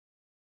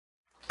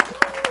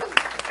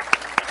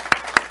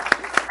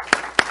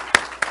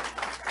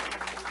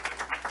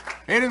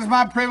It is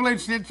my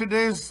privilege to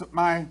introduce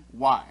my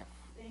wife,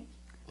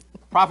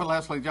 Prophet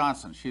Leslie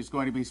Johnson. She's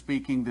going to be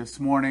speaking this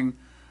morning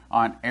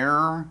on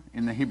error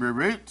in the Hebrew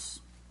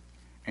roots.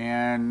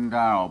 And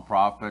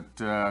prophet,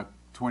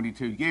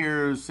 22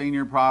 years,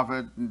 senior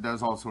prophet, and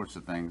does all sorts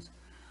of things.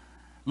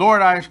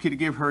 Lord, I ask you to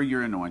give her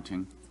your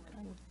anointing.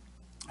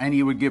 And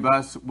you would give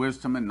us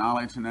wisdom and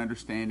knowledge and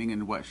understanding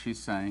in what she's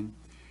saying.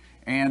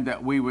 And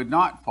that we would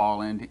not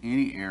fall into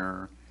any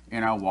error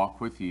in our walk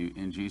with you.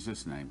 In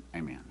Jesus' name,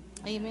 amen.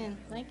 Amen.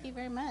 Thank you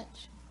very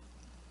much.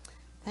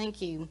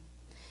 Thank you.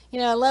 You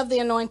know, I love the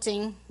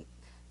anointing.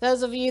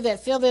 Those of you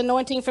that feel the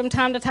anointing from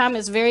time to time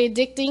is very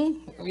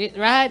addicting,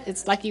 right?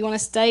 It's like you want to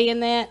stay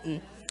in that,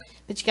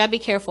 but you got to be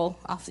careful,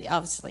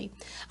 obviously.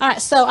 All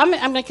right, so I'm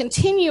going to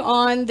continue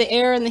on the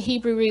error in the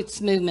Hebrew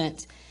roots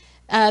movement.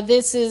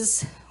 This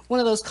is one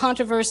of those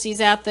controversies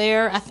out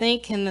there, I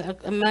think,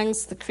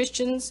 amongst the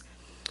Christians.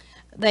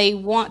 They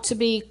want to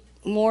be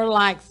more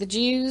like the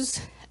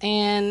Jews.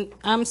 And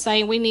I'm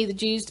saying we need the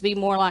Jews to be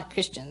more like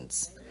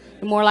Christians,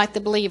 more like the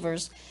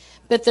believers.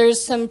 But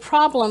there's some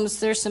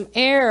problems, there's some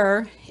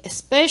error,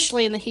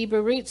 especially in the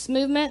Hebrew roots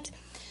movement,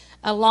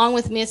 along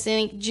with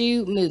Messianic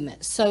Jew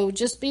movement. So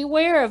just be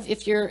aware of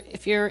if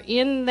you're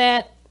in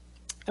that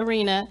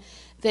arena,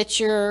 that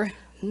you're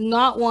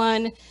not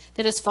one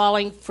that is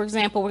following. For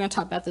example, we're going to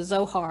talk about the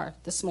Zohar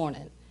this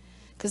morning,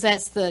 because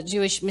that's the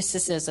Jewish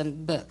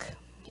mysticism book.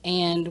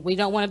 And we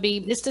don't want to be,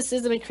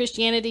 mysticism and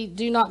Christianity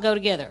do not go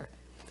together.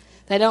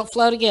 They don't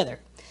flow together.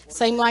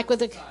 Same like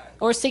with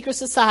or secret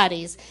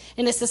societies.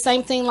 And it's the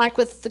same thing like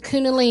with the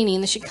Kundalini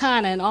and the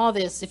Shekinah and all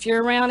this. If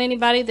you're around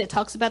anybody that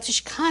talks about the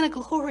Shekinah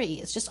glory,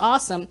 it's just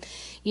awesome.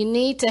 You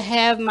need to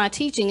have my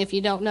teaching, if you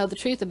don't know the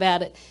truth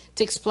about it,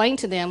 to explain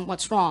to them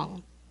what's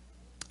wrong.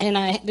 And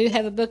I do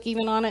have a book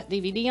even on it,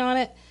 DVD on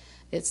it.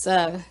 It's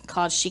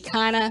called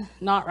Shekinah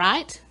Not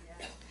Right.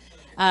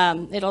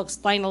 It'll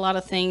explain a lot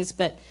of things,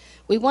 but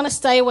we want to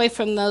stay away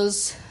from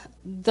those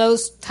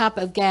type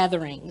of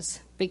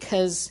gatherings,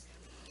 because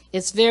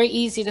it's very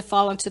easy to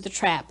fall into the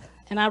trap.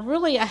 And I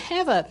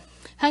have a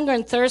hunger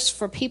and thirst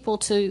for people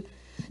to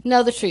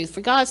know the truth,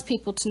 for God's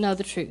people to know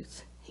the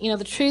truth. You know,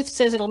 the truth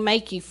says it'll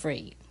make you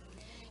free.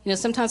 You know,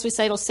 sometimes we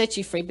say it'll set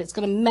you free, but it's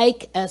going to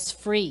make us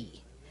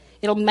free.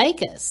 It'll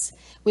make us.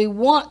 We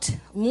want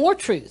more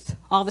truth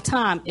all the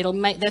time.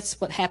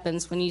 That's what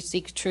happens when you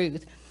seek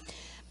truth.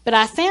 But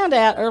I found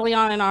out early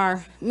on in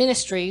our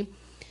ministry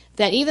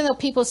that even though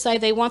people say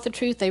they want the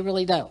truth, they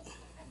really don't.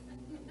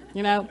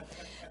 You know,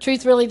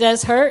 truth really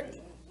does hurt.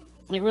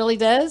 It really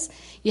does.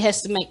 You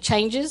have to make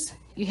changes.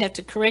 You have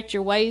to correct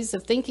your ways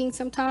of thinking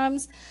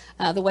sometimes,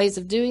 the ways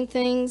of doing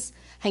things,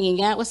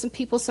 hanging out with some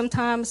people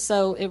sometimes.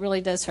 So it really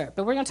does hurt.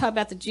 But we're going to talk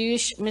about the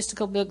Jewish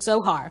mystical book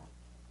Zohar.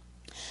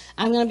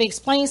 I'm going to be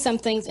explaining some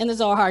things in the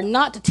Zohar,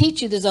 not to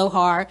teach you the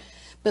Zohar,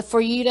 but for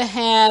you to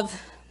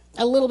have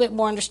a little bit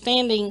more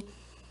understanding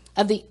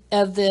of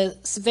the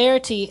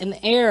severity and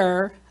the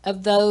error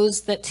of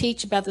those that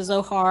teach about the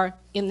Zohar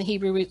in the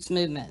Hebrew roots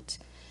movement,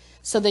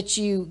 so that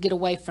you get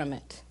away from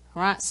it.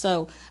 All right,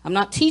 so I'm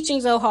not teaching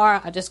Zohar.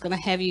 I'm just going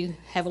to have you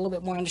have a little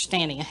bit more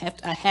understanding. I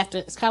have to.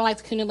 It's kind of like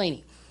the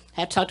Kundalini.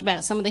 I have talked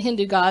about some of the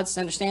Hindu gods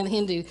to understand the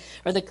Hindu,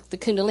 or the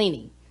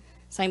Kundalini.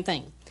 Same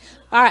thing.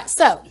 All right,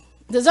 so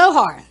the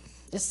Zohar.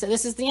 This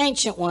is the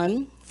ancient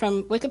one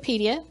from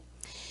Wikipedia.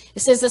 It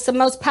says that the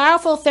most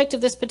powerful effect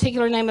of this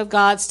particular name of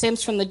God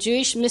stems from the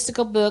Jewish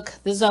mystical book,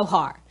 the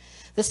Zohar,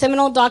 the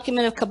seminal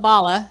document of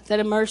Kabbalah that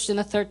emerged in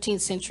the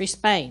 13th century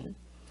Spain.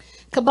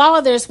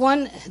 Kabbalah,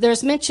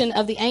 there's mention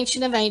of the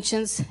Ancient of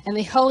Ancients and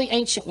the Holy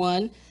Ancient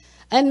One,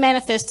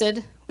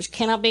 unmanifested, which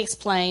cannot be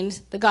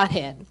explained, the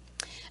Godhead.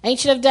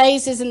 Ancient of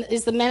Days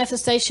is the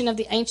manifestation of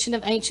the Ancient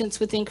of Ancients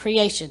within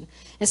creation.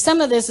 And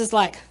some of this is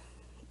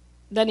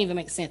doesn't even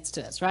make sense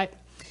to us, right?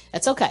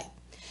 That's okay.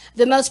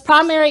 The most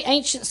primary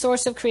ancient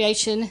source of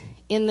creation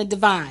in the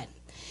divine.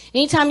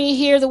 Anytime you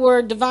hear the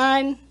word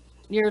divine,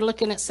 you're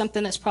looking at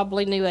something that's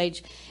probably New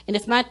Age. And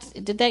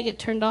did that get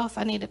turned off?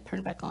 I need to turn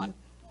it back on.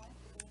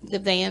 The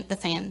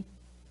fan.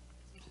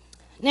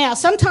 Now,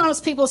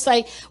 sometimes people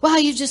say, well,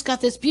 you just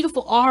got this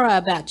beautiful aura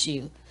about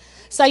you.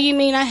 So you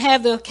mean I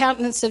have the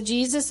countenance of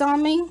Jesus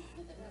on me?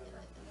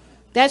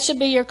 That should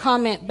be your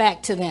comment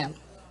back to them,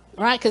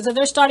 right? Because if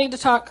they're starting to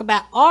talk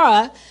about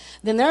aura,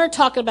 then they're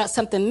talking about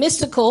something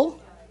mystical,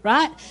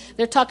 right?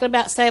 They're talking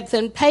about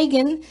something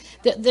pagan.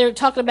 They're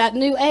talking about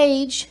New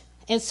Age.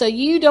 And so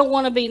you don't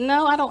want to be,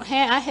 no,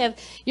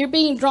 you're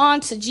being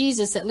drawn to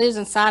Jesus that lives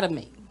inside of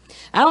me.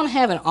 I don't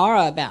have an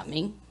aura about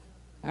me,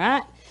 all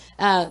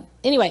right?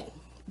 Anyway,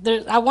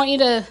 I want you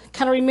to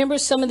kind of remember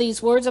some of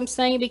these words I'm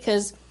saying,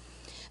 because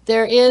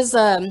there is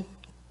a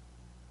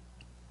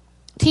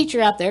teacher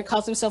out there,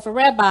 calls himself a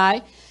rabbi,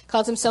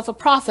 calls himself a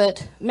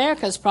prophet,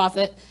 America's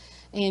prophet,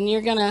 and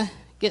you're going to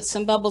get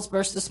some bubbles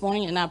burst this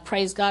morning, and I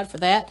praise God for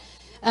that,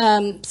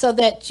 so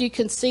that you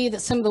can see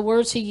that some of the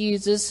words he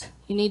uses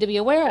you need to be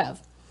aware of.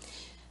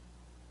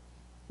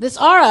 This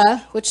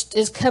aura, which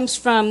comes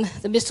from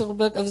the mystical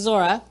book of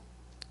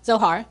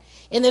Zohar,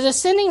 in the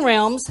descending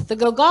realms, the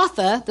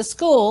Golgotha, the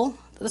skull,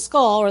 the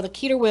skull, or the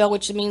keter wheel,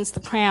 which means the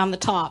crown, the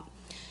top,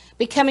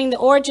 becoming the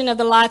origin of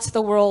the lights of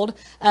the world.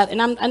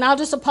 And I'll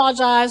just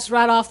apologize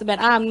right off the bat.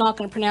 I'm not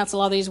going to pronounce a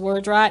lot of these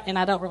words right, and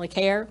I don't really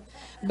care.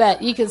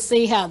 But you can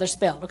see how they're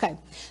spelled. Okay.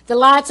 The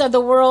lights of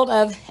the world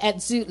of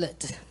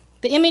Atzutlit.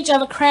 The image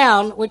of a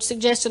crown, which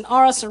suggests an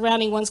aura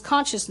surrounding one's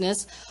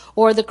consciousness,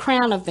 or the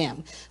crown of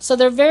them. So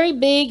they're very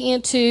big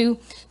into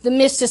the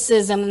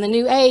mysticism and the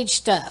New Age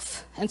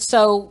stuff. And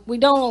so we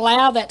don't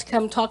allow that to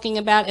come talking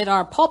about at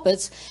our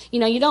pulpits. You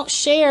know, you don't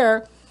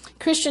share,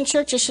 Christian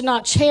churches should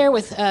not share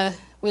with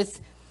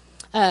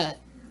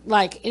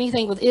like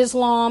anything with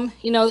Islam,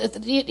 you know,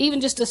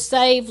 even just to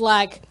save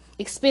like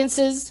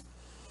expenses,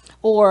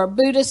 or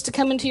Buddhists to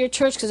come into your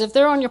church, because if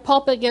they're on your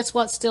pulpit, guess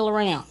what's still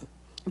around?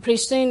 And pretty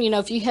soon, you know,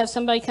 if you have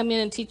somebody come in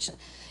and teach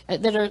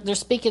they're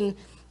speaking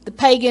the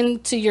pagan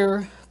to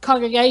your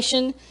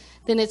congregation,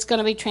 then it's going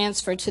to be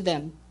transferred to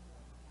them.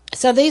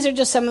 So these are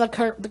just some of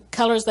the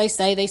colors they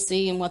say they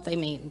see and what they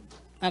mean.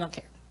 I don't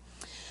care.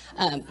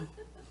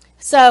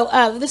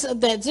 This is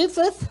the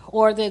Atzutlit,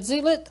 or the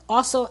Atzutlit,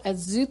 also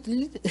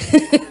Atzutlit,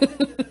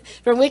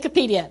 from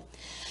Wikipedia.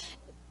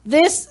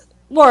 This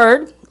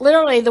word,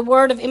 literally the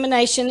word of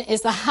emanation,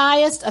 is the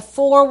highest of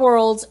 4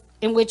 worlds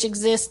in which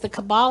exists the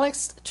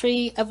Kabbalist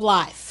tree of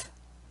life.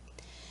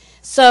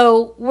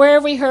 So where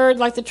have we heard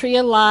like the tree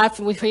of life,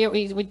 and we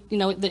you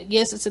know,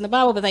 yes, it's in the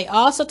Bible, but they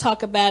also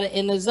talk about it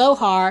in the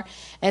Zohar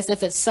as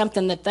if it's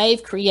something that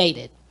they've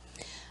created.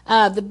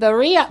 The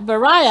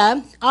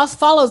Bariah also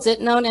follows it,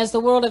 known as the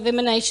world of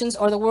emanations,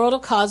 or the world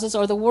of causes,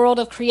 or the world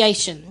of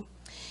creation.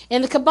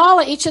 In the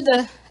Kabbalah, each of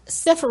the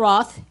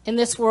Sephiroth in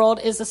this world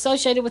is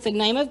associated with the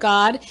name of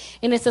God,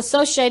 and it's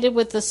associated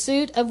with the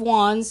suit of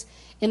wands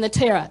in the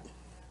tarot.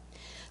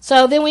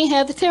 So then we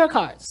have the tarot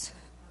cards,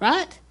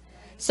 right?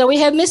 So we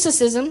have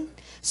mysticism.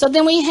 So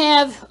then we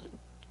have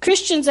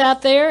Christians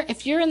out there.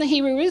 If you're in the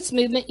Hebrew Roots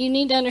movement, you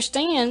need to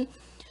understand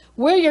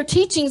where your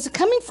teachings are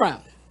coming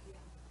from,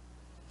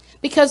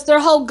 because their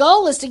whole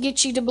goal is to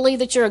get you to believe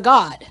that you're a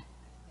god.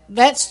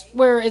 That's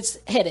where it's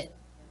headed.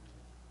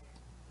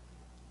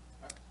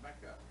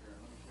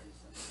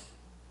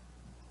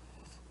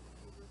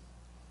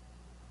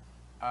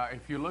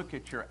 If you look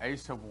at your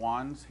Ace of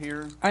Wands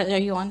here. Are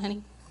you on,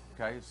 honey?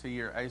 Okay, see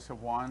your Ace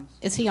of Wands?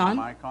 Is he on?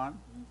 Icon?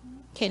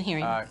 Can't hear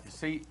him.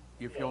 See,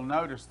 if you'll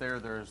notice there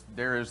is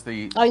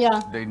the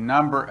the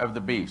number of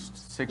the beast,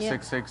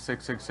 666,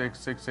 666,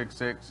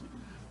 666.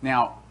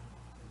 Now,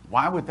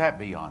 why would that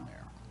be on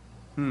there?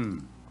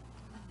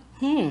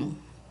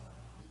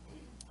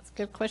 That's a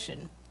good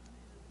question.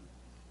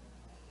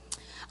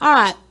 All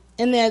right.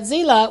 In the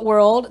Azila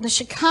world, the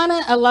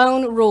Shekinah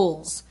alone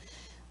rules.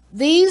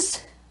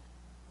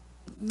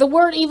 The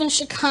word even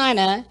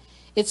Shekinah,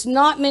 it's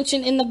not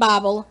mentioned in the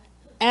Bible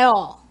at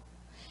all.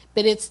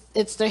 But they say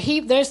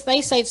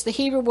it's the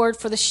Hebrew word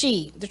for the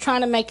she. They're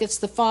trying to make it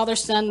the father,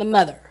 son, the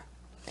mother.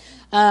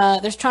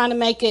 They're trying to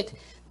make it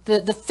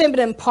the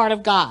feminine part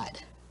of God.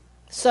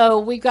 So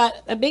we've got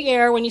a big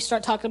error when you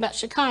start talking about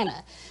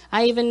Shekinah.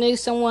 I even knew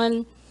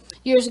someone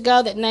years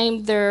ago that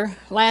named their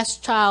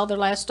last child, their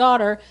last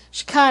daughter,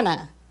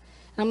 Shekinah.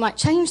 And I'm like,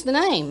 change the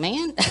name,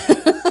 man.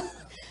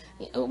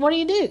 What do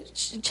you do?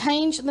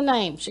 Change the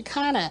name.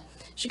 Shekinah.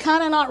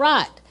 Shekinah not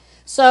right.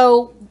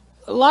 So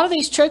a lot of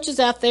these churches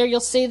out there, you'll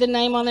see the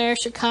name on there,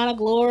 Shekinah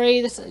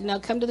Glory. This,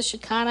 come to the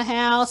Shekinah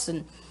house.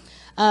 And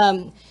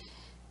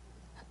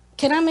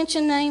can I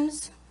mention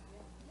names?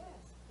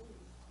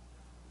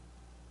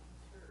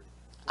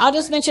 I'll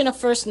just mention a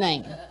first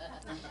name.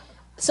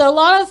 So a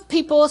lot of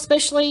people,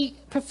 especially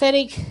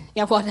prophetic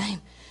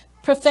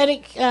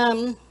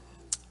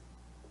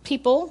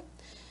people,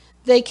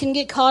 they can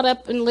get caught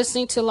up in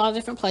listening to a lot of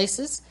different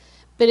places.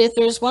 But if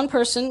there's one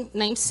person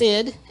named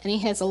Sid, and he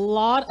has a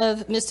lot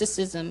of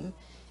mysticism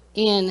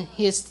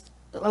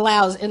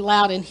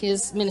allowed in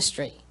his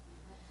ministry.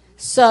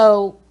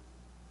 So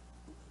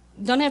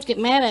don't have to get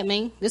mad at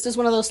me. This is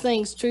one of those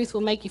things. Truth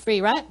will make you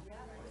free, right?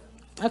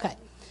 Okay.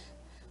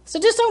 So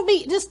just don't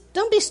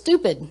be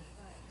stupid.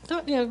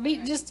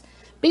 Just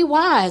be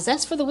wise.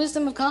 That's for the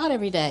wisdom of God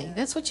every day.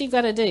 That's what you've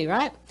got to do,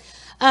 right?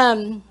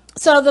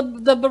 So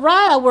the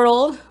Bariah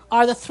world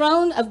are the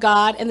throne of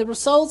God and the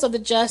souls of the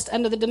just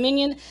under the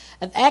dominion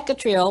of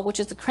Akatriel, which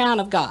is the crown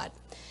of God.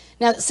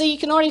 Now, see, you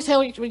can already tell,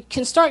 we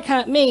can start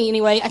I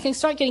can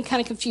start getting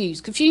kind of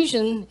confused.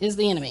 Confusion is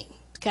the enemy,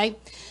 okay?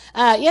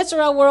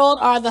 Yetzirah world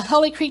are the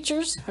holy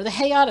creatures, or the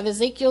Hayat of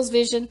Ezekiel's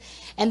vision,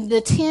 and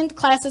the 10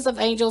 classes of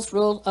angels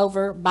ruled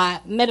over by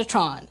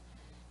Metatron.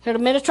 Heard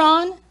of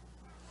Metatron?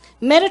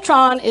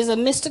 Metatron is a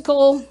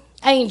mystical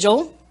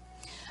angel.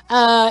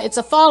 It's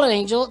a fallen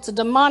angel. It's a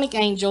demonic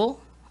angel.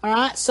 All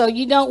right? So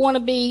you don't want to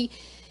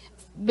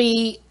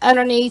be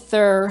underneath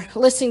or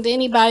listening to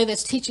anybody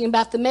that's teaching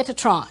about the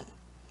Metatron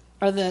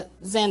or the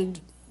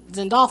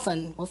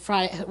Zendalphon.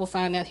 We'll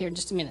find out here in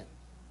just a minute.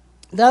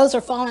 Those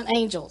are fallen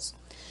angels.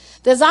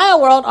 The Zaya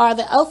world are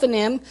the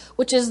Ophanim,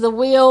 which is the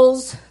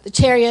wheels, the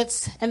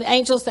chariots, and the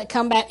angels that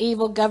combat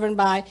evil governed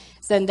by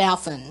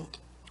Zendalphon,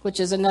 which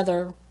is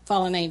another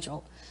fallen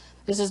angel.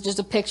 This is just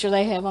a picture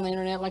they have on the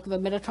internet, like the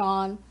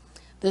Metatron.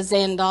 the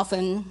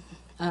Zandolphin.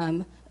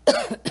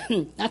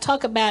 I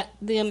talk about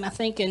them, I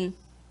think, in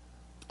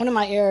one of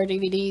my error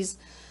DVDs.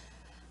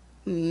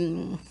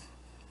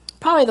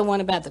 Probably the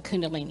one about the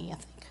Kundalini, I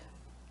think.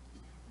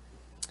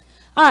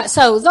 All right,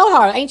 so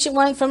Zohar, ancient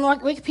one from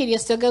Wikipedia,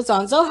 still goes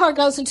on. Zohar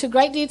goes into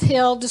great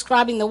detail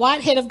describing the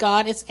white head of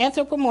God, its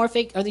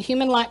anthropomorphic or the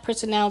human-like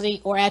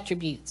personality or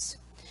attributes.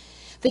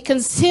 The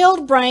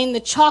concealed brain, the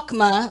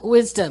Chokmah,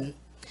 wisdom.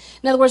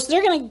 In other words,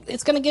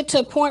 it's going to get to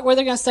a point where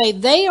they're going to say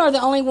they are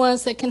the only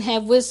ones that can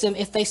have wisdom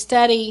if they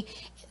study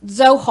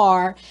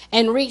Zohar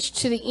and reach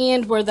to the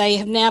end where they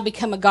have now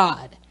become a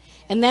god.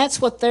 And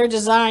that's what they're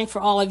desiring for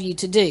all of you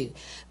to do.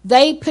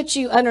 They put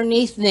you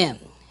underneath them.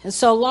 And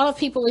so a lot of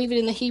people, even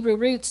in the Hebrew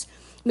roots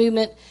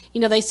movement,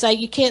 they say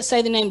you can't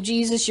say the name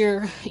Jesus.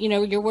 You're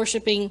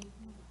worshiping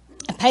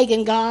a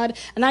pagan god.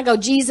 And I go,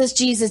 Jesus,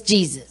 Jesus,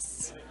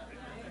 Jesus.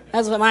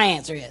 That's what my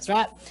answer is,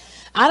 right?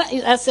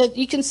 I said,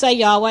 you can say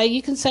Yahweh,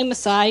 you can say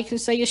Messiah, you can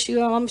say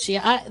Yeshua,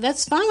 Mashiach.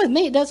 That's fine with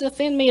me. It doesn't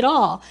offend me at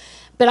all.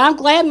 But I'm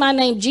glad my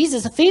name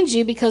Jesus offends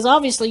you because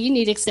obviously you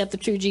need to accept the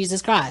true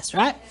Jesus Christ,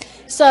 right?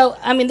 So,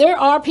 there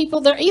are people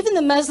there, even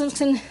the Muslims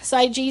can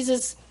say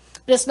Jesus,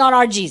 but it's not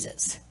our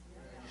Jesus.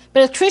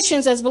 But as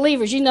Christians, as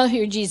believers, you know who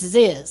your Jesus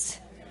is,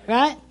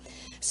 right?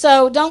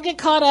 So don't get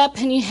caught up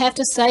and you have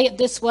to say it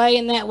this way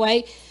and that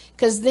way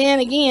because then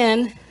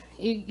again,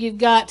 you've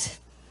got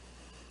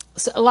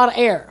a lot of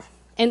error.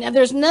 And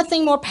there's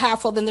nothing more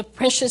powerful than the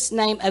precious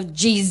name of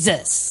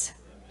Jesus.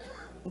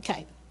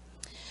 Okay.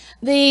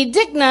 The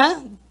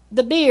Dikna,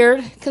 the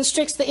beard,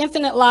 constricts the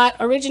infinite light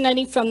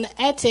originating from the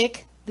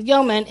Atik, the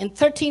Yoman, in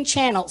 13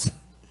 channels.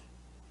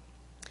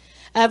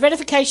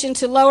 Verification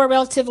to lower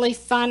relatively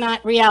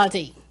finite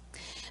reality.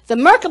 The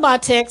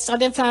Merkabah text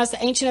identifies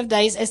the Ancient of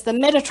Days as the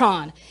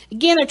Metatron.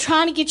 Again, they're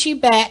trying to get you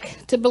back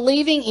to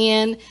believing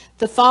in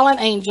the fallen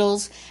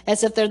angels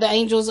as if they're the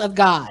angels of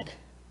God.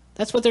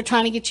 That's what they're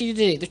trying to get you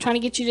to do. They're trying to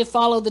get you to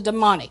follow the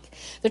demonic.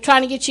 They're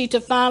trying to get you to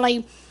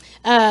finally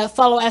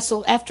follow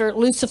after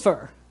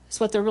Lucifer. That's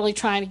what they're really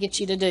trying to get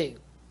you to do.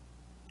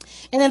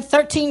 And then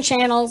 13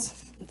 channels.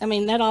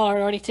 That all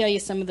already tell you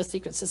some of the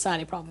secret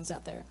society problems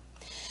out there.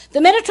 The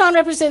Metatron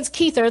represents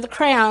Kether, the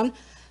crown,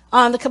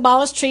 on the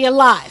Kabbalah's tree of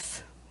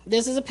life.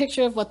 This is a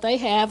picture of what they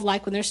have,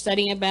 like when they're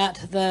studying about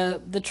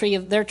the tree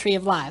of their tree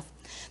of life.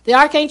 The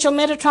Archangel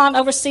Metatron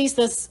oversees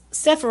the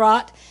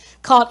Sephirot,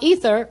 called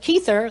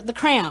Kether, the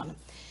crown.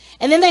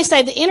 And then they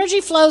say the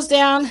energy flows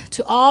down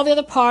to all the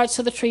other parts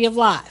of the tree of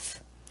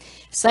life.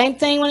 Same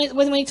thing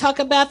when we talk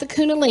about the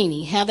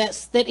Kundalini, how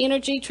that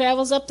energy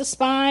travels up the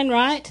spine,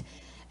 right?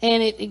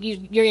 And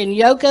you're in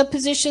yoga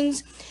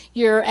positions.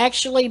 You're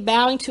actually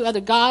bowing to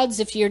other gods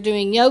if you're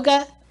doing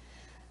yoga.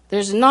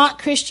 There's not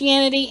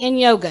Christianity in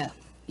yoga.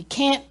 You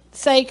can't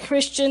say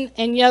Christian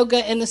and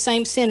yoga in the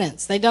same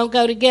sentence. They don't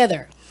go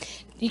together.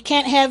 You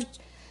can't have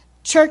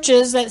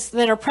churches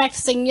that are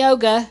practicing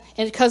yoga,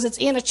 and because it's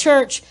in a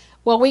church,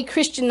 we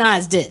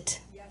Christianized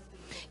it.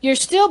 You're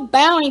still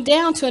bowing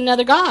down to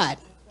another god.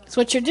 That's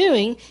what you're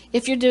doing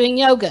if you're doing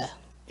yoga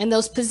in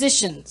those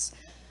positions.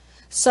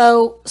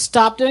 So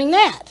stop doing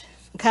that,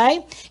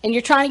 okay? And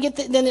you're trying to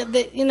get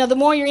the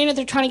more you're in it,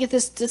 they're trying to get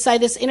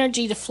this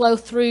energy to flow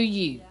through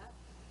you.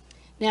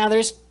 Now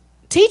there's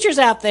teachers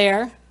out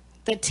there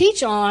that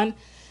teach on,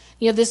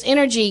 this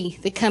energy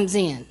that comes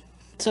in.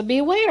 So be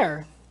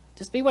aware.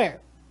 Just beware.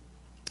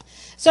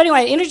 So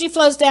anyway, energy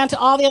flows down to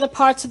all the other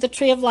parts of the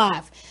tree of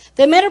life.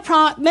 The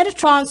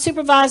Metatron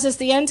supervises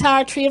the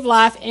entire tree of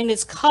life and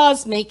its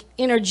cosmic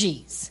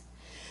energies.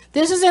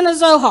 This is in the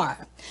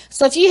Zohar.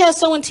 So if you have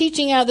someone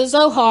teaching out of the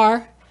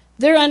Zohar,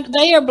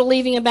 they are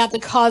believing about the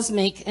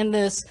cosmic and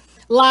this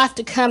life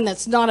to come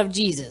that's not of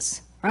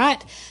Jesus,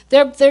 right?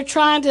 They're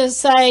trying to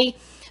say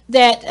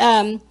that,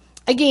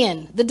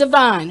 again, the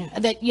divine,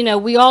 that,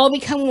 we all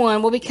become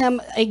one, we'll become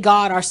a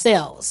God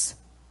ourselves.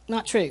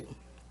 Not true.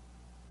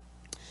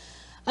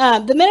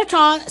 The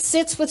Metatron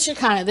sits with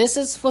Shekinah. This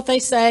is what they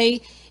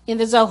say in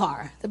the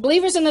Zohar. The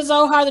believers in the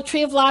Zohar, the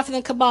tree of life, and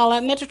the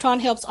Kabbalah, Metatron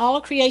helps all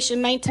of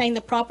creation maintain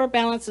the proper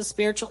balance of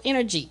spiritual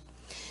energy.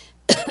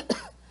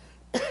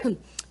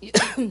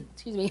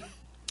 Excuse me.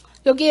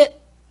 You'll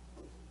get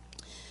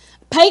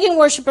pagan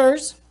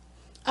worshipers,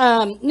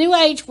 New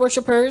Age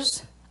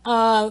worshipers,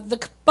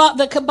 the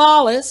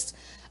Kabbalists,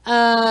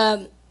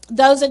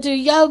 those that do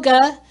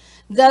yoga,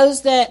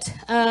 those that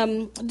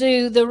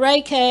do the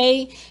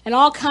Reiki and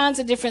all kinds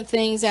of different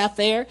things out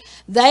there.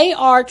 They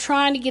are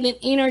trying to get an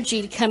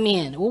energy to come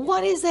in. Well,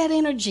 what is that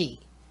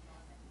energy?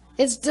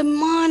 It's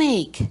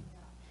demonic.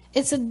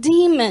 It's a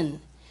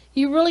demon.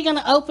 You really going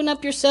to open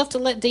up yourself to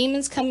let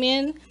demons come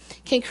in?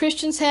 Can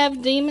Christians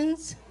have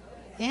demons?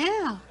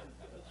 Yeah.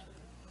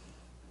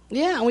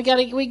 Yeah, we got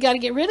to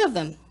get rid of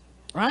them,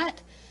 right?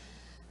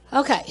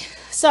 Okay,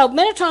 so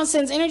Metatron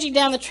sends energy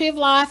down the tree of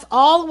life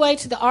all the way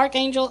to the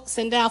Archangel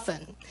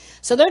Sandalphon.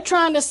 So they're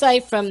trying to say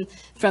from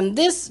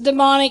this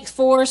demonic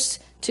force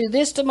to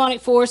this demonic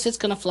force, it's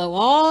going to flow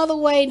all the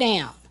way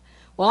down.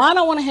 Well, I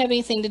don't want to have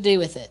anything to do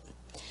with it.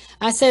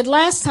 I said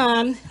last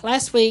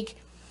week,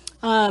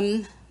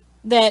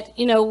 that,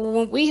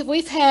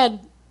 we've had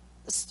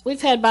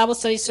Bible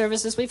study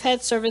services. We've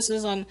had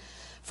services on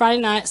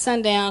Friday night,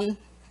 sundown.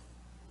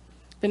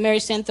 Been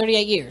married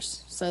 38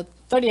 years. So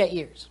 38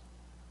 years.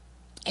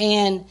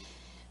 And,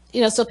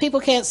 so people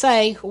can't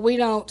say we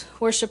don't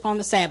worship on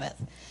the Sabbath.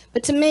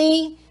 But to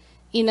me,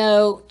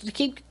 to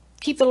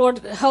keep the Lord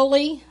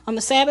holy on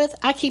the Sabbath,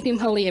 I keep him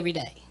holy every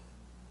day.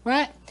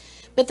 Right?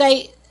 But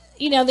then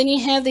you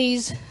have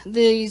these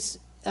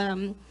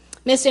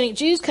Messianic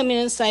Jews come in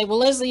and say, well,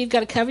 Leslie, you've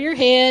got to cover your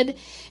head,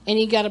 and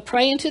you've got to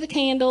pray into the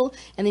candle,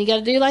 and then you got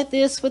to do like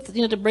this with,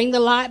 to bring the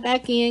light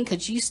back in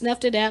because you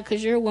snuffed it out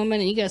because you're a woman,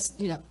 and you got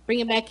to, bring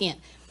it back in.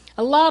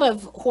 A lot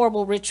of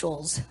horrible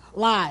rituals,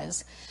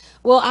 lies.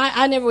 Well,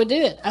 I never would do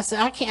it. I said,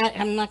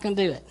 I'm not going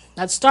to do it.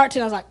 I'd start to,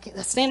 and I was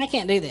like, Stan, I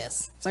can't do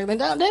this. It's like, then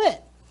don't do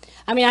it.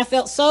 I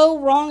felt so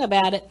wrong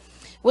about it.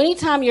 Well,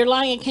 anytime you're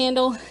lighting a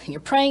candle, you're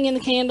praying in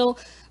the candle,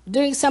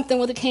 doing something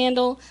with the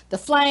candle, the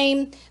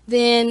flame,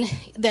 then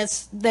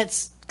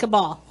that's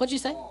Kabbalah. What'd you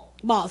say?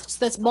 Baal.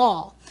 That's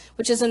Baal,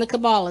 which is in the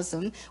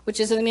Kabbalism, which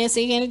is in the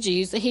Messianic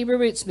Jews, the Hebrew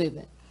roots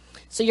movement.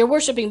 So you're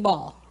worshiping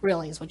Baal,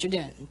 really, is what you're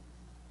doing.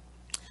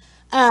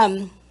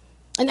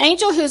 An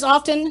angel who is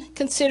often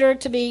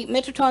considered to be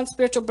Metatron's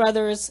spiritual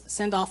brother is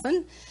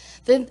Sandalphon.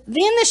 Then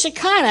the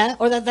Shekinah,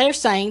 or that they're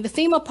saying, the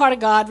female part of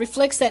God,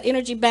 reflects that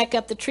energy back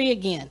up the tree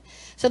again.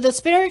 So the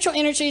spiritual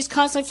energy is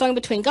constantly flowing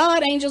between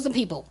God, angels, and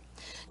people.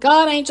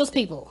 God, angels,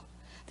 people.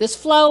 This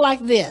flow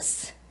like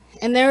this.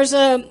 And there's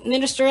a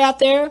minister out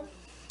there,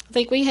 I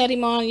think we had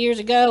him on years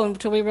ago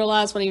until we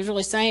realized what he was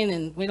really saying,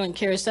 and we don't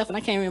carry his stuff, and I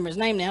can't remember his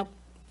name now.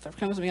 If it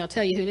comes to me, I'll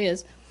tell you who it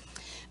is.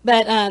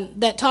 But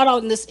that taught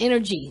on this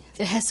energy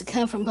that has to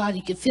come from God.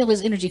 You can feel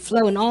his energy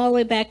flowing all the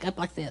way back up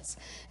like this.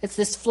 It's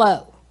this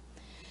flow.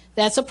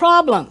 That's a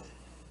problem.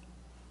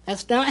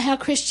 That's not how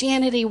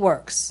Christianity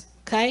works,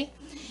 okay?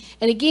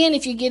 And again,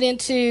 if you get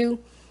into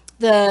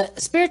the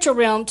spiritual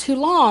realm too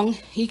long,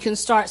 you can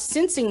start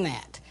sensing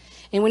that.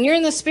 And when you're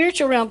in the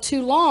spiritual realm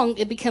too long,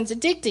 it becomes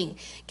addicting.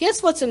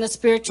 Guess what's in the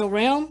spiritual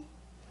realm?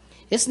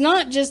 It's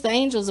not just the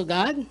angels of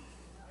God.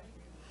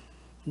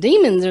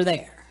 Demons are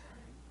there.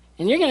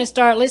 And you're going to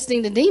start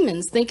listening to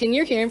demons thinking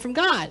you're hearing from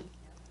God.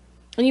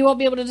 And you won't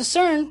be able to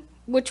discern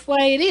which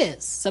way it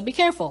is. So be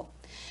careful.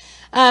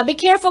 Be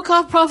careful,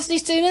 prophecy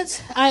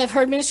students. I have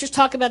heard ministers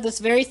talk about this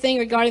very thing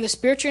regarding the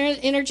spiritual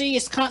energy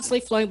is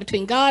constantly flowing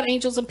between God,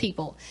 angels, and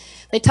people.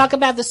 They talk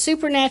about the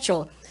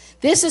supernatural.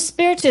 This is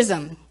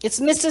spiritism. It's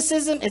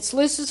mysticism. It's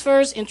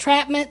Lucifer's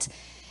entrapment.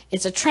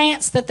 It's a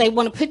trance that they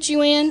want to put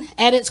you in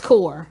at its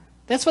core.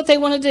 That's what they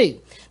want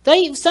to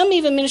do. Some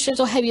even ministers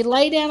will have you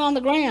lay down on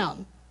the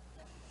ground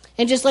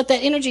and just let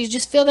that energy,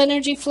 just feel that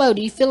energy flow.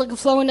 Do you feel it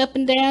flowing up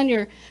and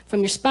down from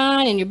your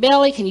spine and your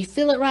belly? Can you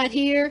feel it right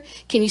here?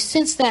 Can you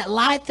sense that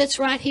light that's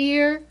right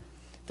here?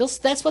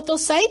 That's what they'll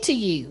say to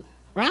you,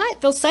 right?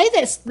 They'll say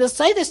this. They'll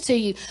say this to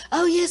you.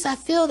 Oh, yes, I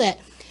feel that.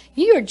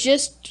 You are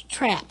just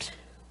trapped.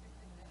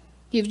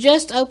 You've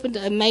just opened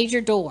a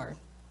major door.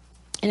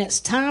 And it's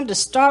time to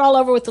start all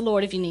over with the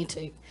Lord if you need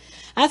to.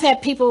 I've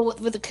had people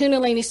with the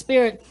Kundalini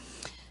spirit,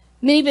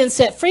 many been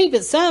set free,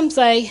 but some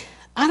say,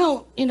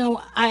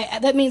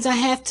 that means I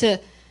have to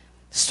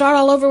start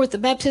all over with the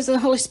baptism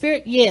of the Holy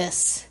Spirit?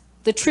 Yes,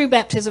 the true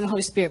baptism of the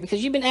Holy Spirit,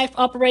 because you've been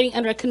operating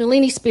under a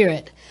Kundalini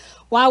spirit.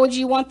 Why would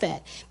you want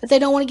that? But they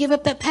don't want to give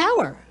up that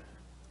power.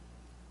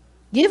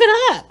 Give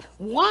it up.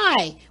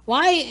 Why?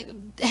 Why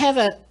have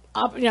a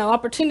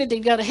opportunity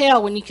to go to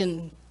hell when you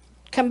can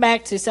come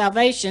back to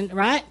salvation,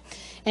 right?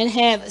 And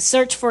have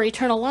search for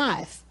eternal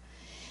life.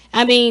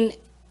 The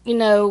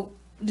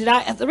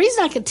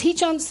reason I could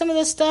teach on some of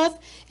this stuff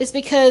is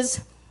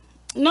because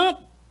God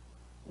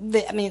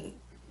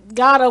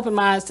opened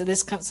my eyes to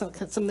some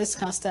of this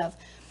kind of stuff.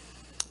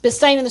 But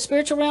staying in the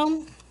spiritual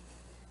realm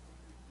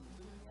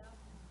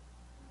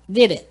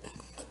did it.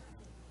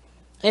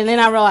 And then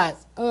I realized,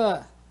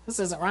 this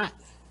isn't right.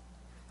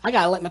 I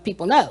got to let my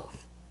people know,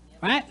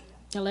 right?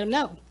 I'll let them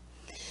know.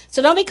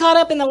 So don't be caught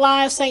up in the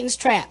lie of Satan's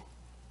trap.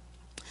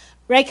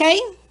 Reiki.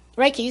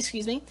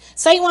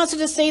 Satan wants to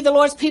deceive the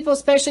Lord's people,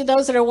 especially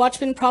those that are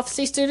watchmen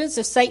prophecy students.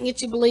 If Satan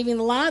gets you believing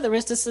the lie, the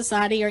rest of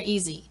society are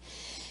easy.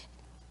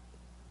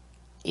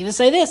 Even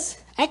say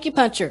this,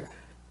 acupuncture.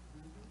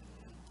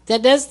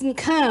 That doesn't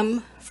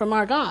come from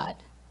our God.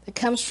 It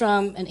comes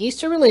from an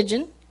Eastern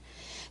religion.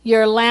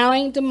 You're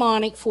allowing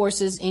demonic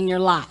forces in your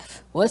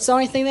life. What's the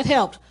only thing that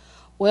helped?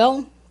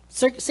 Well,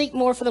 seek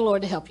more for the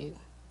Lord to help you,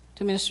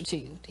 to minister to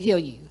you, to heal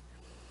you,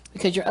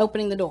 because you're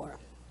opening the door.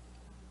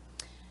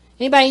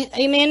 Anybody,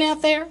 amen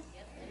out there?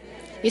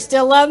 You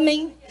still love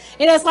me?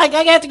 It's like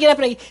I have to get up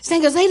and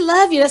Stan goes, they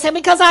love you. I said,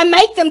 because I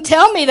make them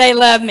tell me they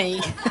love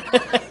me.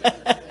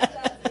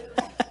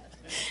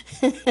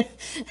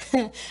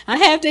 I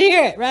have to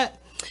hear it, right?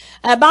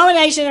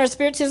 Abomination or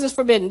spiritism is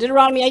forbidden.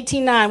 Deuteronomy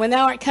 18:9. When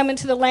thou art come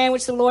into the land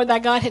which the Lord thy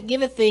God hath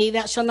giveth thee,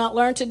 thou shalt not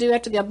learn to do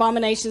after the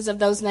abominations of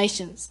those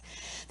nations.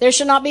 There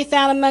shall not be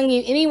found among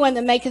you anyone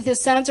that maketh his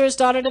sons or his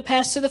daughter to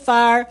pass through the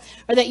fire,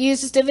 or that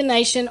uses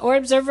divination, or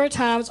observer of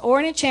times,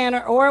 or an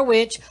enchanter, or a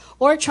witch,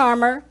 or a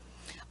charmer,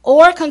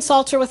 or a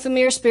consulter with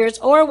familiar spirits,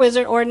 or a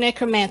wizard, or a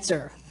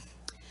necromancer.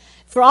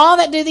 For all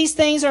that do these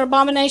things are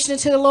abomination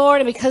unto the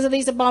Lord, and because of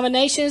these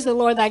abominations the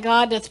Lord thy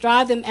God doth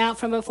drive them out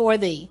from before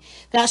thee.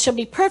 Thou shalt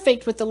be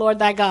perfect with the Lord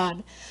thy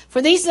God.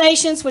 For these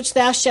nations which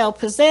thou shalt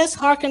possess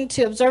hearken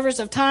to observers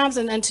of times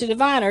and unto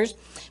diviners,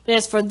 but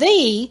as for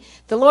thee,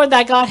 the Lord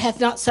thy God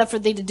hath not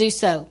suffered thee to do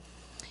so.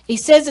 He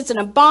says it's an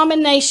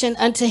abomination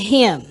unto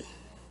him.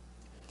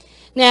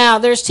 Now,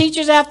 there's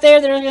teachers out there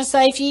that are going to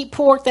say if you eat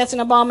pork, that's an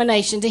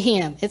abomination to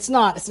him. It's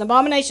not. It's an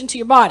abomination to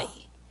your body.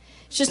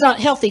 It's just not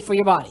healthy for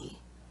your body.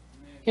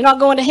 You're not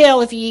going to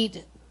hell if you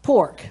eat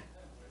pork.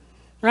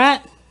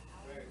 Right?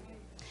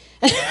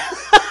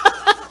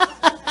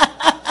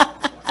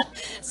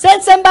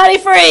 Set somebody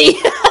free.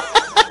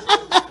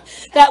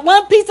 That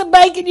one piece of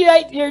bacon you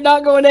ate, you're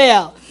not going to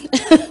hell.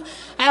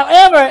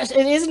 However,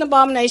 it is an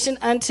abomination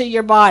unto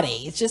your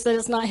body. It's just that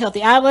it's not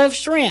healthy. I love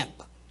shrimp.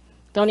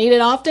 Don't eat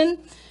it often,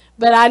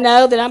 but I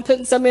know that I'm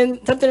putting something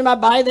in my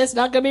body that's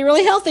not going to be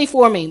really healthy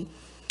for me.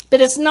 But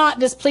it's not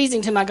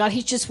displeasing to my God.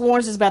 He just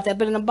warns us about that.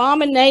 But an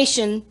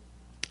abomination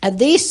of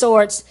these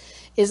sorts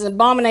is an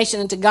abomination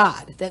unto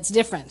God. That's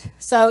different.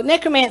 So,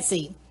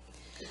 necromancy.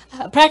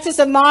 A practice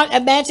of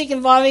magic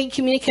involving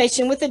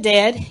communication with the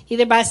dead,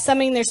 either by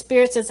summoning their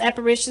spirits as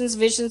apparitions,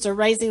 visions, or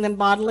raising them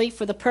bodily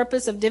for the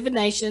purpose of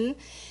divination,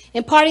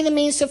 imparting the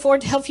means to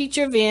foretell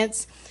future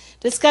events,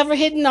 discover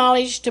hidden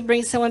knowledge to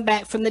bring someone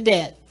back from the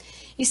dead.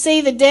 You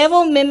see, the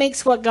devil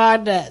mimics what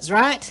God does,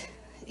 right?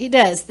 He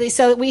does.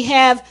 So we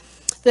have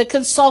the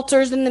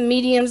consulters and the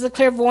mediums, the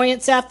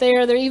clairvoyants out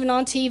there. They're even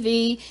on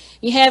TV.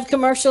 You have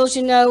commercials,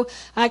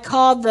 I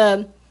called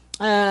the...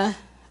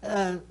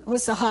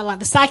 what's the hotline?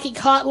 The psychic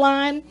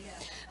hotline.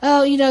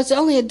 Oh, it's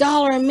only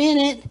 $1 a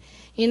minute.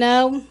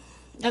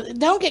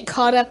 Don't get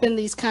caught up in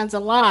these kinds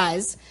of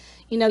lies.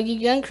 You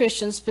young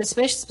Christians,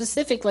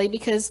 specifically,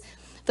 because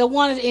they'll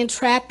want to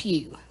entrap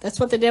you. That's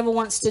what the devil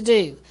wants to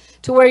do.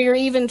 To where you're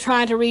even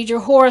trying to read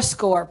your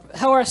horoscope.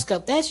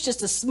 That's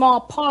just a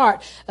small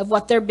part of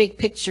what their big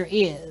picture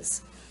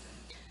is.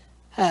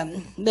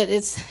 But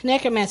it's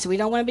necromancy. We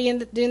don't want to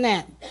be doing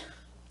that.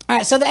 All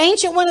right, so the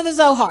ancient one of the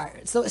Zohar.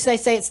 So they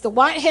say it's the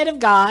white head of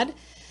God,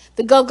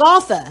 the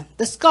Golgotha,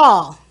 the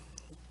skull,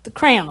 the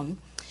crown,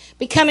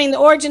 becoming the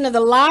origin of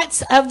the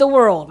lights of the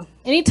world.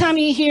 Anytime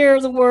you hear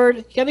the word,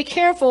 you gotta be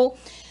careful.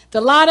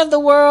 The light of the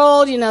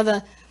world, he's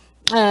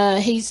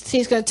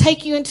going to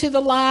take you into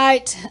the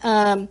light.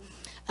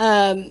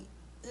 The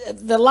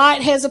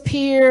light has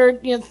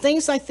appeared.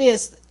 Things like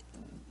this.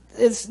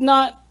 It's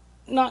not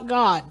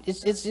God.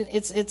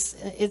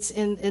 It's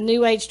in a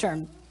New Age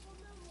term.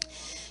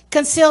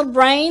 Concealed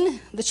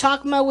brain, the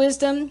Chakma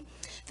wisdom.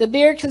 The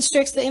beard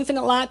constricts the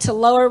infinite light to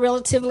lower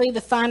relatively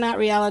the finite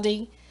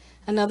reality.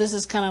 I know this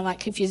is kind of like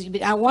confusing,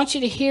 but I want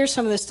you to hear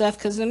some of this stuff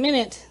because in a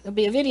minute there'll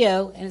be a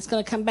video and it's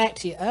going to come back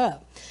to you.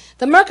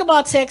 The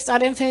Merkabah text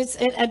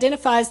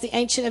identifies the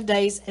Ancient of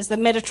Days as the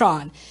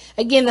Metatron.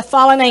 Again, the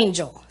fallen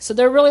angel. So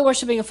they're really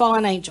worshiping a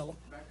fallen angel.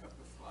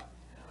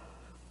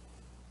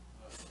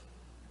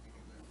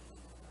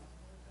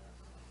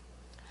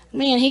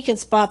 Man, he can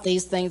spot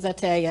these things, I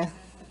tell you.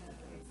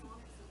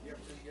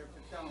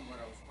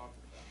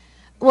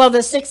 Well,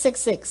 the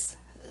 666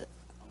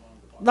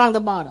 along the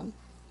bottom.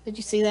 Did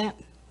you see that?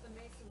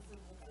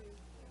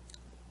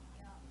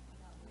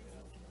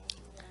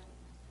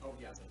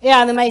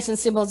 Yeah, the Mason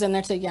symbol's in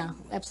there too. Yeah,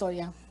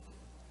 absolutely. Yeah.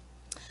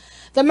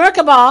 The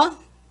Merkabah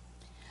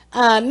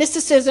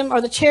mysticism,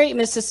 or the chariot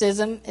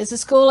mysticism, is a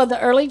school of the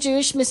early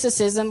Jewish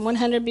mysticism,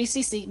 100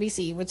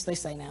 BC, which they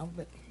say now,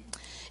 but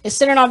it's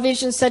centered on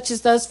visions such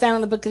as those found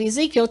in the book of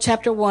Ezekiel,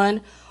 chapter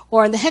 1.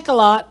 Or in the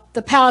Hekalat,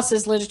 the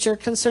palaces literature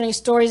concerning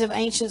stories of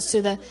ancients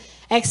to the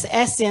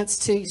ascents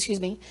to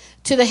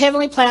the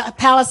heavenly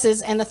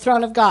palaces and the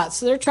throne of God.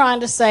 So they're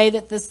trying to say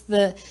that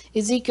the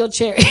Ezekiel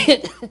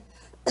chariot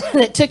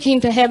that took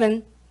him to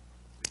heaven,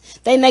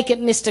 they make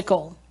it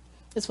mystical.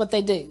 That's what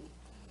they do.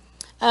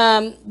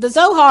 The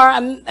Zohar,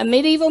 a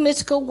medieval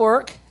mystical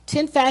work,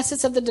 10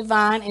 facets of the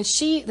divine, and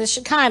the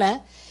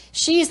Shekinah,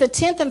 she is the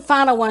 10th and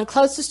final one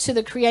closest to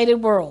the created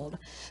world.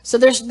 So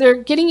they're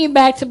getting you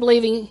back to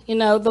believing,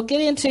 they'll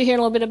get into here a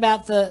little bit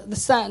about the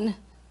Son,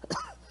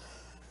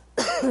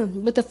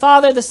 with the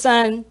Father, the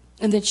Son,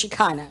 and then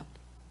Shekinah.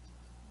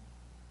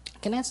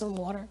 Can I have some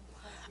water?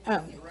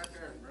 Right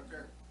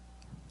there.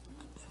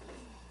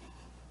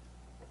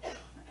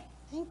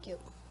 Thank you.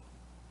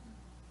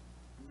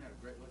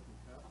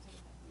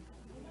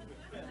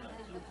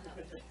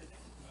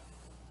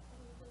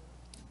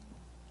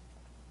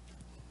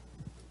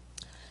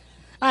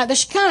 The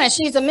Shekinah,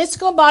 she's a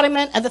mystical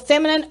embodiment of the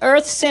feminine,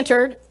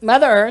 earth-centered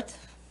Mother Earth,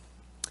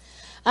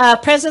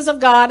 presence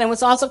of God, and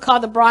was also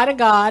called the Bride of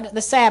God,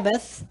 the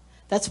Sabbath.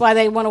 That's why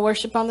they want to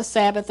worship on the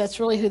Sabbath. That's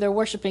really who they're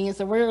worshiping, is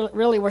they're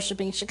really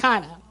worshiping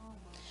Shekinah.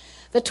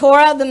 The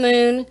Torah, the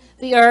moon,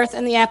 the earth,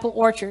 and the apple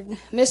orchard.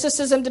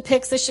 Mysticism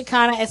depicts the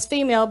Shekinah as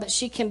female, but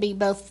she can be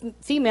both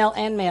female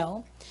and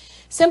male.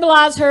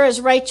 Symbolize her as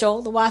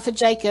Rachel, the wife of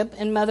Jacob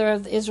and mother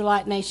of the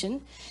Israelite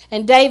nation,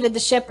 and David, the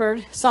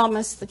shepherd,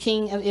 psalmist, the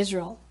king of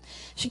Israel.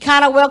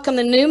 Shekinah welcomed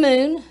the new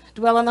moon,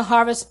 dwell in the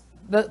harvest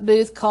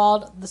booth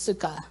called the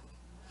Sukkah.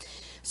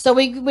 So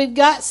we've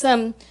got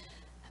some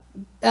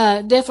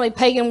definitely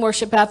pagan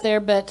worship out there,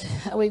 but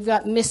we've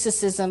got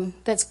mysticism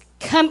that's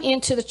come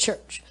into the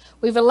church.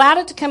 We've allowed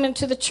it to come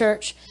into the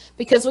church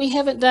because we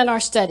haven't done our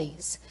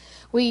studies.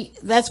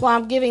 That's why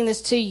I'm giving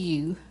this to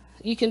you.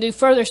 You can do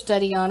further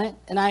study on it,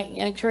 and I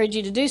encourage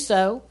you to do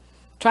so.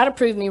 Try to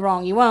prove me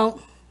wrong. You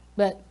won't,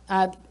 but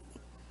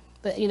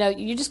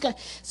you just got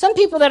some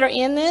people that are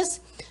in this.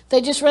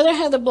 They just rather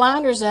have the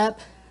blinders up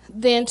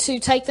than to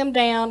take them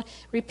down,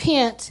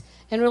 repent,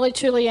 and really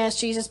truly ask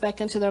Jesus back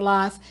into their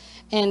life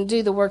and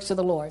do the works of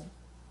the Lord.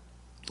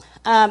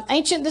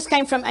 This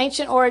came from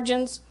ancient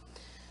origins,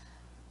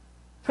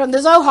 from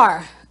the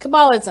Zohar,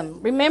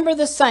 Kabbalism. Remember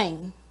the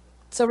saying.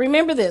 So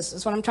remember this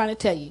is what I'm trying to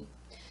tell you.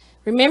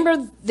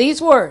 Remember these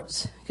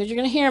words, because you're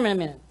going to hear them in a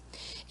minute.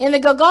 In the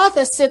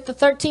Golgotha sit the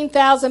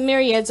 13,000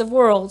 myriads of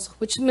worlds,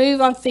 which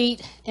move on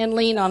feet and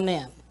lean on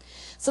them.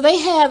 So they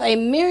have a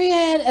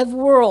myriad of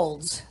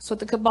worlds. That's what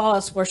the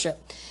Kabbalists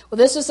worship. Well,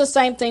 this is the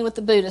same thing with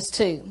the Buddhists,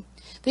 too.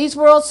 These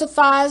worlds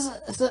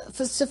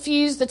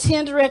suffuse the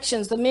 10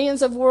 directions. The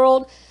millions of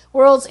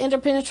worlds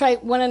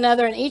interpenetrate one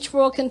another, and each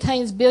world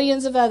contains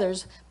billions of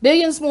others.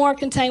 Billions more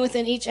contained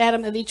within each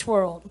atom of each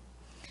world.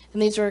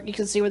 And you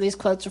can see where these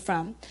quotes are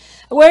from.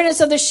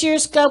 Awareness of the sheer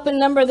scope and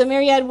number of the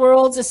myriad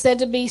worlds is said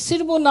to be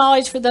suitable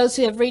knowledge for those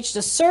who have reached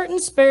a certain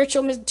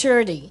spiritual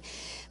maturity.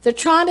 They're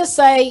trying to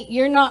say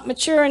you're not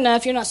mature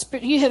enough,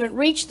 you haven't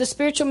reached the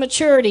spiritual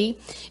maturity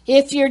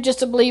if you're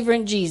just a believer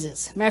in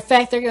Jesus. Matter of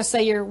fact, they're going to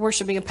say you're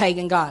worshiping a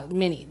pagan god,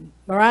 many.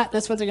 All right?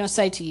 That's what they're going to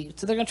say to you.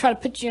 So they're going to try to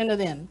put you under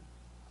them.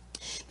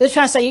 They're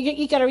trying to say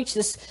you got to reach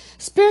this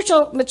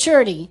spiritual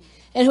maturity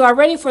and who are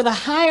ready for the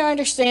higher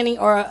understanding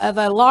or of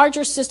a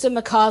larger system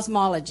of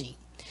cosmology.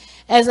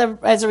 As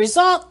a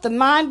result, the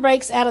mind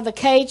breaks out of the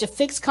cage of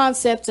fixed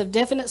concepts of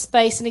definite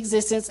space and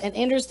existence and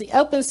enters the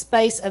open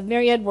space of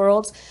myriad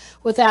worlds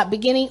without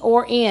beginning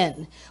or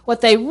end.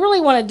 What they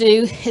really want to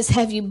do is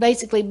have you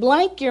basically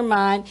blank your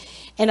mind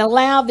and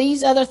allow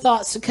these other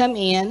thoughts to come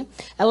in,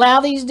 allow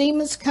these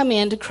demons to come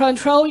in to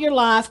control your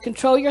life,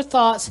 control your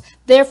thoughts,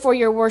 therefore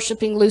you're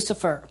worshiping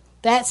Lucifer.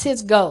 That's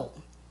his goal.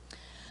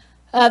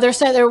 They're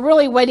saying they're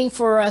really waiting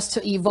for us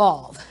to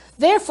evolve.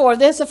 Therefore,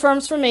 this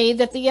affirms for me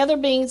that the other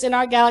beings in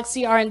our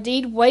galaxy are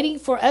indeed waiting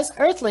for us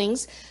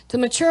earthlings to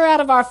mature out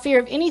of our fear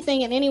of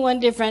anything and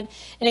anyone different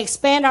and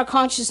expand our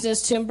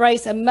consciousness to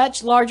embrace a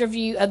much larger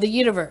view of the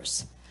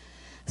universe.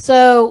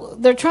 So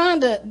they're trying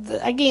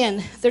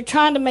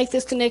to make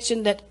this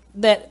connection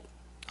that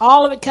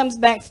all of it comes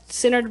back,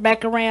 centered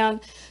back around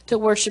to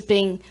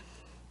worshiping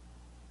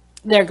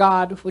their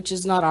God, which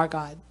is not our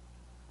God.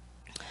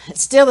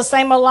 It's still the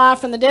same old lie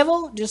from the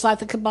devil, just like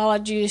the Kabbalah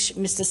Jewish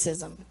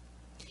mysticism.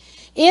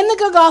 In the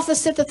Golgotha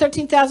sit the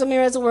 13,000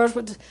 myriads of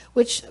worlds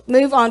which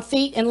move on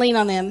feet and lean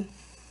on them.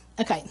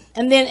 Okay,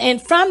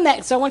 and from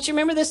that, so I want you to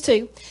remember this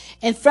too.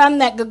 And from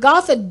that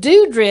Golgotha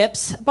dew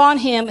drips upon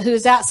him who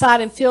is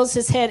outside and fills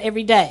his head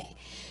every day.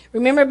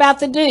 Remember about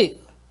the dew.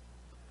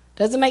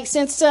 Doesn't make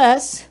sense to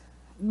us,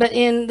 but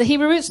in the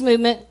Hebrew Roots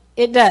movement,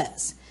 it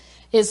does.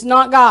 It's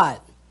not God.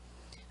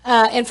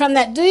 And from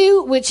that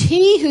dew which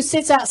he who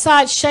sits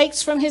outside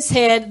shakes from his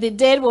head, the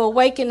dead will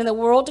awaken in the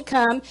world to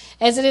come,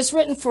 as it is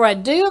written, for a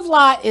dew of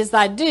light is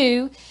thy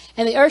dew,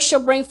 and the earth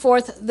shall bring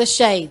forth the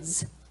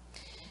shades.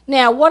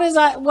 Now, what is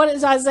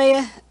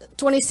Isaiah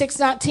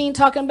 26:19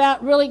 talking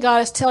about? Really,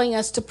 God is telling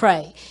us to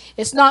pray.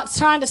 It's not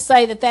trying to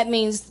say that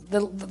means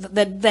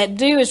that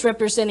dew is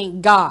representing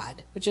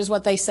God, which is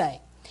what they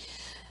say.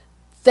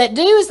 That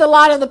dew is the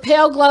light of the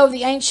pale glow of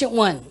the Ancient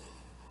One.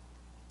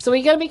 So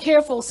we got to be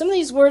careful. Some of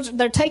these words,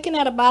 they're taken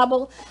out of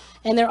Bible,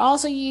 and they're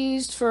also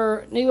used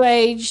for New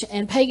Age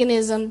and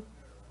paganism,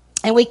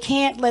 and we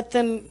can't let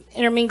them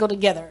intermingle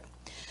together.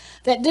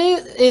 That dew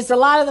is the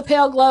light of the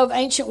pale glow of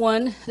Ancient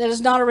One. That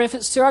is not a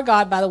reference to our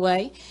God, by the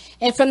way.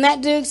 And from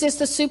that dew exists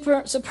the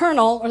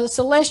supernal or the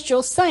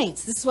celestial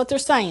saints. This is what they're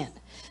saying.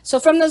 So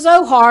from the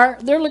Zohar,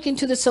 they're looking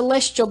to the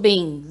celestial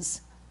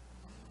beings.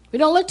 We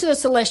don't look to the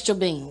celestial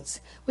beings.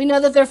 We know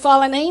that they're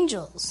fallen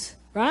angels,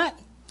 right?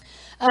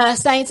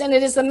 Saints, and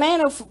it is the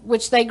manna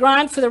which they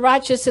grind for the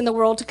righteous in the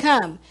world to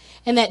come.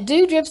 And that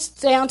dew drips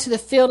down to the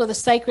field of the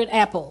sacred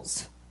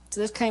apples. So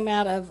this came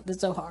out of the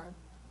Zohar.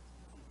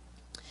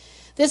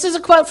 This is a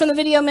quote from the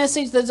video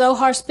message, The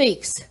Zohar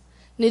Speaks.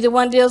 Neither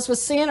one deals with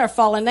sin or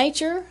fallen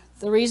nature,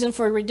 the reason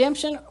for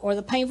redemption, or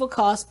the painful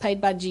cost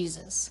paid by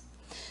Jesus.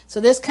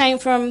 So this came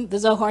from the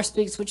Zohar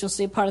Speaks, which you'll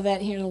see a part of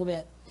that here in a little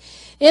bit.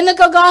 In the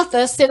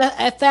Golgotha sit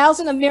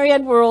 1,000 of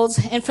myriad worlds,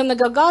 and from the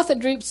Golgotha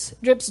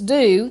drips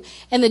dew,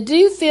 and the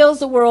dew fills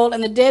the world,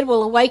 and the dead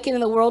will awaken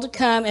in the world to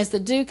come as the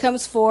dew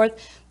comes forth.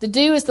 The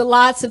dew is the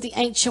lights of the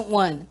Ancient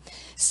One.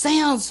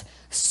 Sounds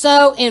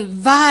so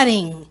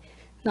inviting.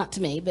 Not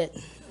to me, but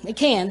it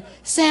can.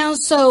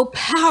 Sounds so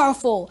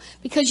powerful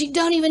because you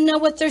don't even know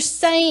what they're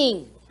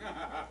saying.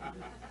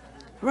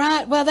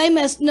 Right? Well, they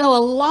must know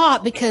a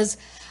lot because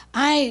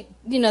they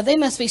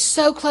must be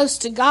so close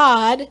to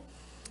God.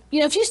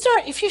 If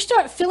you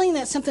start feeling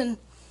that something,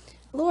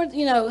 Lord,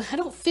 I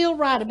don't feel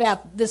right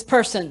about this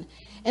person,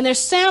 And they're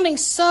sounding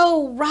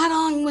so right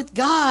on with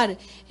God.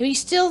 And you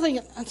still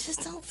think, I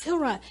just don't feel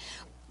right.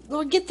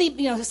 Lord,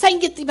 Satan,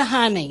 get thee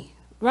behind me.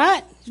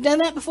 Right? You've done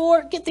that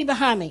before? Get thee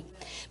behind me.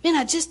 Man,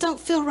 I just don't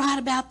feel right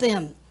about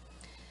them.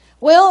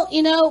 Well,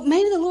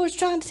 maybe the Lord's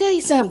trying to tell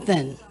you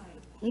something.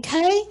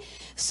 Okay?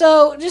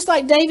 So, just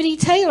like David E.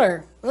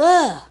 Taylor.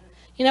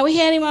 We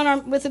had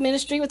him with the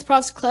ministry with the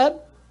Prophets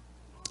Club.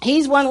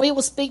 He's one we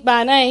will speak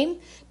by name.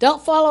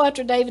 Don't follow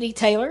after David E.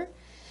 Taylor.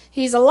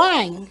 He's a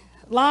lying,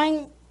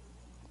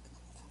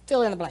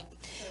 fill in the blank.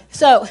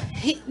 So,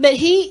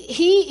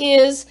 he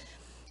is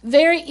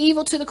very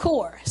evil to the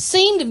core.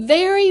 Seemed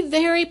very,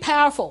 very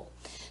powerful.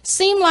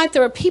 Seemed like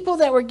there were people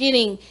that were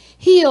getting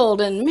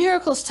healed and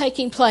miracles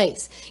taking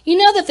place. You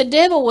know that the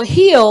devil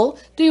will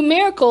do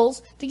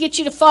miracles to get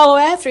you to follow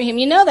after him.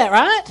 You know that,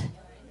 right?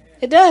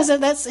 It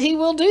does. He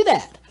will do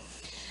that.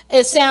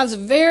 It sounds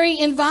very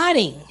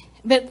inviting.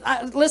 But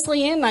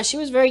Leslie Ann, she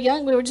was very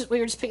young. We were just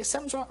picking,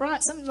 something's not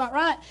right.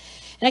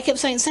 And I kept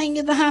saying, Satan,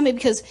 get behind me,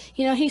 because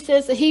he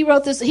says that he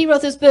wrote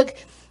this book,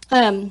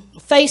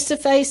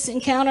 face-to-face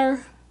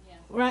encounter,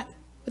 right,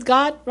 with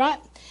God, right?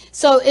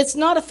 So it's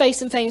not a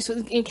face-to-face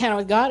encounter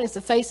with God. It's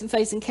a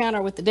face-to-face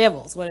encounter with the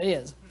devil is what it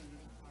is.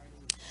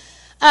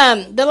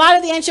 The light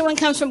of the Ancient One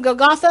comes from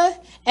Golgotha,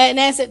 and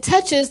as it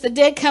touches, the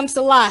dead comes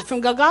to life.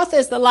 From Golgotha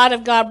is the light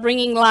of God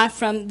bringing life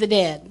from the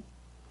dead.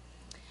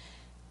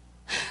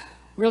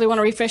 Really want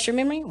to refresh your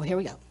memory? Well, here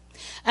we go.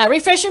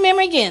 Refresh your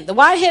memory again. The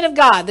white head of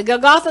God, the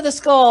Golgotha, the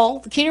skull,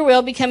 the Keter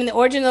wheel becoming the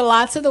origin of the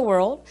lights of the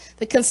world,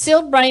 the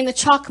concealed brain, the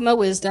Chokmah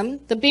wisdom,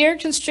 the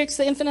beard constricts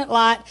the infinite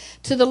light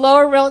to the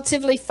lower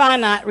relatively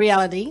finite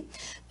reality.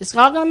 This is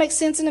all going to make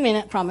sense in a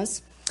minute,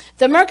 promise.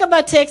 The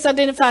Merkabah text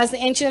identifies the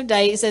Ancient of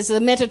Days as the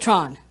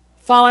Metatron,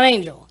 fallen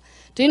angel.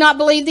 Do not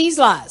believe these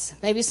lies.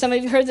 Maybe some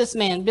of you heard this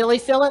man, Billy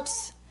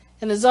Phillips,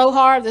 in the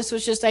Zohar. This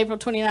was just April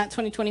 29,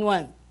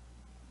 2021.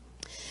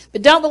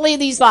 But don't believe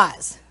these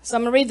lies. So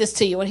I'm going to read this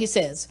to you, what he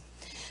says.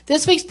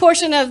 This week's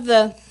portion of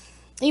the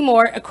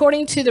Emor,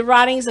 according to the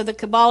writings of the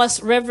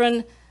Kabbalist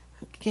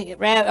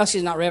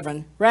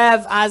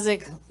Rav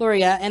Isaac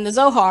Luria and the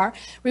Zohar,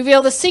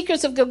 reveal the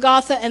secrets of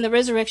Golgotha and the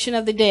resurrection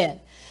of the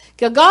dead.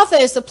 Golgotha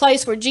is the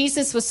place where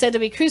Jesus was said to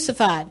be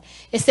crucified,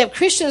 except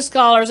Christian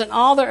scholars and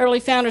all the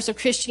early founders of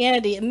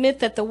Christianity admit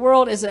that the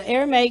world is an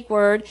Aramaic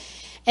word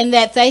and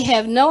that they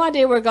have no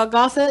idea where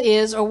Golgotha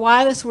is or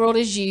why this word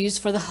is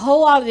used for the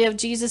whole idea of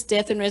Jesus'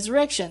 death and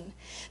resurrection.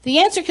 The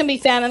answer can be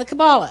found in the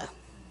Kabbalah.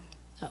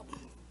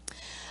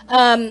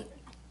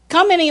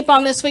 Commenting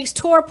upon this week's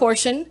Torah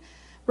portion,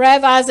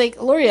 Rav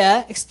Isaac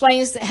Luria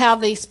explains how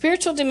the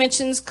spiritual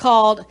dimensions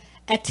called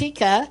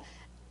Atika,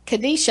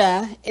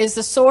 Kadisha, is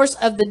the source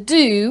of the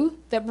dew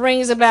that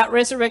brings about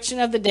resurrection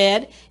of the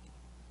dead.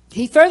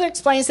 He further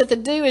explains that the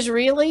dew is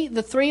really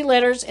the three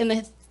letters in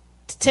the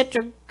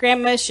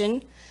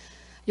tetragrammaton,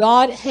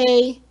 Yod,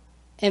 He,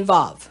 and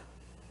Vav.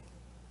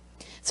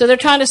 So they're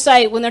trying to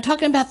say, when they're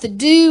talking about the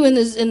dew in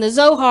the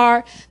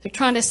Zohar, they're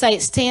trying to say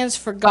it stands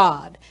for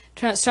God.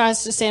 It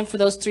tries to stand for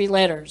those three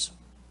letters.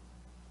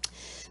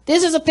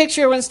 This is a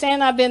picture when Stan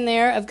and I have been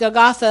there of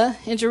Golgotha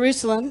in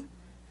Jerusalem.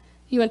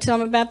 You want to tell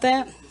them about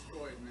that?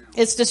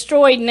 It's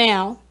destroyed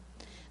now.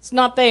 It's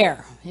not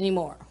there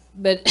anymore.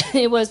 But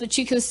but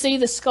you can see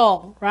the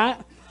skull, right?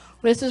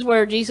 This is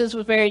where Jesus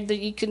was buried.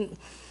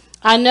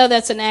 I know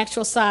that's an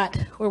actual site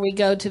where we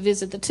go to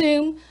visit the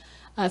tomb.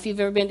 If you've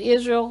ever been to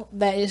Israel,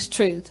 that is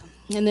truth.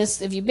 And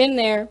if you've been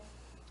there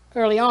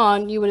early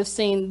on, you would have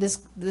seen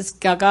this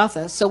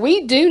Golgotha. So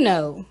we do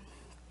know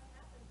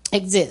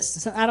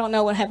exists. So I don't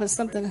know what happens.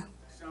 I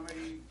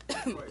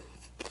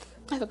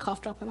have a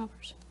cough drop in my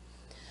purse.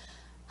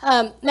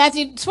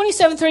 Matthew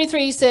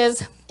 27:33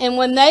 says, and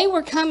when they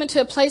were coming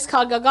to a place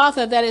called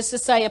Golgotha, that is to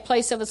say, a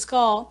place of a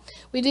skull,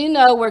 we do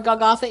know where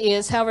Golgotha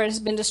is, however, it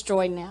has been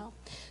destroyed now.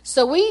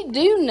 So we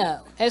do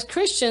know, as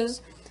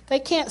Christians, they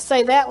can't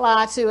say that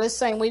lie to us,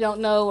 saying we don't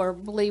know or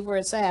believe where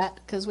it's at,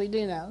 because we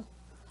do know.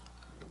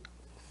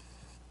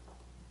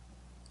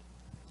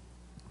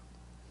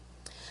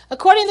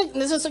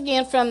 This is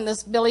again from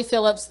this Billy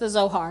Phillips, the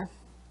Zohar.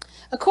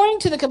 According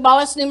to the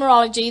Kabbalist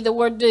numerology, the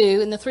word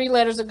 "do" and the three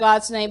letters of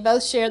God's name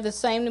both share the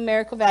same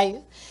numerical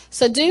value.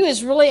 So "do"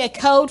 is really a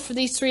code for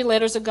these three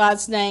letters of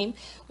God's name,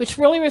 which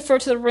really refer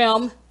to the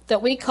realm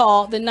that we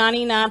call the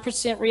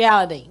 99%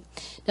 reality.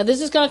 Now,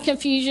 this is going to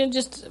confuse you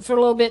just for a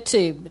little bit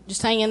too, but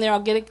just hang in there, I'll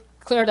get it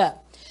cleared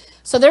up.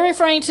 So they're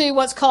referring to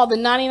what's called the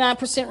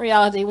 99%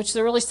 reality, which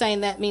they're really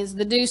saying that means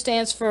the "do"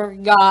 stands for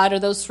God, or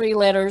those three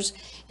letters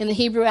in the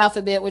Hebrew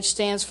alphabet, which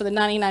stands for the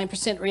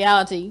 99%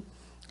 reality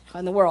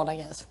in the world, I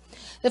guess.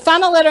 The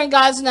final letter in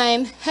God's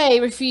name, He,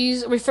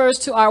 refers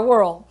to our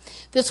world.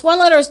 This one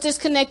letter is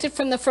disconnected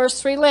from the first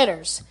three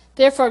letters.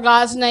 Therefore,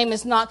 God's name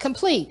is not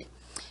complete.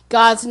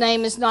 God's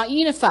name is not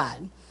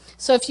unified.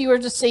 So if you were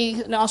to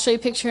see, and I'll show you a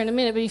picture in a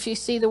minute, but if you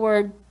see the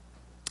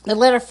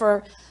letter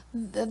for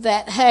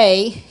that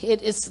He,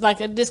 it's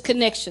like a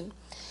disconnection.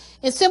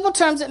 In simple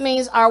terms, it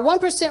means our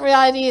 1%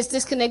 reality is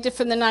disconnected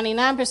from the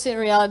 99%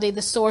 reality,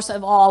 the source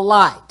of all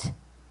light.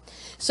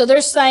 So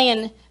they're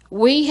saying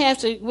we have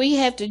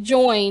to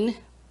join,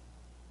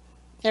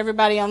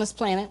 everybody on this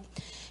planet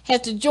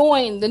have to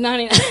join the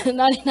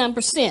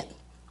 99%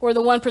 or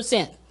the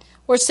 1%.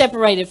 We're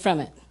separated from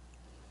it.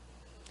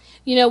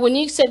 You know, when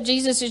you accept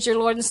Jesus as your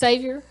Lord and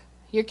Savior,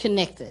 you're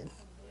connected.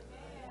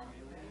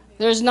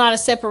 There's not a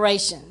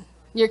separation.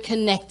 You're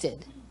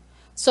connected.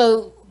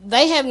 So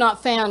they have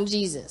not found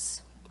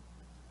Jesus.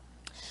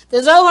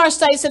 The Zohar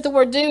states that the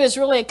word do is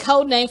really a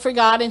code name for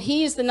God, and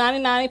He is the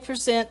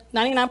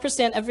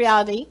 99% of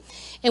reality,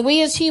 and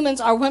we as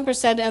humans are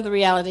 1% of the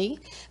reality.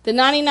 The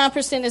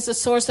 99% is the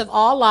source of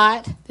all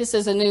light. This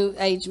is a New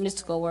Age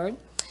mystical word.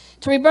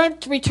 To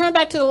return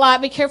back to the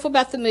light, be careful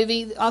about the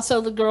movie.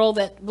 Also, The Girl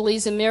That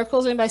Believes in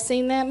Miracles. Anybody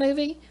seen that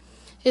movie?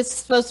 It's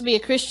supposed to be a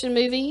Christian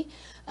movie.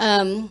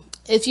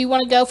 If you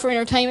want to go for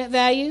entertainment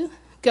value,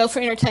 go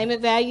for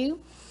entertainment value.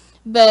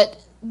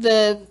 But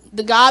the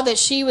God that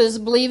she was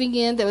believing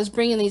in that was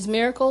bringing these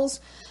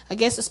miracles, I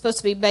guess it's supposed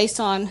to be based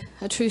on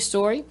a true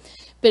story.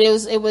 But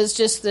it was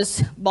just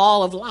this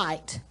ball of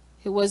light.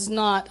 It was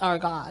not our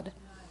God.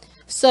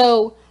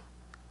 So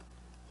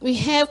we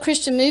have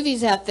Christian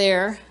movies out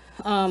there,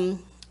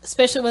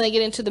 especially when they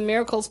get into the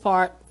miracles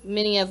part.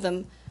 Many of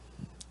them,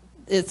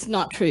 it's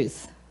not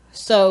truth.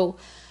 So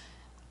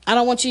I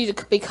don't want you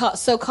to be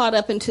so caught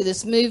up into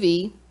this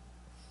movie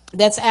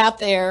that's out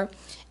there,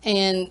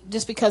 and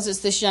just because it's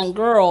this young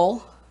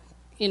girl,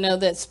 you know,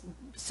 that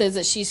says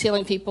that she's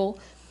healing people,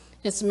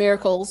 it's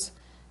miracles,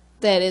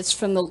 that it's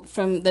from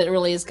that it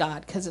really is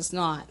God, because it's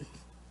not.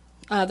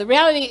 The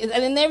reality is,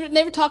 and they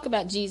never talk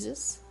about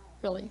Jesus,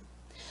 really.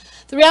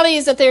 The reality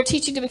is that they're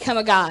teaching to become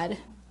a God.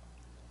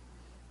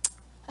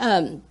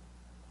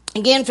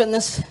 Again, from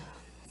this,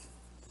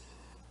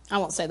 I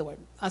won't say the word.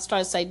 I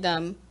started to say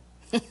dumb.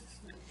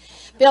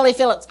 Billy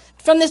Phillips.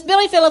 From this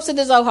Billy Phillips in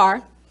the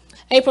Zohar,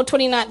 April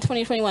 29,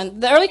 2021.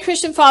 The early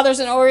Christian fathers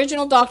and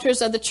original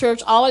doctors of the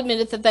church all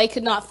admitted that they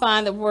could not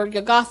find the word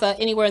Golgotha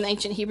anywhere in the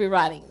ancient Hebrew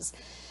writings.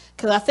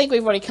 Because I think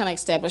we've already kind of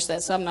established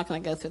that, so I'm not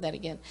going to go through that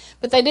again.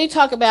 But they do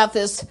talk about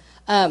this,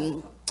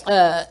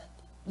 that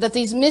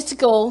these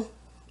the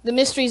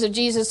mysteries of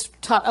Jesus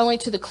taught only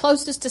to the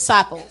closest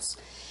disciples.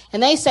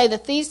 And they say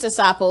that these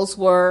disciples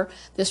were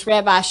this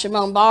Rabbi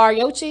Shimon Bar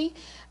Yochai,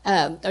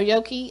 and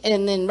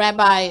then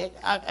Rabbi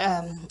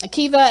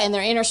Akiva, and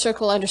their inner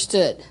circle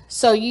understood.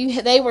 So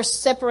they were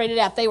separated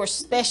out. They were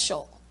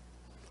special.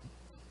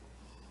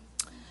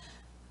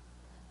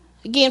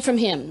 Again from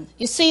him.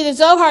 You see, the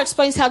Zohar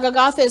explains how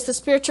Golgotha is the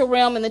spiritual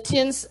realm in the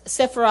 10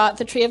 Sephirot,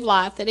 the tree of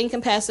life, that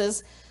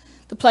encompasses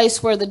the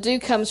place where the dew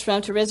comes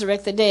from to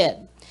resurrect the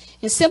dead.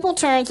 In simple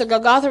terms, the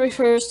Golgotha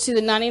refers to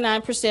the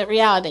 99%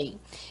 reality.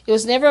 It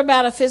was never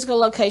about a physical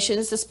location.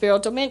 It's the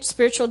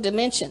spiritual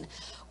dimension.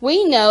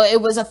 We know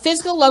it was a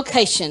physical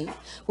location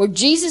where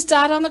Jesus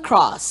died on the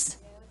cross,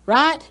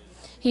 right?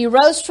 He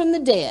rose from the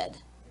dead.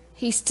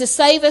 He's to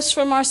save us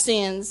from our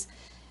sins,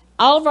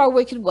 all of our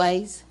wicked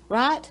ways,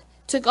 right?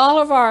 Took all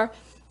of our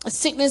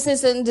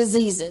sicknesses and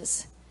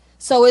diseases.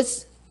 So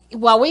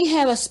while we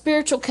have a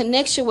spiritual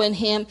connection with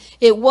Him,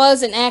 it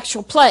was an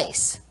actual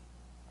place.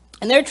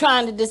 And they're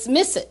trying to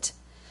dismiss it,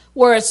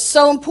 where it's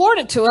so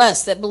important to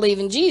us that believe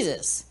in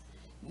Jesus.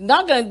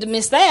 Not going to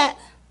dismiss that,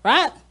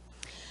 right?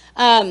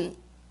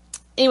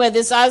 Anyway,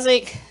 this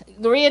Isaac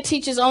Luria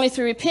teaches only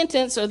through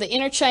repentance or the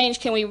interchange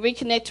can we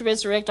reconnect to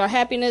resurrect our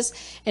happiness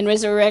and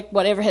resurrect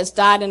whatever has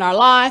died in our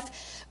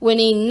life. When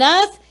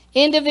enough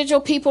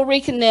individual people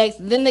reconnect,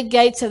 then the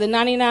gates of the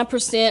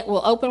 99%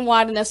 will open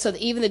wide enough so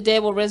that even the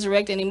dead will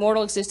resurrect in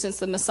immortal existence.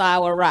 The Messiah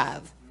will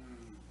arrive.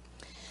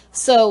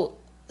 So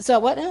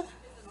what now?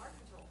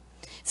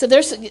 So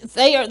they're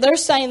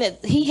saying that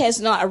He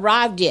has not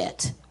arrived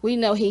yet. We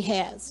know He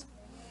has.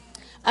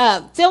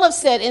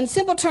 Phillips said, in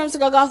simple terms, the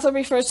Golgotha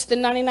refers to the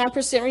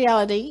 99%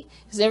 reality.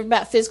 It's never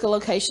about physical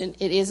location.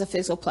 It is a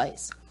physical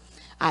place.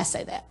 I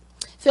say that.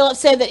 Phillips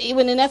said that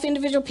when enough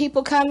individual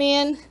people come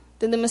in,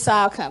 then the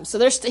Messiah comes. So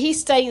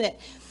he's stating that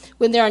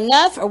when there are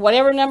enough, or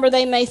whatever number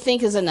they may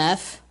think is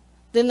enough,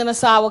 then the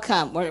Messiah will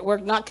come. We are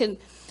not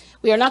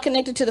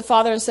connected to the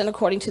Father and Son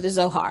according to the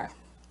Zohar.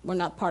 We're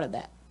not part of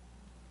that.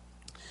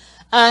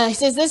 He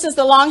says, this is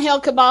the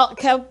long-held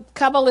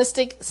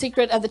Kabbalistic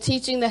secret of the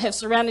teaching that have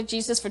surrounded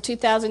Jesus for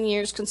 2,000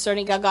 years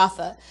concerning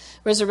Golgotha,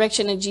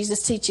 resurrection, and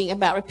Jesus' teaching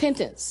about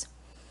repentance.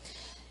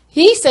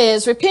 He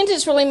says,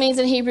 repentance really means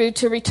in Hebrew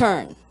to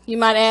return. You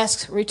might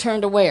ask, return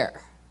to where?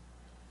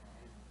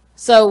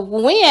 So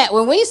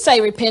when we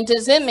say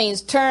repentance, it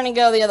means turn and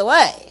go the other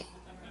way.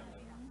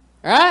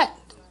 Right?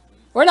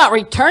 We're not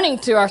returning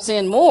to our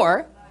sin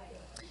more.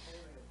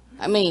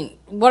 I mean,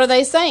 what are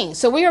they saying?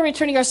 So we are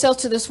returning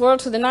ourselves to this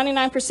world, to the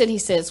 99%, he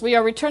says. We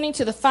are returning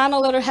to the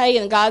final letter Hey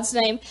in God's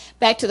name,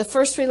 back to the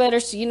first 3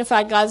 letters to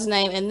unify God's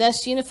name, and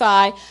thus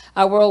unify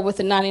our world with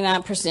the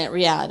 99%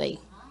 reality.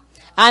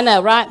 I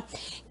know, right?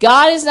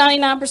 God is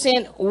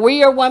 99%,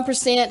 we are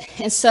 1%,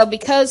 and so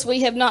because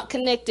we have not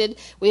connected,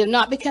 we have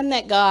not become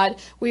that God,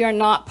 we are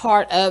not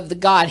part of the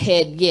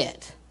Godhead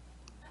yet.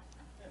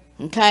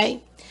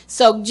 Okay?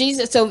 So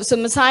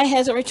Messiah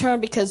hasn't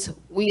returned because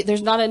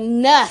there's not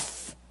enough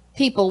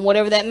people,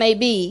 whatever that may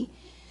be,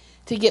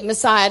 to get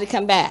Messiah to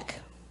come back.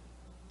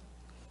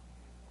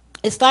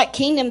 It's like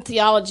kingdom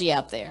theology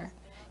out there.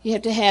 You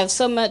have to have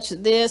so much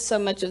of this, so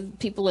much of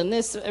people in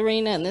this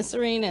arena, and this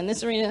arena, and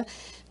this arena,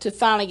 to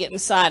finally get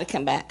Messiah to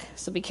come back.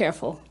 So be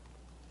careful.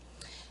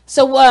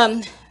 So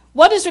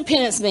what does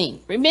repentance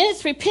mean?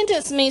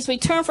 Repentance means we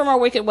turn from our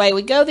wicked way.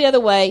 We go the other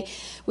way.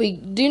 We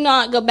do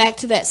not go back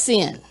to that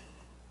sin.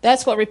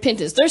 That's what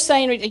repentance. They're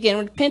saying, again,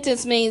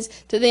 repentance means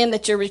to them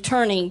that you're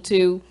returning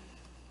to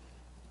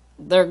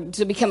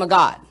become a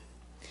god.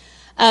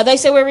 They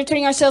say we're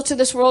returning ourselves to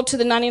this world, to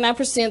the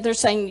 99%. They're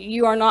saying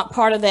you are not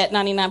part of that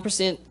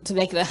 99% to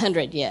make it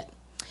 100 yet.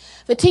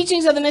 The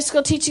teachings of the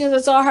mystical teachings of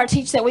the Zohar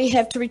teach that we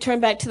have to return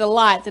back to the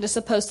light that is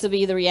supposed to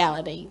be the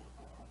reality.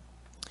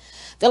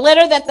 The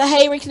letter that the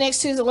Hay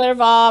reconnects to is the letter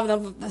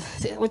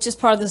Vav, which is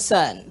part of the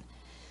sun.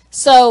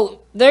 So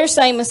they're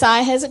saying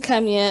Messiah hasn't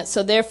come yet,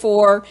 so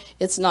therefore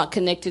it's not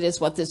connected as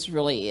what this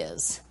really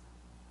is.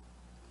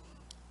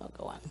 I'll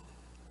go on.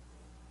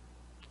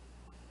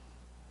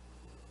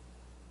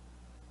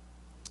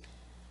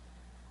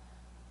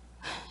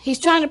 He's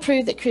trying to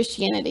prove that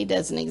Christianity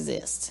doesn't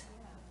exist.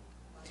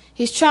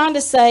 He's trying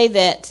to say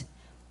that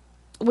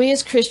we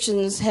as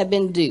Christians have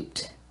been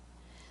duped,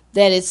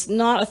 that it's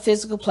not a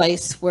physical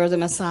place where the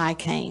Messiah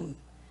came.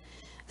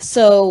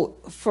 So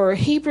for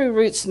Hebrew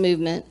Roots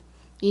movement,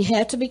 you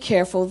have to be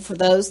careful for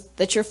those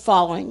that you're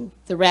following,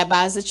 the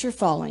rabbis that you're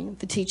following,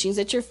 the teachings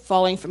that you're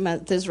following from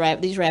these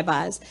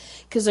rabbis,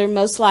 because they're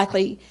most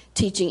likely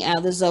teaching out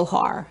of the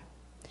Zohar.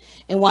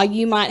 And while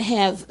you might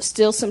have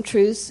still some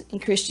truths in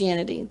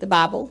Christianity, the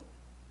Bible,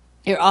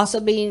 you're also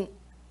being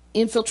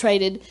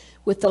infiltrated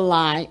with the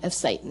lie of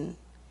Satan.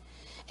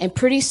 And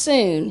pretty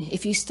soon,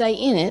 if you stay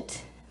in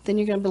it, then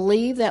you're going to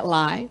believe that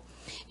lie.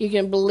 You're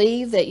going to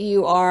believe that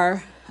you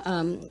are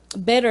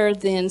better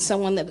than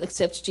someone that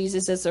accepts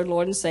Jesus as their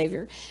Lord and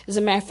Savior. As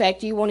a matter of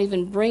fact, you won't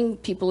even bring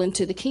people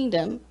into the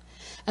kingdom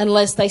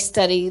unless they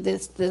study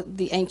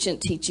the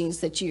ancient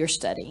teachings that you're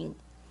studying.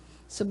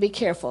 So be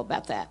careful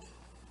about that.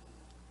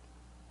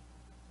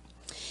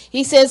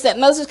 He says that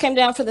Moses came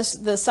down from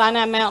the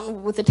Sinai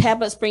mountain with the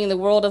tablets bringing the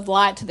world of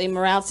light to the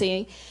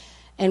immorality,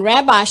 and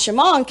Rabbi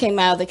Shimon came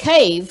out of the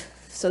cave,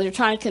 so they're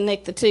trying to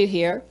connect the two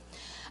here,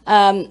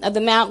 of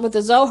the mountain with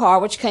the Zohar,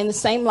 which came the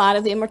same light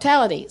of the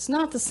immortality. It's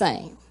not the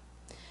same.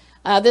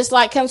 This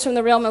light comes from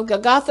the realm of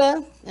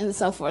Golgotha, and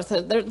so forth.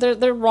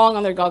 They're wrong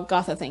on their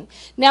Golgotha thing.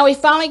 Now we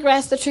finally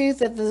grasp the truth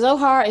that the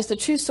Zohar is the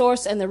true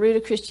source and the root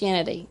of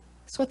Christianity.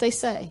 That's what they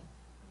say.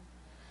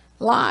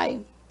 Lie.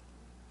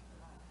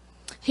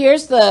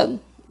 Here's the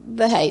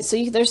hate. So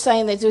they're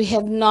saying that we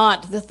have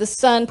not, that the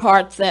sun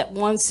part, that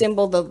one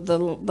symbol, the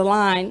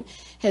line,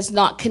 has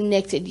not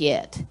connected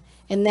yet.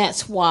 And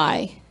that's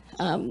why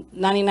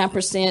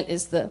 99%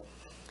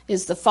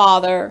 is the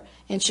Father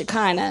and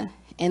Shekinah,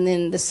 and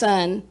then the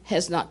Son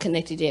has not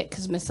connected yet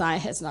because Messiah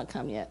has not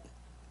come yet.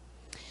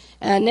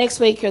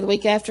 Next week or the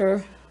week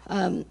after,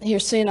 here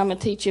soon, I'm going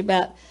to teach you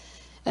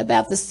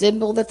about the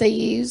symbol that they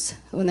use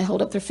when they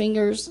hold up their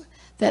fingers.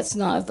 That's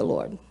not of the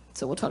Lord.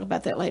 So we'll talk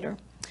about that later.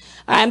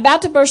 All right, I'm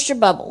about to burst your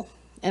bubble,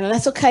 and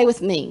that's okay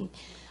with me.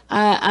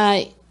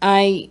 I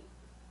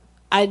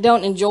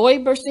don't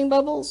enjoy bursting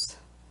bubbles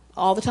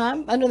all the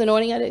time. Under the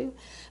anointing, I do,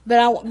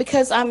 but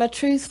because I'm a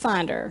truth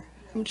finder.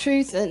 I'm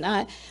truth, and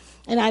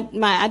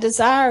I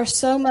desire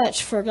so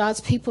much for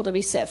God's people to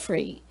be set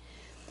free,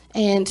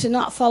 and to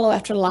not follow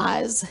after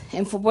lies.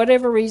 And for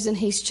whatever reason,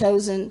 He's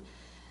chosen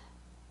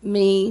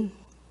me.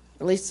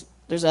 At least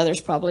there's others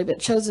probably, but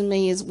chosen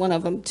me as one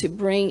of them to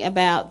bring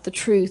about the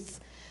truth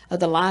of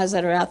the lies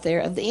that are out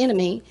there of the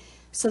enemy,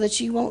 so that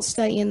you won't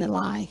stay in the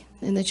lie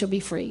and that you'll be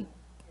free.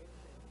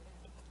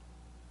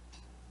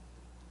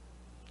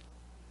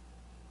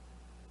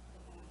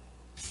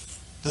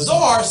 The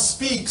Zohar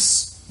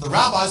speaks, the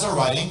rabbis are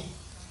writing,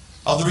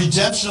 of the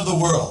redemption of the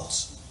world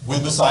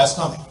with Messiah's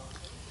coming.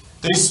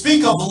 They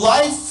speak of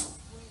life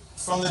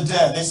from the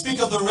dead. They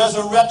speak of the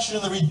resurrection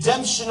and the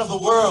redemption of the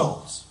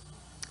world.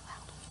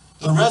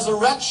 The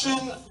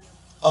resurrection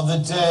of the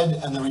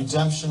dead and the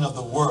redemption of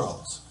the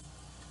world.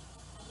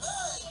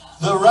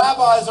 The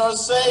rabbis are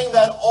saying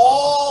that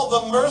all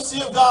the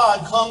mercy of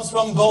God comes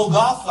from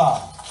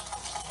Golgotha.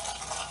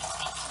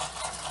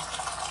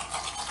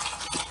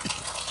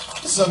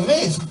 It's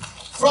amazing.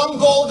 From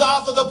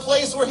Golgotha, the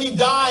place where He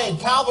died.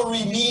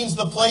 Calvary means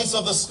the place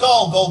of the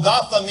skull.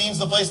 Golgotha means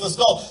the place of the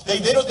skull. They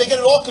get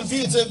it all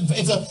confused.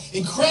 It's an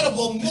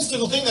incredible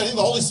mystical thing that I think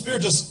the Holy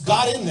Spirit just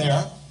got in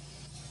there.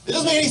 It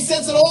doesn't make any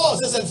sense at all. It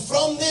says that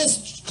from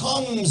this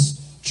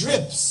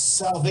drips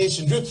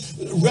salvation, drips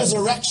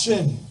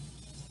resurrection.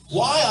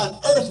 Why on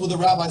earth would the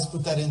rabbis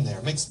put that in there?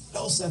 It makes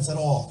no sense at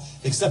all,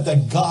 except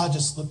that God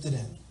just slipped it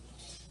in.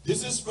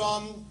 This is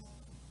from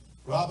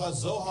Rabbi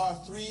Zohar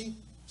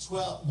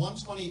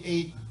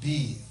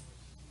 128b.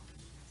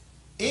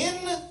 In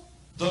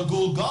the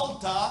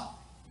Golgotha,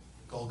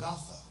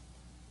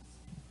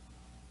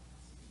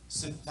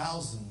 sit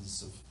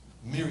thousands of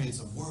myriads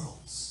of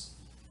worlds.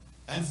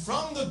 And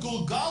from the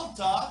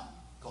Golgotha,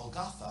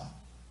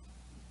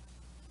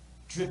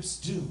 drips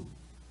dew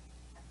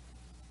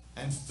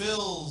and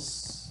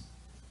fills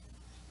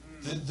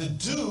the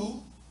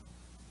dew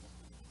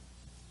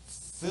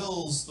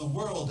fills the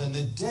world, and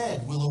the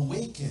dead will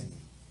awaken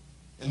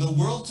in the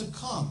world to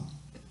come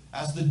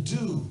as the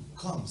dew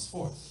comes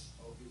forth.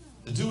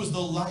 The dew is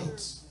the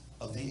light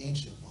of the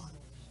Ancient One.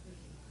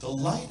 The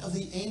light of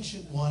the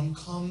Ancient One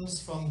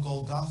comes from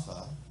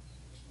Golgotha,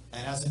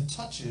 and as it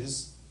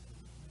touches,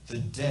 the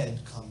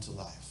dead come to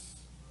life.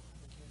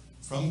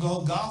 From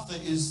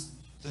Golgotha is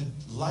the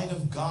light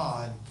of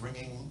God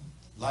bringing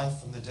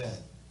life from the dead.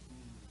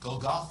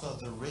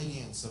 Golgotha, the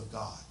radiance of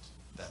God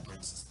that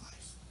brings us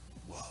life.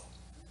 Whoa.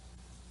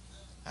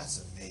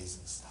 That's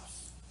amazing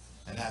stuff.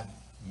 And that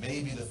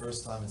may be the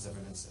first time it's ever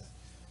been said.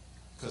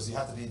 Because you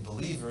have to be a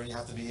believer and you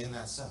have to be in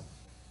that cell.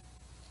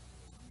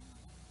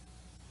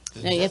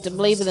 Now you have to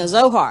believe in the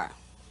Zohar.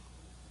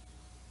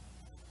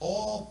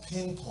 All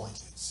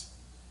pinpointed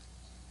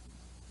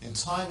in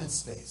time and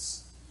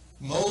space.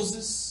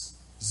 Moses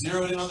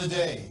zeroed in on the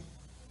day,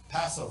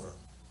 Passover.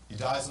 He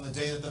dies on the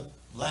day that the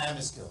lamb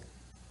is killed.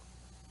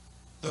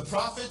 The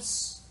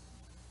prophets,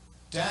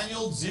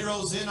 Daniel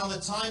zeroes in on the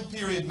time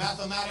period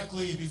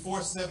mathematically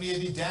before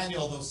 70 AD,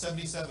 Daniel, those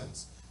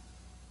 77s.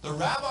 The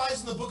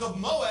rabbis in the book of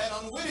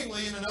Moed,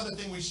 unwittingly, and another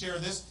thing we share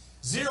this,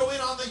 zero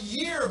in on the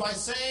year by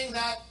saying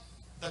that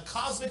the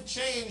cosmic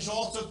change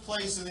all took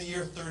place in the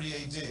year 30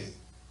 AD.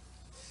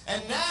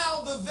 And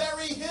now the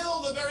very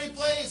hill, the very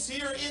place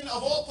here in,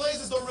 of all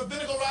places, the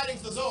rabbinical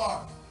writings, the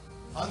Zohar,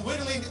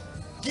 unwittingly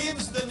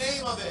gives the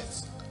name of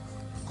it,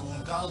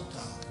 Golgotha,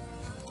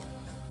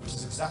 which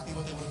is exactly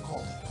what they would have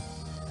called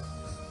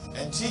it.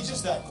 And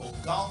teaches that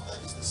Golgotha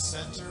is the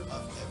center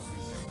of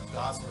everything.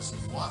 God's mercy.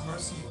 You want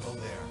mercy? You go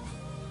there.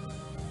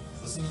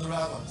 Listen to the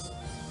rabbis.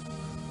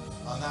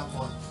 On that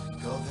point,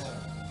 go there.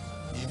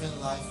 Even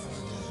life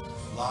from the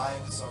dead.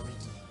 Lives are redeemed.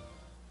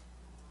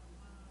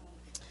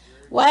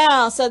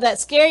 Wow, so that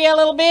scare you a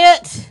little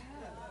bit?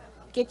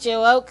 Get you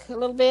awoke a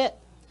little bit?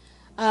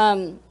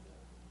 I'll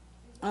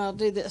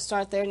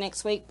start there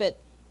next week, but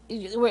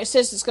where it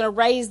says it's going to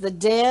raise the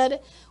dead,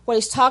 what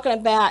he's talking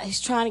about,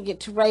 he's trying to get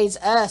to raise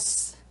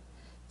us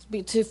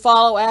to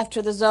follow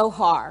after the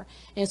Zohar,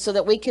 and so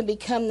that we can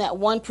become that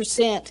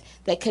 1%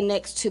 that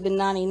connects to the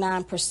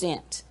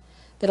 99%,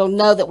 that'll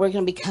know that we're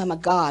going to become a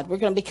God. We're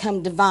going to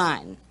become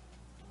divine.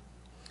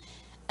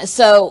 And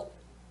so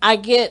I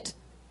get,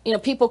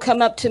 people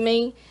come up to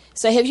me,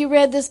 say, have you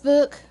read this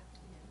book?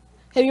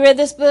 Have you read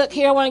this book?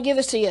 Here, I want to give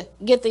this to you.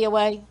 Get thee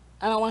away.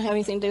 I don't want to have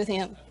anything to do with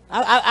him.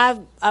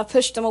 I've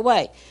pushed him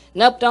away.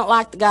 Nope, don't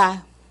like the guy.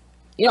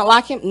 You don't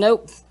like him?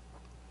 Nope.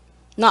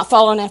 Not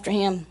following after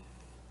him.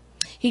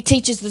 He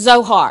teaches the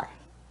Zohar.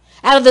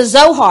 Out of the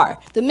Zohar,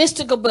 the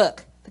mystical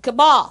book, the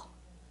Kabbalah.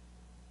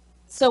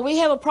 So we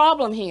have a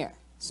problem here.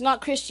 It's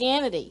not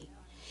Christianity.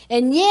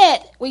 And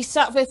yet, we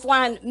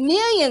find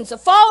millions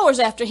of followers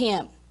after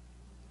him,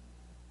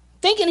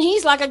 thinking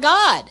he's like a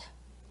god.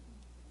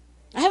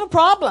 I have a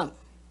problem.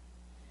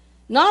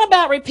 Not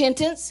about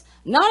repentance,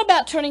 not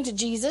about turning to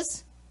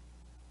Jesus.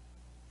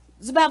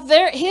 It's about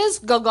his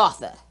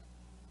Golgotha.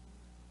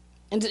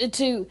 And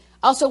to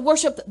also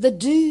worship the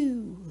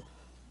dew.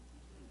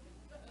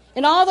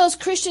 And all those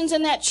Christians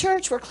in that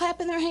church were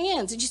clapping their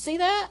hands. Did you see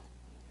that?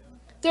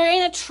 They're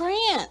in a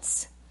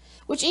trance.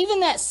 Which even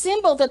that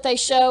symbol that they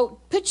show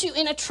puts you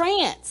in a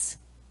trance.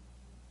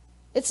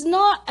 It's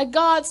not a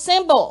God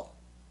symbol.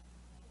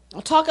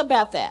 I'll talk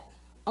about that.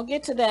 I'll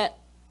get to that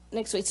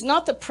next week. It's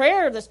not the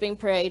prayer that's being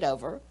prayed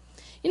over.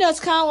 It's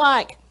kind of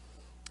like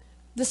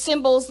the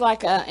symbols,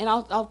 like, and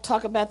I'll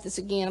talk about this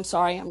again. I'm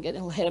sorry, I'm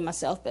getting ahead of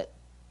myself, but,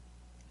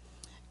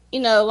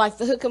 like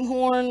the hook 'em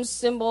horns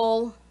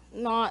symbol,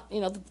 not,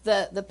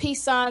 the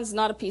peace sign's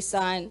not a peace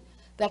sign,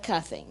 that kind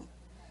of thing.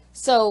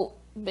 So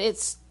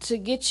it's to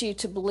get you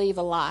to believe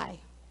a lie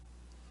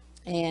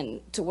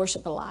and to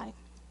worship a lie.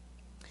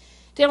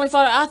 Dear Heavenly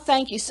Father, I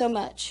thank you so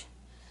much.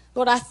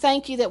 Lord, I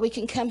thank you that we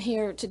can come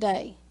here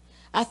today.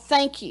 I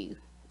thank you.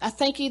 I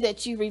thank you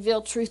that you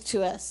reveal truth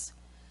to us.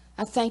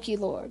 I thank you,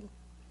 Lord.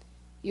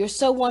 You're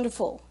so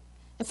wonderful.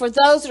 And for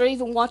those that are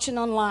even watching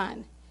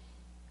online,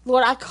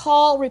 Lord, I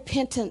call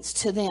repentance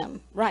to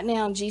them right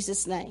now in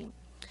Jesus' name.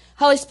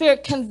 Holy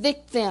Spirit,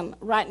 convict them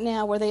right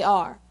now where they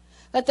are.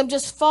 Let them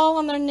just fall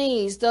on their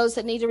knees, those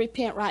that need to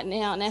repent right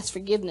now, and ask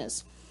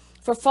forgiveness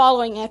for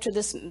following after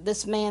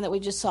this man that we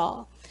just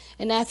saw.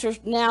 And after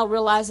now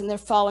realizing they're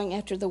following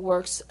after the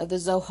works of the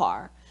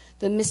Zohar,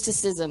 the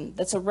mysticism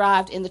that's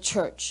arrived in the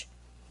church.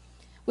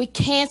 We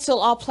cancel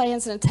all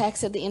plans and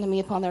attacks of the enemy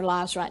upon their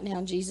lives right now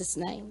in Jesus'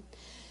 name.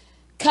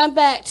 Come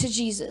back to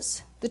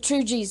Jesus, the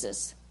true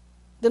Jesus,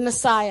 the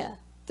Messiah,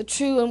 the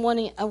true and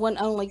one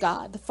only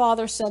God, the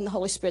Father, Son, the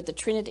Holy Spirit, the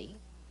Trinity.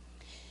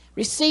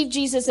 Receive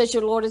Jesus as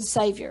your Lord and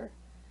Savior.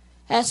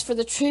 Ask for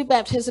the true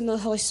baptism of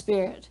the Holy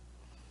Spirit.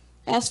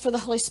 Ask for the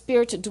Holy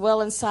Spirit to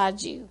dwell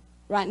inside you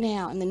right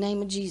now in the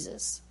name of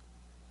Jesus.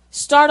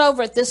 Start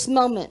over at this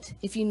moment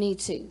if you need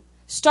to.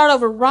 Start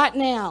over right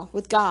now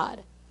with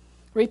God.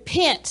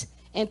 Repent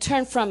and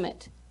turn from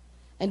it.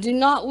 And do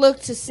not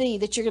look to see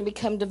that you're going to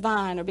become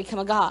divine or become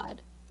a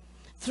God.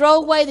 Throw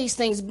away these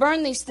things,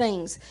 burn these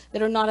things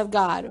that are not of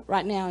God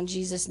right now in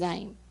Jesus'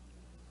 name.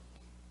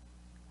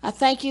 I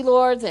thank you,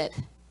 Lord, that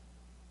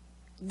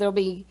there'll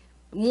be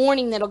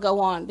mourning that'll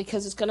go on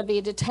because it's going to be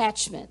a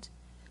detachment.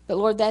 But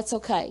Lord, that's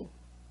okay.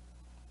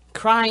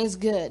 Crying's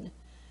good.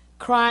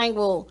 Crying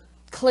will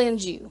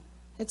cleanse you.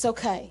 It's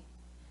okay.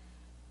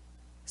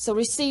 So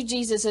receive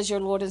Jesus as your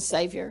Lord and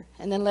Savior,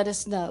 and then let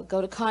us know.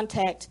 Go to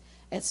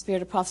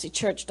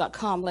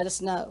contact@spiritofprophecychurch.com. Let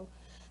us know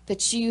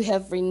that you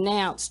have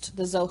renounced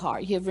the Zohar.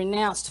 You have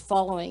renounced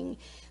following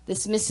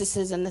this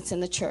mysticism that's in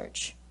the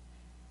church.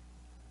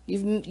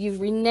 You've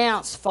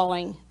renounced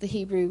following the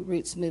Hebrew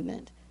Roots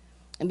movement.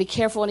 And be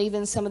careful, and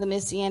even some of the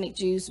Messianic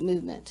Jews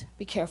movement.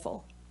 Be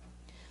careful.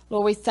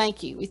 Lord, we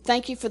thank you. We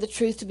thank you for the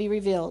truth to be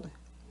revealed.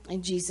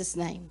 In Jesus'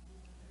 name,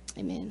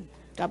 amen.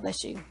 God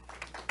bless you.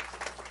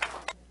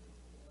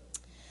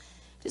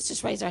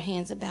 Just raise our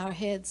hands and bow our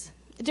heads.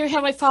 Dear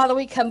Heavenly Father,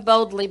 we come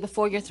boldly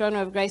before your throne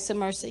of grace and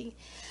mercy.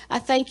 I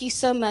thank you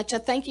so much. I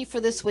thank you for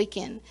this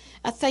weekend.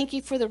 I thank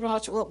you for the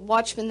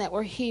watchmen that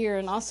were here,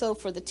 and also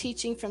for the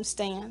teaching from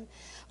Stan.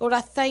 Lord,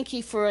 I thank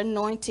you for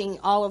anointing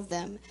all of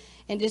them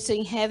and just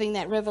having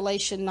that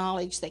revelation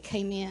knowledge that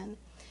came in.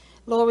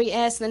 Lord, we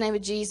ask in the name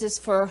of Jesus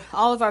for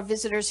all of our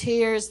visitors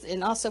here,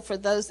 and also for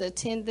those that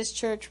attend this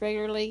church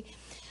regularly,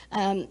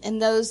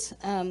 and those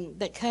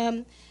that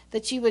come,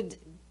 that you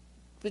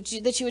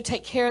would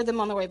take care of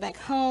them on their way back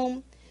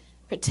home,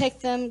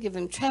 protect them, give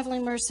them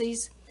traveling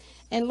mercies.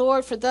 And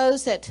Lord, for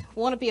those that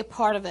want to be a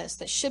part of us,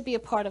 that should be a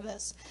part of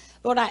us,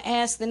 Lord, I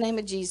ask in the name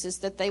of Jesus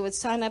that they would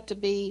sign up to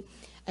be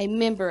a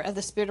member of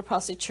the Spirit of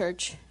Prophecy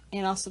Church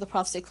and also the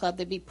Prophecy Club.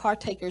 They'd be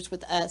partakers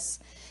with us.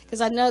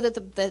 Because I know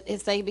that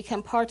if they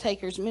become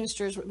partakers,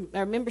 ministers,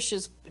 or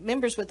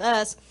members with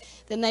us,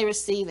 then they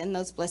receive in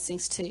those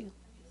blessings too.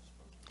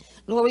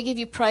 Lord, we give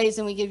you praise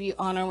and we give you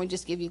honor and we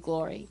just give you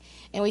glory.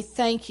 And we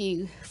thank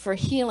you for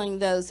healing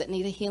those that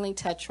need a healing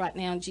touch right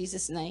now in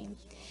Jesus' name.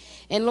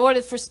 And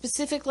Lord,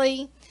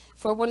 specifically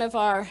for one of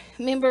our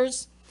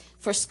members,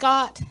 for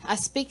Scott, I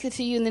speak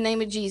to you in the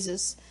name of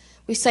Jesus.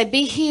 We say,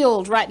 be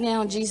healed right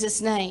now in Jesus'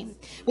 name.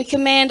 We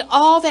command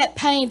all that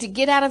pain to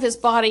get out of his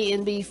body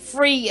and be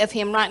free of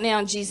him right now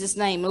in Jesus'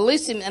 name.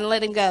 Loose him and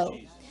let him go.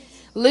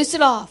 Loose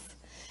it off.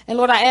 And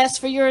Lord, I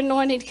ask for your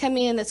anointing to come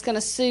in that's going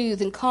to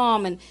soothe and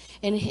calm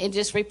and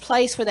just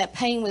replace where that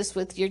pain was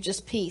with your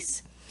just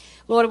peace.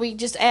 Lord, we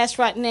just ask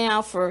right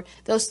now for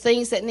those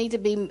things that need to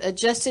be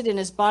adjusted in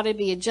his body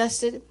be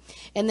adjusted,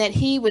 and that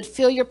he would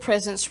feel your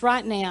presence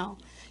right now.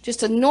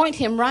 Just anoint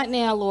him right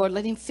now, Lord.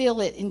 Let him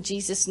feel it in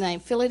Jesus' name.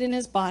 Feel it in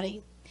his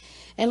body.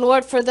 And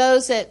Lord, for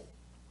those that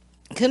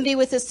couldn't be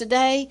with us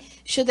today,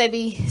 should they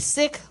be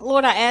sick,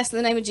 Lord, I ask in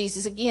the name of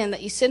Jesus again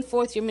that you send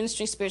forth your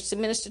ministering spirits to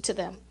minister to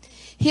them.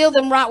 Heal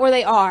them right where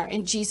they are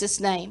in Jesus'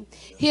 name.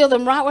 Heal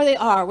them right where they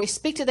are. We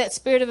speak to that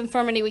spirit of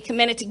infirmity. We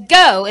command it to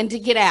go and to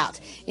get out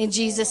in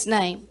Jesus'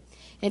 name,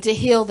 and to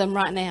heal them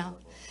right now.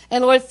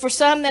 And Lord, for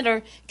some that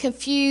are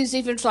confused,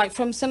 even like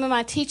from some of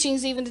my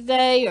teachings even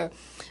today, or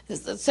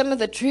some of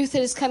the truth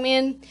that has come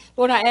in,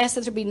 Lord, I ask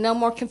that there be no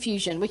more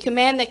confusion. We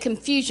command that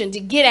confusion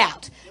to get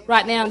out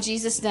right now in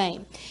Jesus'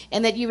 name,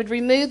 and that you would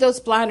remove those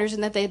blinders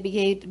and that they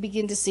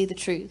begin to see the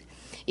truth,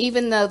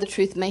 even though the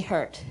truth may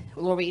hurt.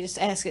 Lord, we just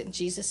ask it in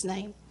Jesus'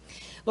 name.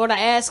 Lord, I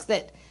ask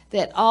that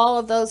all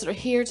of those that are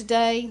here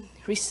today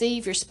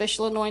receive your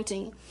special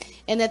anointing,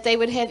 and that they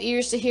would have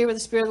ears to hear what the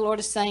Spirit of the Lord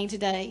is saying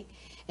today,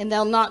 and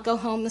they'll not go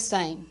home the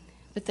same,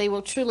 but they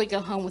will truly go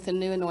home with a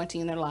new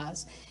anointing in their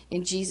lives.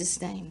 In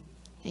Jesus' name,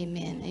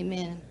 amen.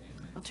 Amen.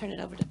 I'll turn it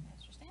over to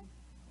Pastor Stan.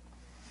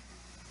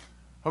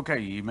 Okay,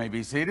 you may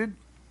be seated.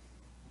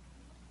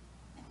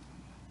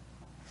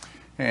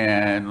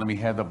 And let me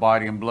have the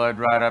body and blood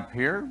right up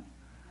here.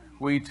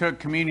 We took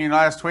communion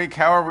last week.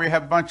 However, we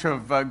have a bunch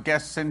of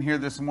guests in here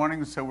this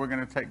morning, so we're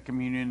going to take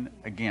communion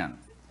again.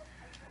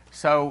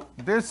 So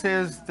this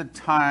is the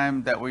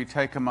time that we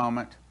take a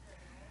moment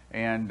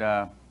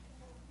and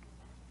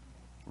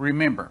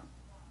remember.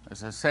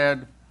 As I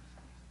said,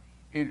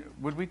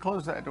 would we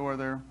close that door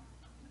there?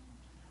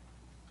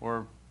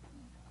 Or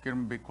get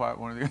them to be quiet,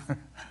 one or the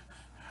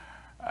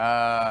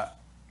other?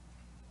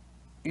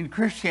 In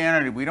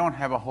Christianity, we don't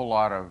have a whole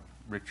lot of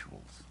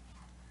rituals.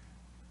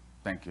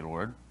 Thank you,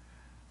 Lord.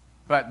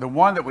 But the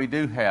one that we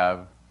do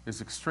have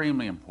is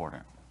extremely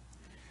important.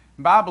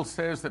 The Bible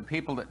says that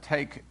people that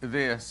take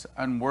this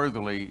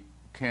unworthily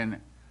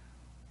can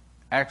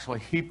actually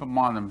heap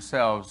upon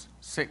themselves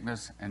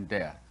sickness and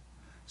death.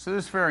 So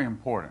this is very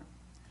important.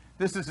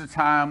 This is a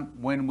time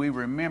when we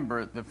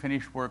remember the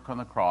finished work on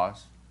the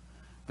cross,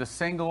 the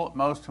single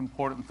most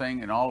important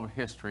thing in all of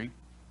history,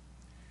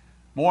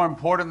 more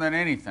important than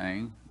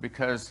anything,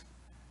 because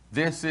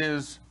this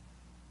is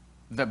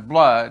the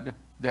blood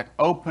that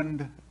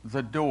opened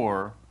the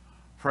door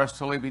for us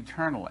to live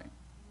eternally,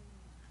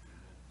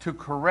 to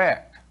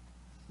correct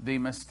the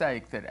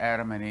mistake that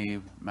Adam and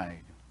Eve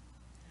made.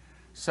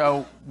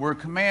 So we're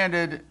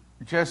commanded,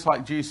 just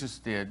like Jesus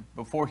did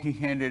before he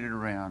handed it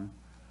around,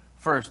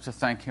 first to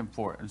thank him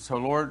for it. And so,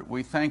 Lord,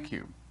 we thank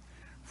you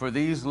for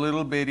these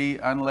little bitty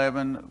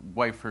unleavened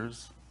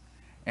wafers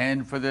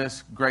and for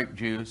this grape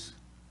juice,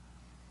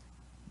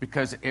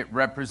 because it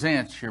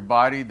represents your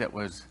body that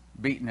was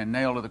beaten and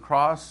nailed to the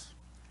cross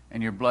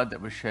and your blood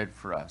that was shed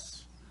for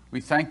us.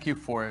 We thank you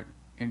for it.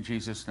 In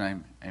Jesus'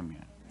 name,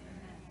 amen.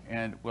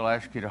 And we'll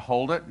ask you to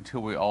hold it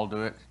until we all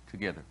do it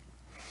together.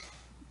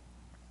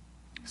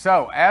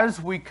 So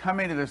as we come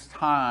into this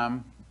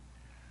time,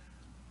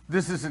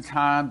 this is a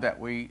time that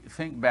we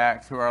think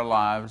back through our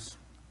lives.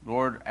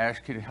 Lord,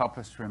 ask you to help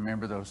us to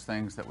remember those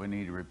things that we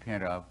need to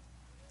repent of.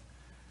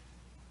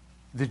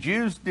 The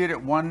Jews did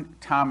it one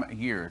time a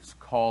year. It's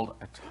called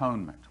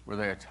atonement, where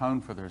they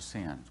atone for their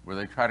sins, where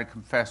they try to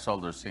confess all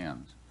their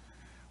sins.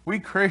 We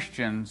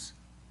Christians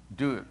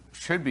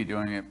should be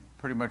doing it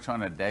pretty much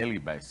on a daily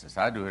basis.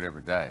 I do it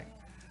every day.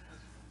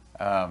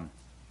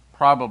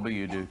 Probably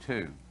you do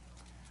too.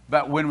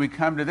 But when we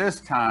come to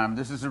this time,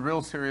 this is a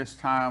real serious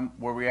time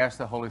where we ask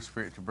the Holy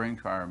Spirit to bring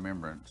to our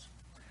remembrance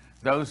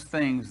those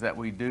things that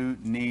we do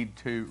need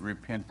to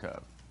repent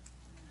of.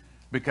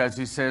 Because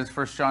he says,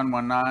 1 John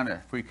 1:9,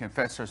 if we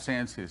confess our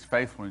sins, he is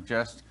faithful and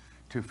just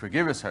to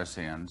forgive us our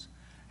sins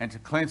and to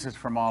cleanse us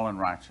from all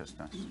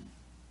unrighteousness.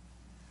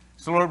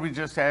 So, Lord, we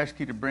just ask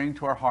you to bring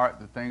to our heart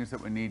the things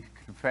that we need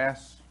to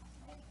confess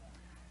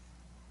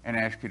and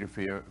ask you to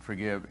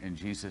forgive. In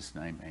Jesus'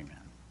 name, amen.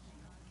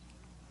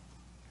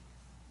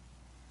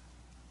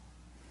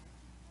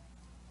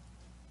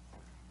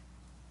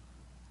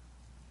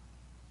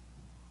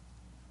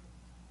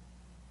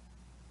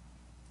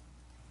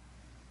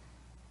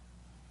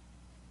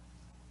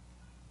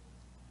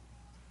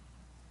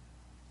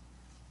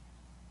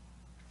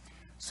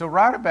 So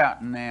right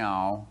about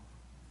now,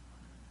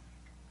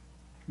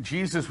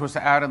 Jesus was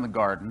out in the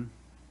garden.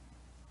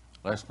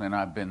 Leslie and I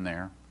have been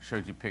there,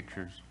 showed you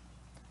pictures.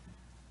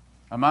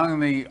 Among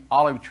the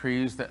olive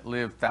trees that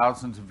lived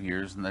thousands of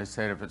years, and they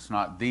said if it's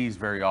not these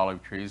very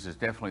olive trees, it's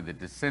definitely the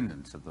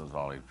descendants of those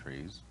olive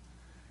trees.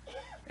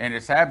 And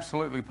it's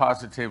absolutely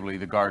positively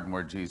the garden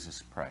where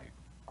Jesus prayed.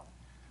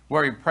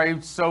 Where he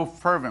prayed so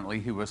fervently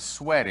he was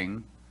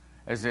sweating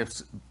as if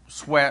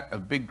sweat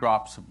of big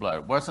drops of blood.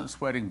 It wasn't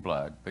sweating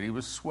blood, but he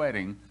was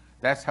sweating.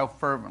 That's how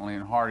fervently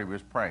and hard he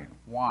was praying.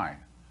 Why?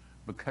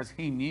 Because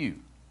he knew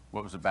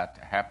what was about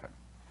to happen.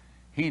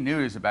 He knew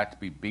he was about to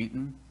be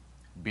beaten,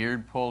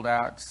 beard pulled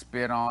out,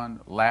 spit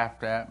on,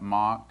 laughed at,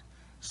 mocked,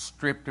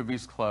 stripped of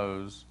his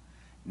clothes,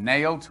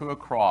 nailed to a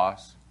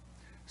cross,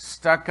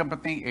 stuck up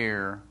in the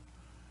air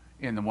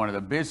in one of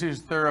the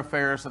busiest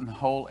thoroughfares in the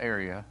whole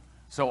area,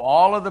 so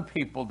all of the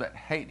people that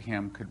hate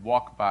him could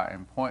walk by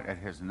and point at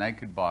his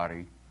naked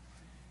body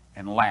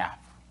and laugh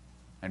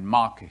and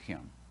mock at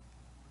him.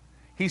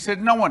 He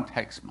said, no one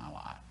takes my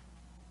life.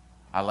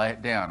 I lay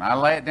it down. I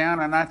lay it down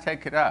and I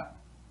take it up.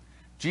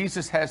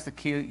 Jesus has the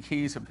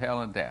keys of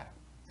hell and death.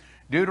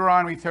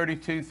 Deuteronomy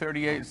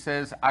 32:38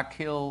 says, I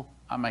kill,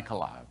 I make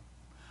alive.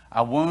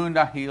 I wound,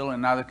 I heal,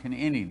 and neither can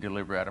any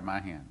deliver out of my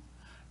hand.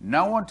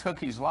 No one took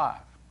his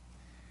life.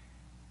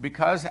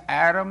 Because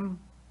Adam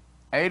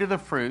ate of the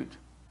fruit,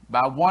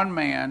 by one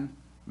man,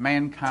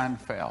 mankind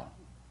fell.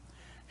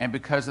 And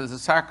because of the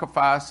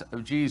sacrifice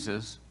of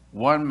Jesus,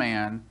 one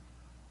man,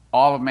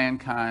 all of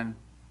mankind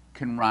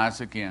can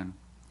rise again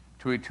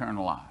to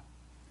eternal life.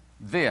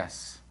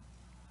 This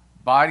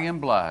body and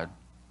blood,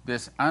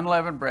 this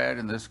unleavened bread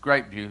and this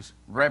grape juice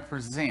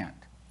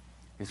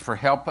is for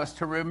help us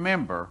to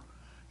remember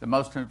the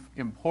most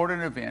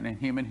important event in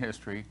human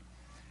history,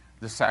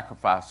 the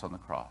sacrifice on the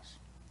cross.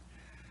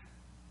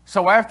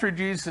 So after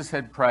Jesus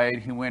had prayed,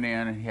 he went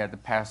in and he had the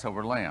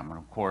Passover lamb. And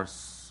of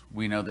course,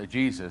 we know that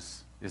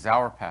Jesus is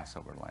our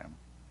Passover lamb.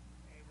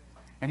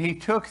 And he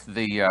took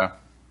the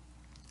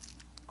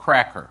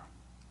cracker.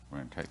 We're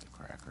going to take the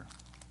cracker.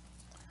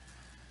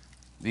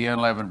 The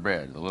unleavened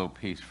bread, the little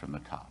piece from the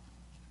top.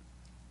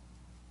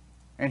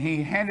 And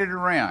he handed it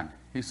around.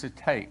 He said,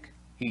 take,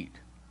 eat.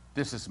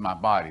 This is my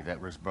body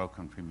that was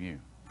broken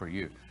for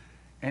you.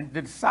 And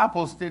the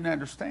disciples didn't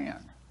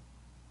understand.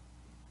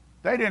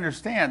 They didn't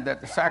understand that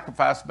the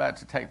sacrifice about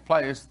to take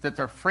place, that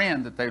their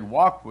friend that they'd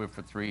walked with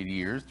for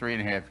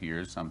 3.5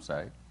 years, some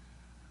say,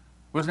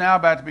 was now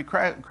about to be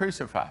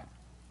crucified.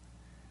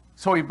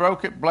 So he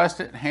broke it,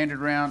 blessed it, and handed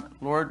it around.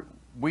 Lord,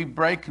 we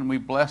break and we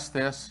bless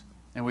this,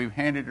 and we've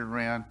handed it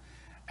around,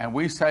 and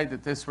we say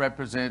that this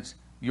represents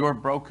your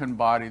broken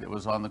body that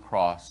was on the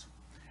cross.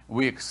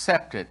 We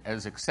accept it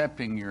as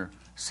accepting your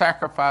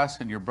sacrifice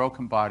and your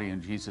broken body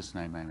in Jesus'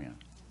 name, amen.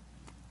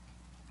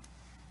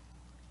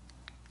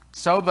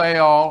 So they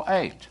all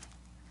ate,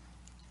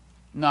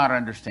 not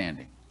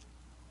understanding.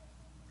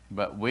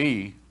 But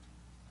we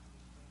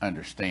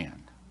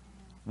understand.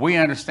 We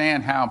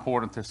understand how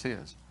important this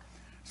is.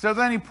 So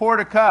then he poured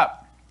a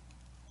cup.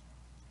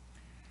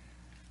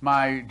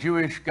 My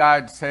Jewish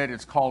guide said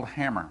it's called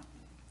hammer.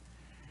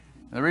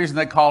 And the reason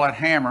they call it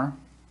hammer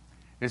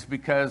is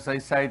because they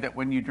say that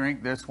when you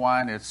drink this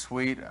wine, it's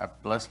sweet.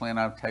 Leslie and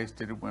I've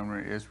tasted it when we were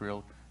in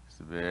Israel. It's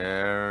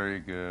very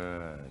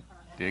good.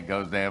 It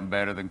goes down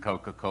better than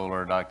Coca-Cola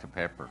or Dr.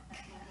 Pepper.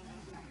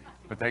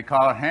 But they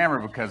call it hammer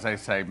because they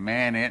say,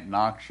 man, it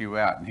knocks you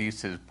out. And he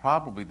says,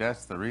 probably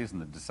that's the reason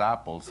the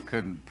disciples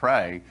couldn't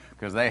pray,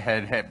 because they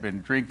had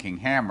been drinking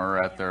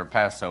hammer at their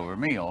Passover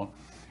meal,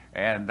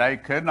 and they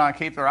could not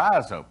keep their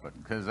eyes open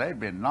because they'd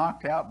been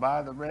knocked out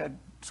by the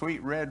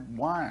sweet red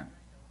wine.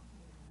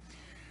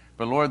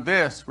 But Lord,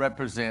 this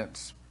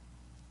represents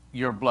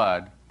your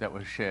blood that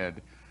was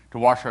shed to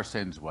wash our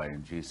sins away,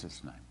 in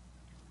Jesus' name.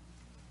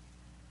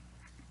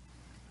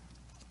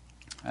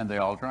 And they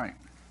all drank.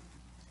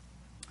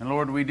 And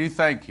Lord, we do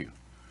thank you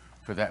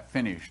for that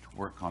finished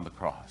work on the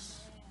cross.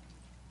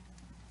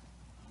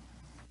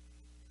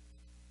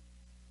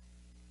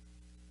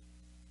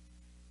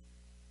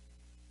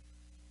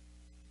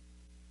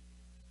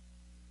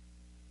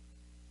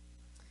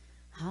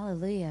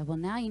 Hallelujah. Well,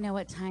 now you know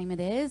what time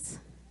it is.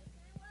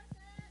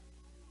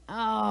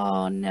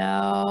 Oh,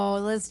 no.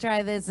 Let's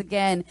try this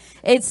again.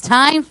 It's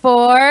time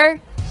for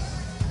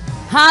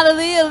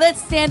Hallelujah.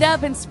 Let's stand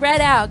up and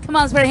spread out. Come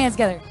on, spread our hands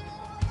together.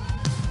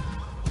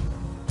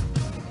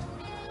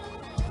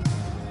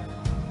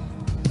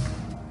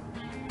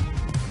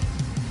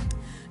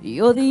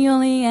 You're the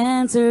only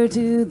answer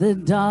to the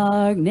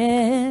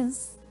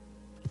darkness.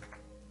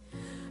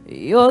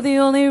 You're the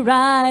only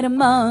right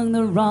among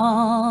the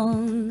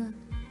wrong.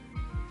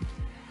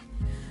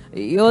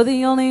 You're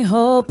the only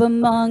hope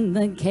among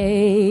the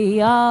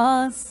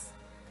chaos.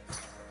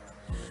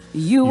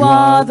 You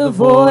are the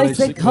voice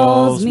that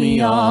calls me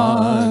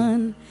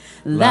on.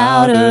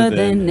 Louder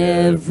than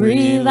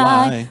every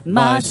lie,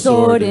 my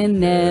sword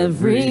in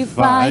every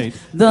fight.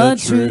 The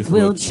truth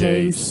will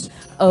chase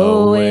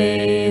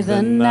away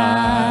the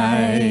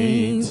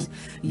night.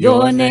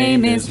 Your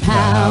name is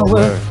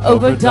power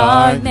over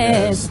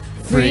darkness,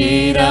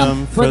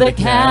 freedom for the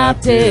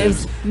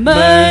captives,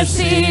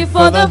 mercy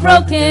for the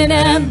broken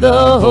and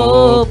the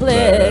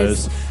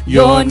hopeless.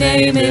 Your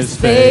name is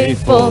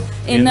faithful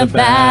in the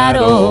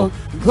battle,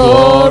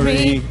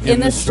 glory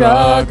in the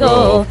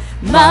struggle.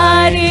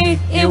 Mighty,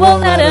 it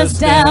won't let us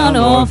down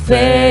or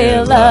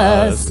fail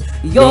us.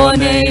 Your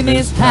name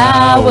is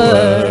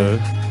power.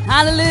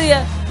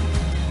 Hallelujah.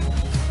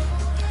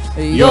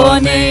 Your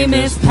name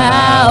is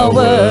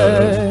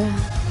power.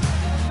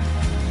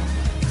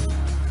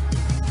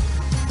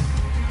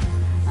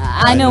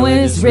 I know it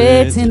is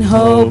written,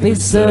 hope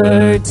is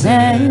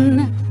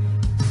certain.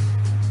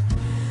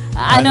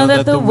 I know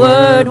that the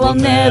word will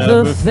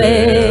never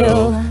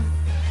fail.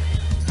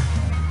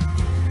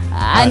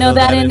 I know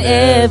that in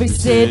every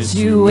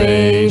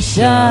situation,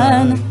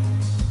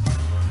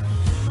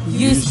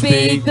 you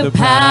speak the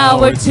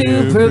power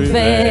to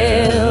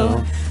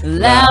prevail.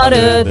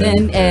 Louder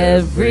than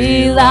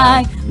every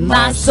lie,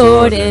 my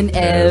sword in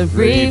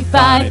every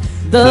fight.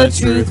 The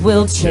truth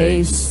will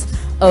chase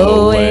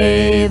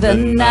away the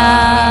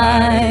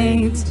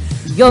night.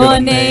 Your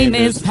name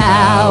is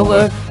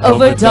power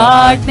over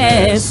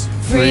darkness,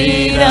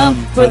 freedom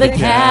for the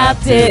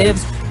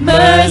captives,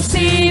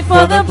 mercy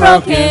for the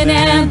broken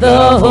and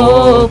the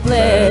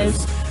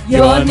hopeless.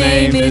 Your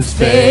name is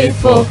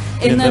faithful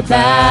in the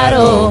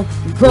battle,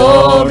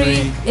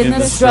 glory in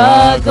the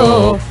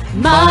struggle.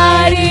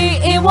 Mighty,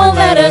 it won't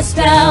let us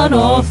down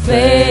or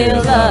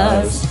fail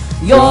us.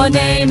 Your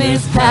name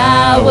is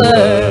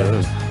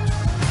power.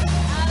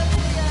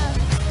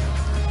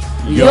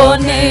 Your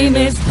name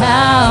is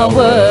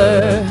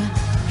power.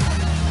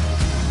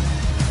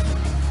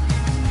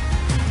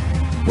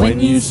 When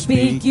you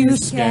speak, you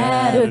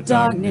scatter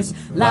darkness.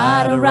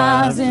 Light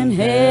arise and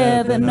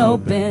heaven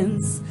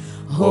opens.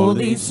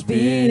 Holy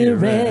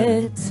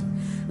Spirit,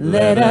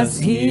 let us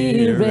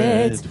hear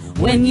it.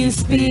 When you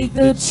speak,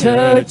 the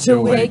church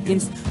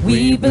awakens.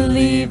 We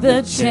believe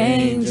the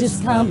change is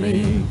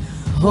coming.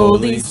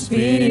 Holy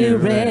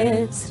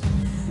Spirit,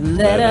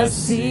 let us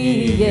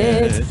see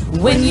it.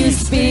 When you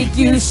speak,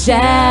 you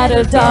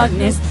shatter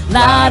darkness.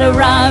 Light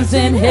arrives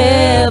and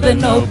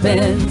heaven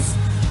opens.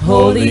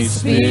 Holy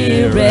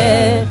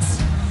Spirit,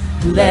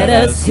 let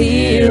us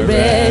hear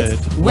it.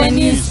 When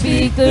you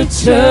speak, the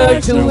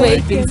church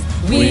awakens.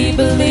 We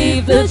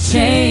believe the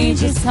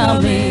change is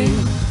coming.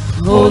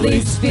 Holy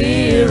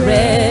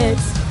Spirit,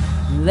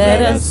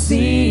 let us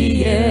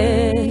see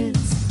it.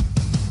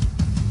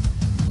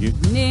 Your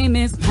name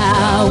is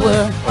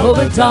power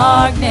over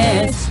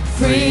darkness,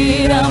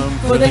 freedom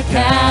for the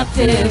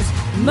captives,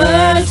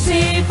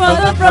 mercy for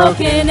the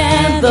broken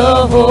and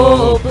the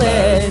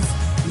hopeless.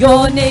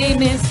 Your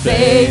name is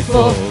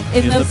faithful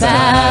in the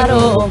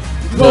battle,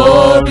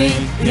 glory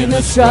in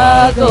the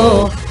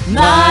struggle.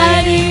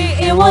 Mighty,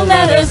 it won't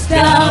let us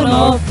down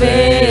or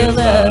fail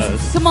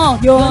us. Come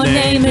on, your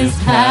name is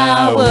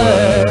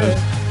power.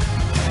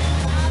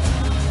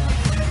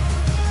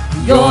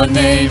 Your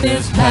name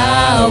is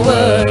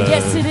power.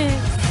 Yes, it is.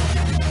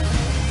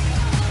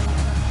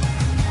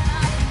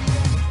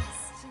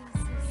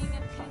 King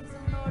of kings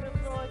and Lord of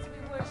lords,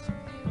 we worship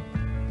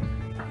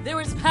you. There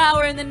is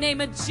power in the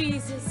name of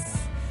Jesus.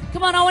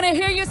 Come on, I want to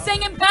hear you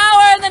singing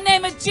power in the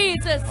name of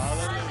Jesus.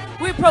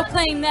 We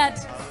proclaim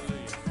that.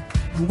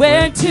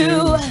 Where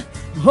two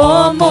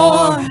or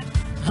more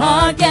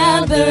are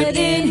gathered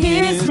in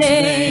his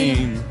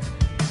name,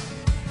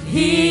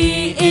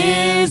 He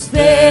is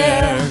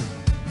there.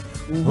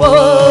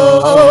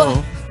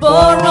 Whoa, for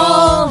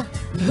all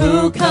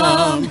who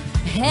come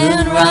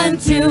and run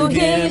to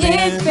him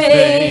in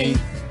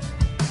faith.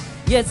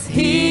 Yes,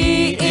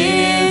 he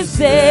is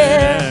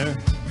there.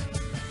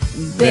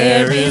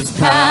 There is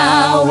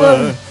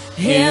power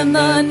in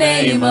the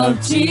name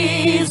of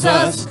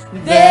Jesus.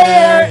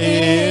 There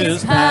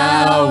is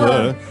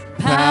power,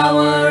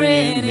 power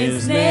in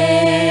his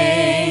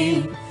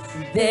name.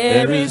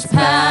 There is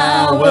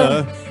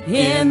power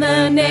in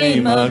the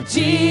name of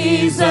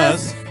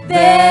Jesus.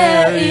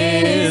 There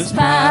is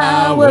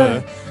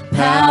power,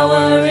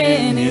 power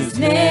in his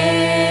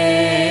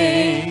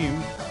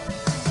name.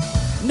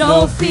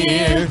 No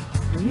fear,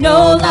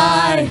 no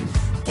lie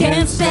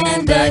can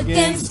stand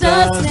against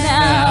us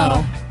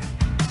now,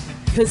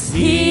 'cause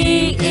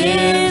he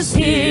is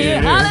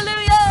here.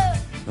 Hallelujah.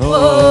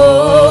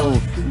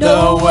 Oh,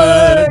 no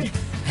word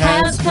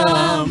has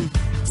come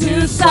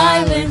to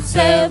silence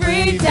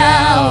every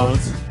doubt,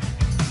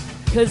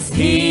 'cause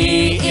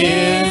he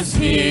is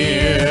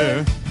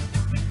here.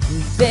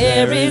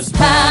 There is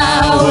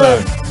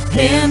power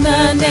in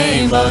the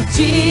name of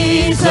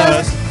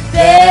Jesus.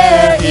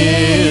 There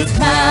is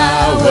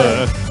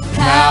power,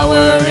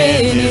 power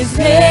in his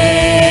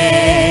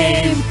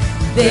name.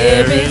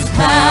 There is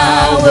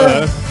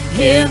power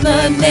in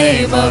the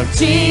name of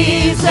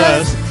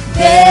Jesus.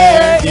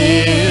 There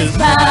is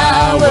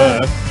power,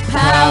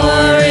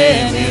 power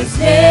in his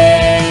name.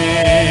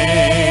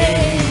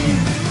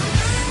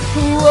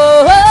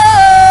 Whoa,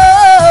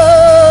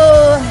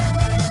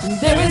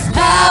 there is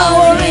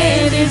power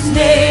in his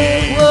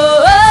name.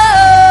 Whoa,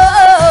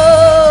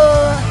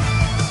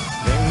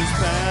 There is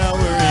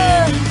power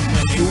in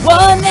his name.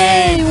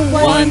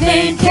 one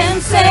name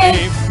can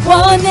save.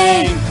 One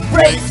name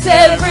breaks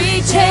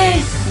every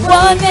chain.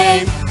 One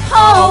name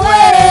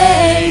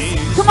always.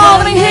 Come on,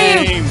 let me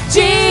hear you.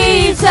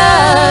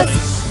 Jesus.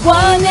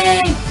 One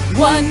name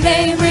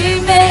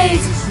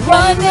remains.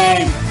 One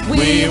name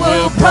we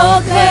will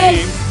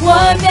proclaim.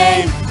 One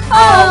name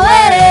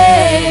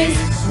always.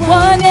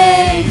 One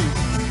name.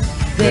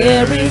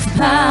 There is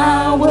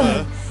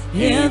power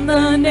in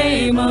the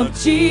name of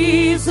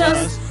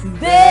Jesus.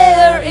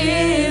 There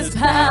is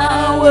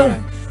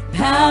power,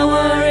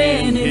 power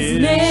in his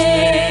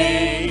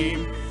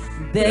name.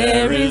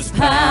 There is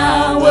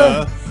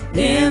power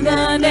in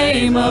the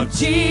name of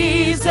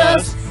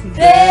Jesus.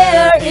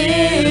 There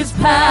is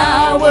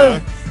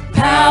power,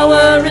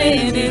 power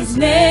in his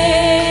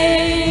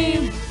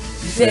name.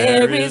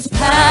 There is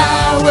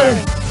power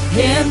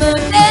in the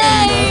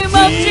name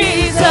of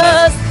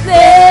Jesus.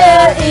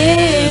 There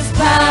is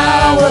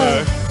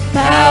power,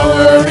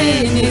 power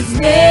in his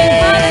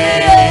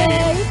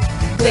name.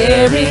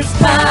 There is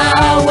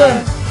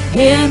power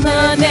in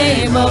the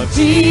name of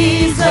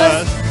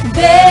Jesus.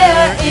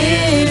 There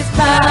is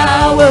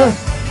power,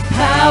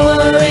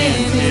 power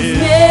in his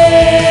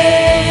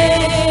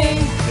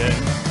name.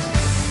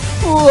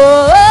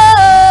 Whoa,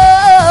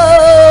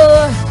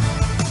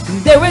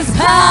 there is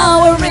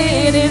power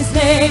in his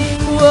name.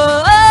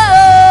 Whoa,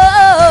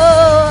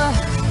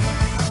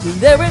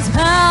 there is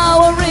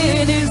power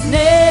in his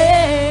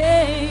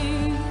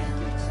name.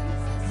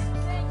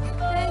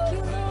 Thank you,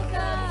 Lord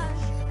God.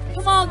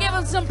 Come on, give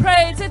him some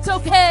praise. It's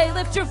okay.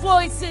 Lift your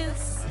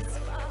voices.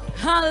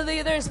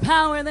 Hallelujah. There's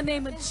power in the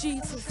name of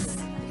Jesus.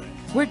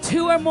 Where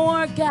two or more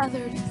are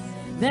gathered,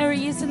 there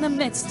he is in the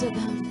midst of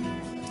them.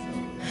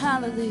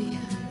 Hallelujah.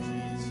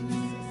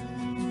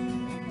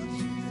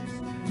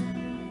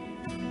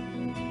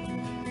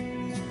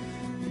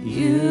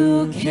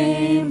 You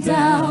came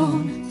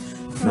down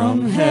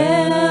from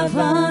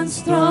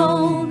heaven's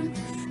throne.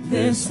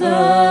 This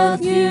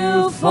earth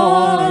you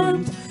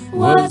formed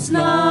was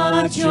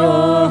not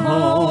your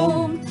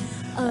home.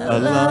 A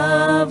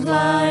love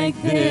like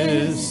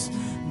this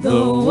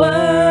the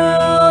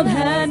world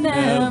had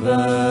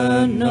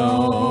never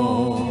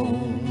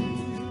known.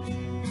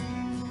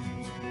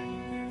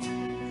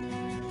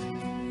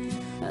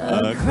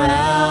 A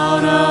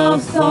crown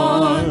of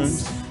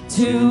thorns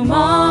to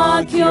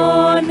mark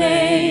your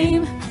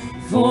name.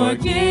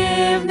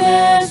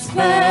 Forgiveness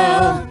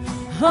fell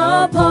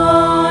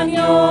upon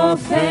your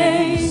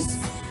face.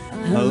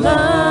 A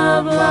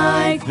love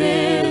like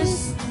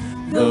this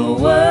the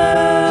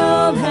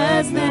world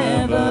has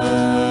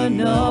never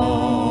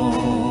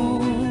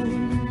known.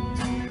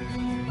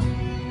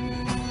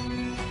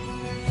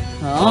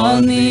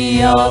 On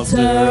the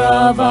altar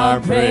of our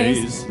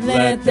praise,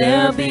 let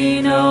there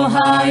be no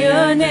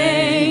higher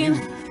name.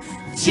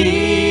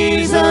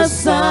 Jesus,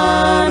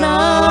 Son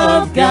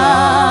of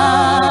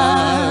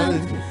God,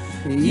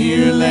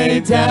 you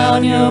laid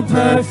down your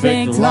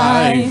perfect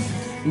life.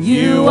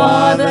 You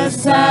are the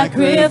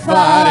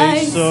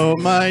sacrifice. So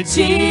my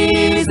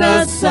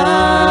Jesus,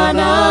 Son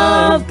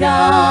of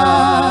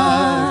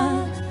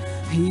God.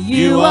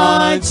 You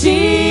are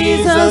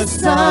Jesus,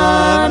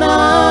 Son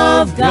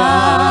of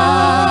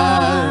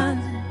God.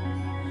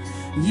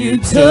 You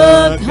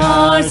took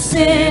our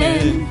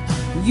sin.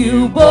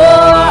 You bore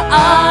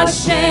our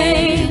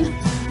shame.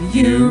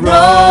 You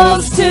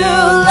rose to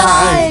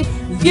life.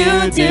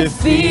 You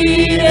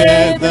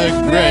defeated the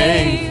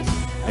grave,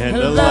 and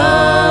a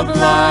love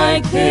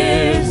like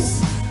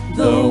this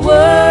the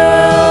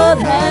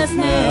world has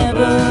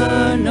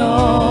never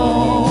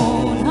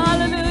known.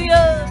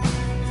 Hallelujah.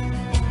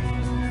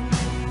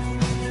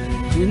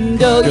 And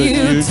though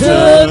you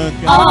took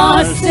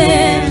our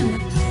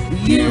sin,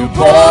 you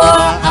bore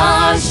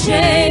our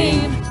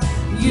shame,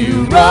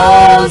 you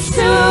rose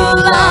to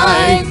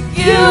life,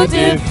 you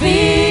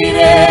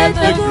defeated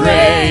the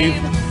grave,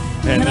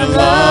 and a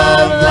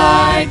love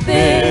like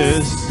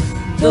this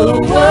the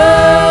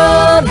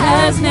world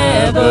has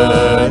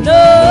never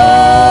known.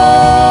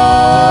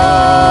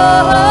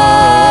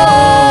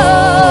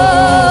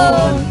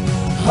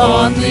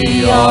 On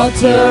the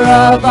altar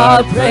of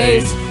our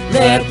praise,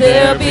 let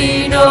there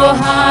be no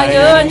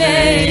higher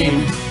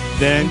name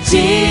than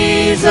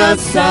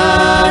Jesus,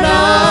 Son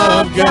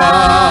of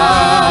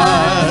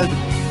God.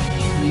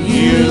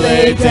 You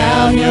laid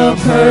down your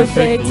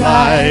perfect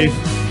life.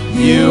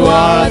 You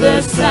are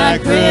the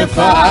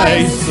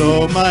sacrifice,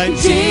 oh my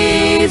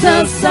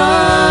Jesus,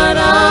 Son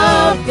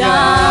of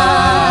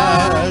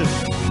God.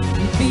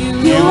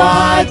 You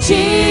are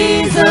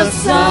Jesus,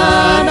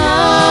 Son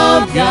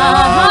of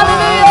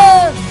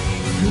God.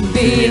 Hallelujah.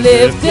 Be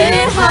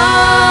lifted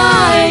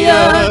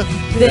higher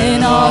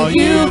than all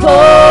you've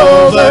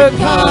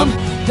overcome.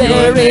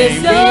 There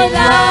is no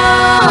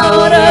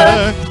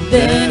louder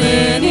than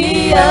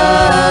any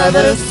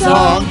other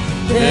song.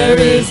 There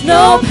is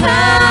no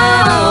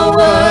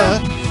power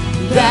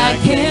that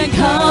can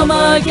come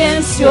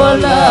against your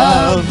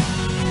love.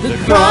 The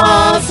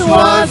cross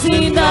was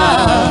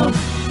enough.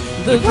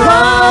 The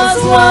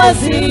cross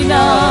was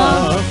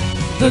enough.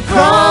 The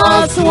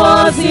cross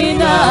was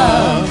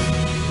enough.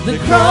 The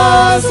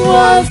cross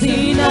was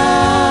enough.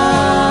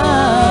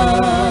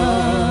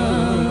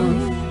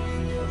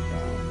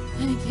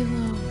 Thank you,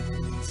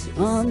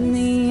 Lord. On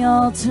the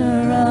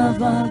altar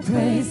of our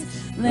praise,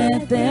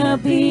 let there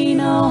be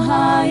no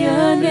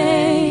higher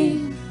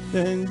name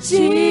than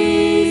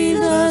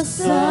Jesus,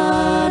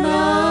 Son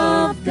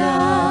of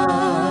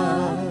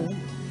God.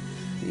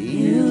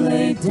 You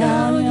laid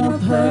down your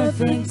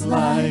perfect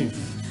life.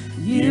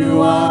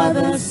 You are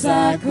the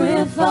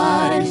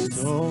sacrifice,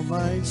 oh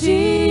my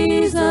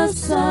Jesus,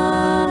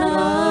 Son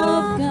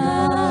of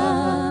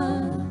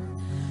God.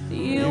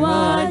 You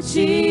are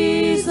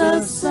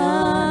Jesus,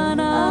 Son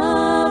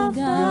of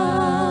God.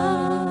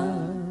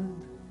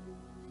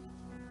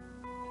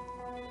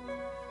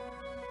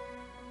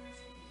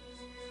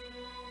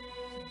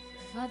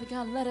 Father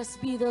God, let us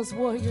be those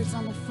warriors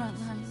on the front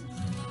lines.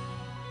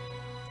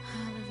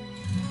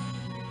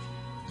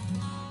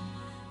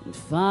 And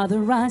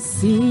Father, I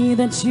see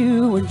that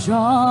you are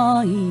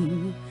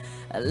drawing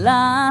a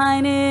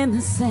line in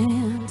the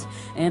sand,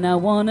 and I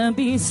want to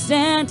be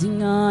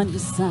standing on your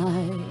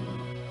side,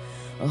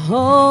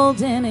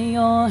 holding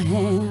your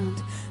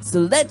hand. So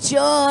let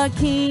your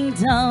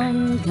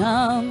kingdom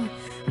come,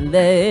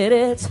 let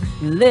it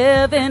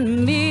live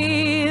in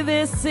me.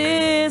 This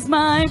is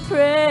my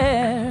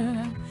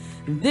prayer,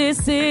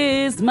 this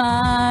is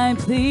my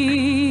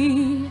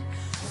plea.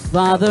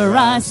 Father,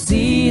 I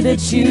see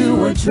that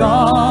you are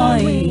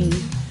drawing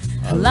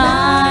a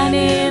line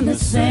in the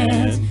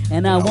sand,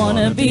 and I want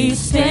to be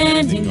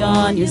standing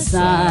on your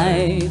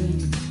side,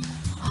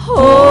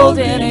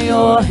 holding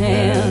your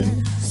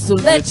hand. So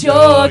let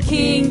your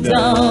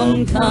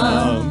kingdom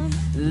come,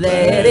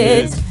 let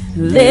it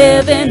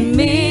live in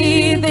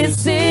me.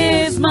 This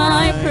is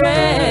my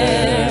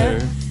prayer,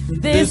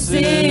 this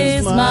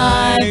is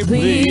my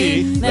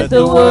plea. Let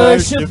the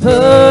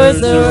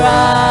worshipers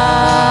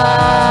arise.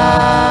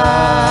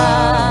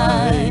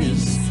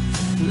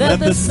 Let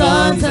the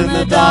sons and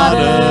the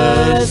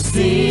daughters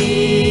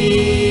sing.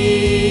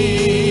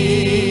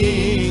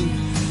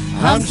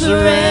 I'm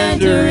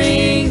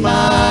surrendering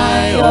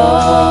my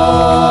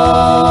all.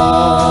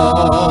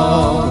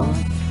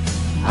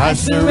 I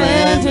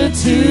surrender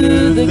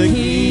to the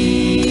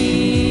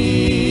King.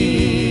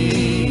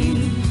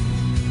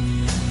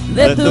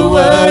 Let the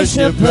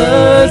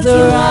worshipers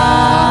arise.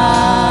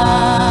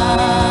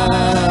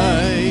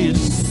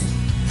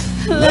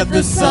 Let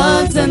the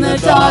sons and the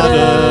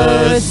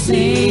daughters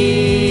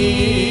sing.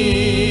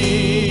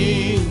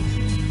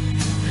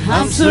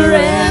 I'm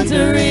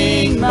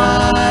surrendering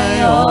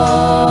my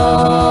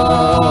all.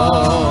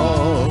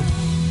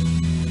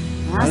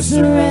 I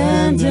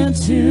surrender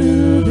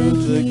to the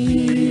King.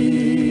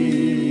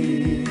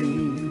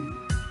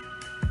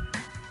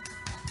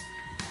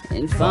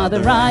 And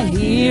Father, I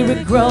hear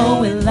it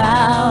growing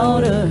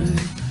louder,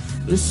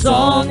 the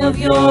song of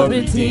your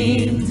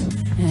redeemed,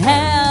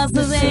 as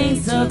the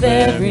saints of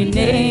every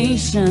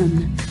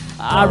nation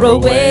are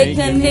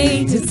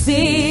awakening to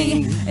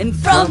sing, and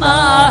from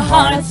our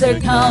hearts there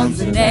comes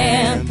an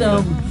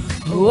anthem.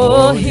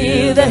 Oh,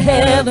 hear the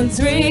heavens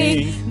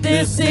ring.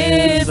 This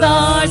is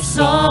our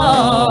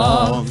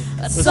song,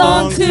 a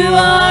song to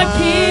our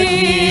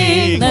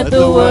King. Let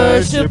the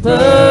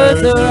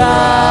worshipers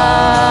arise.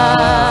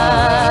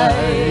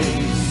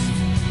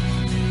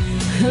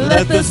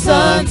 Let the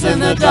sons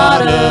and the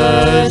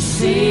daughters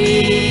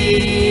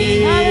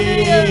sing.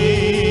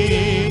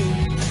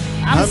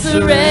 I'm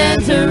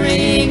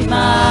surrendering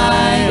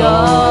my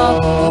all.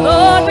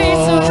 Lord, we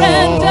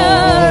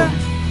surrender.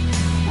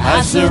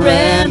 I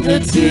surrender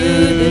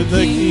to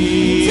the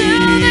King. To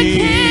the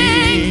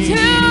King.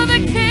 To the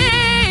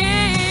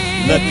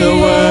King. Let the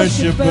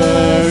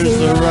worshipers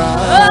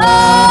arise.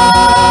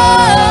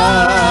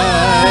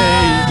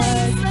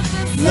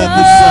 Let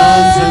the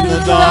sons and the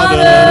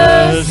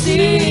daughters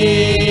sing.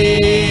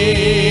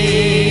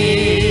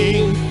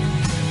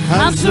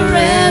 I'm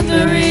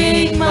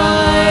surrendering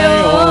my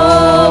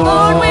all.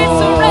 Lord, we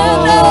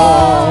surrender.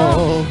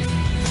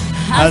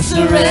 I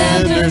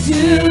surrender to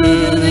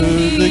the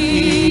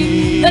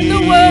King. Let the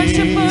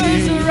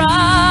worshipers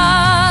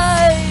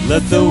arise.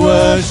 Let the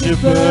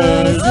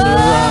worshipers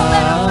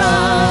arise.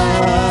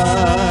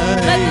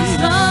 Let the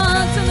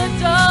sons and the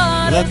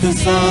daughters Let the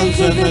sons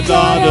and the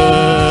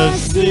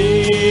daughters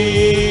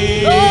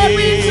sing. Lord,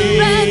 we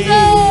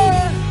surrender.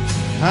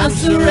 I'm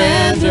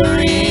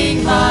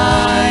surrendering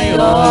my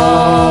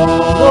all.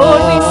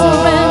 Lord, we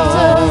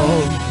surrender.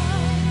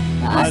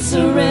 I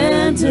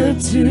surrender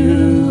to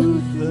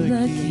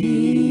the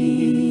King.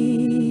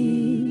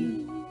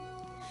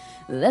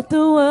 Let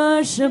the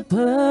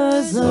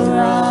worshipers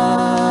arise.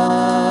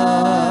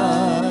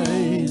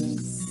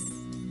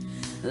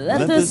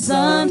 Let the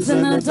sons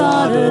and the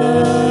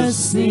daughters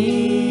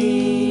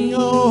sing.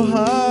 Oh,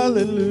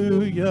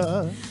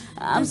 hallelujah.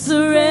 I'm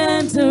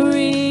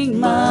surrendering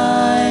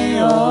my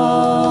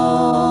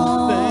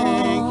all.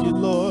 Thank you,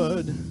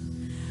 Lord.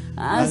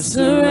 I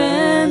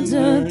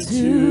surrender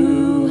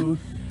to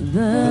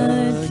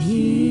the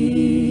King.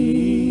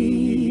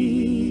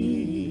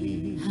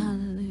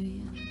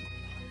 Hallelujah.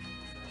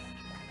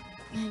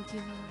 Thank you,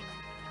 Lord.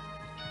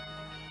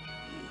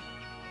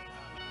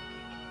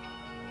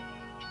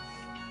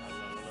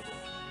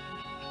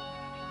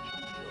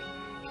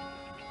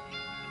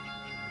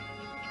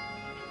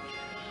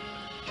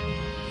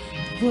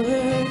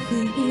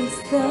 Worthy is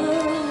the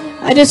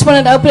I just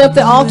wanted to open up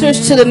the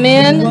altars to the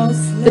men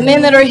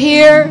that are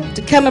here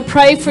to come and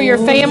pray for your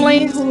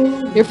families,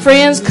 your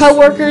friends,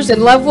 co-workers,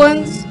 and loved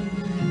ones.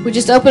 We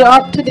just open it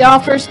up to the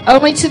altars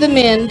only to the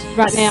men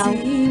right now.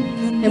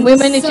 And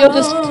women, if you'll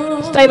just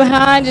stay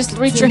behind, just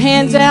reach your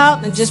hands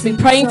out and just be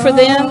praying for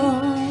them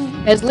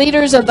as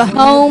leaders of the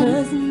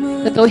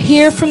home, that they'll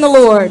hear from the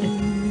Lord.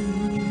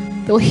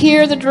 They'll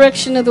hear the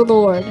direction of the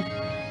Lord.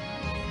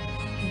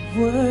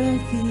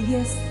 worthy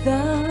is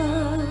the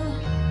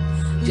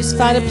Just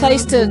find a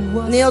place to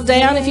kneel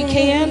down if you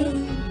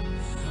can.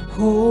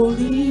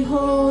 Holy,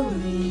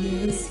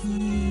 holy is He.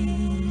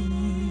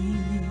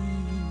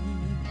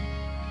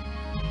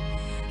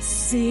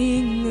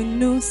 Sing a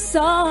new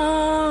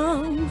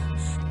song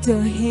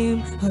to Him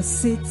who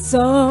sits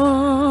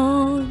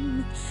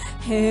on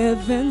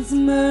heaven's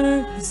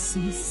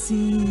mercy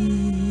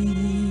seat.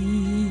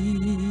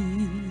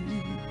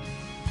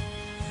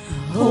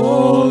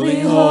 Holy,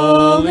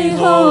 holy,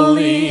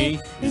 holy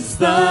is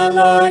the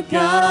Lord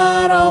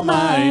God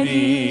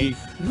Almighty,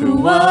 who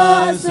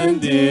was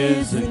and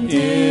is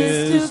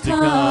to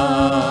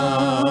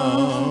come.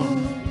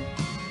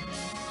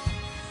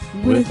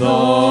 With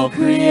all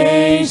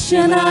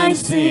creation I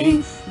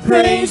sing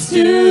praise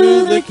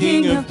to the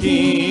King of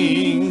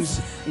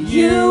Kings.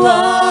 You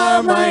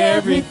are my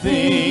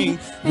everything,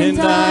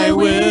 and I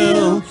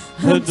will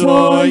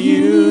adore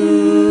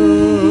you.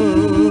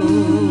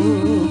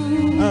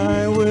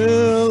 I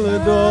will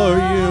adore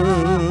you.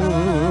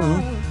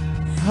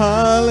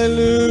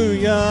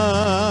 Hallelujah.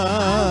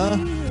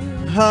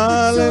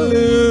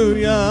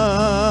 Hallelujah.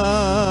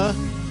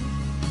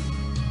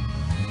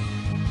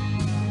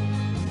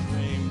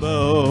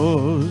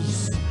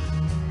 Rainbows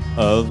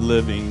of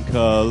living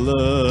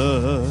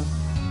color,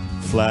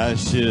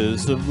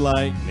 flashes of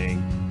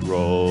lightning,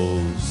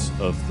 rolls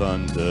of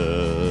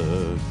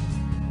thunder.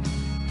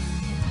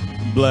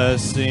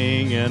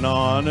 Blessing and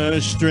honor,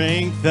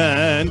 strength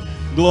and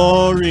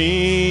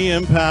glory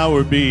and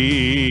power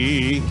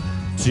be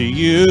to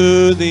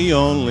you, the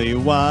only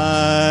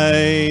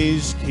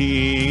wise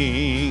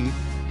King.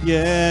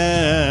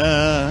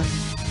 Yeah.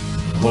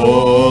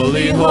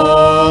 Holy,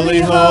 holy,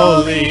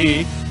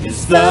 holy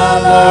is the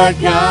Lord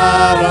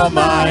God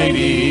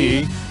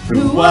Almighty,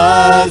 who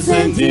was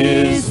and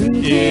is to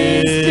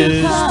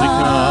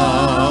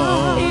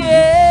come.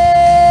 Yeah.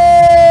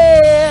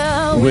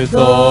 With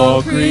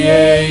all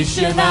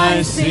creation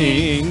I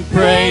sing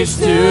praise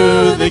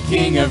to the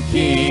King of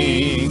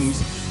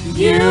Kings.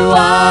 You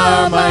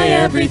are my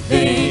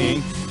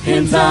everything,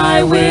 and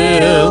I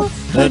will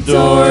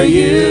adore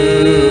you.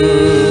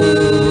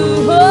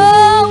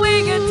 Oh,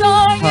 we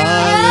adore you.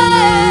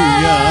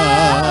 Hallelujah.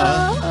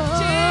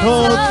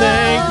 Oh,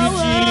 thank you,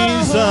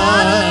 Jesus.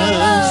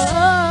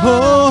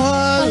 Oh,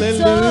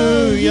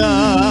 hallelujah.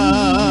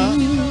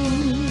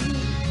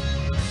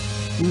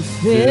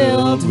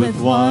 Filled with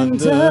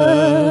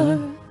wonder,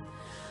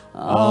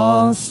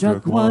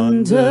 awestruck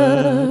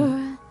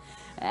wonder,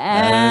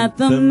 at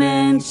the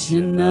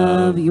mention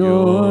of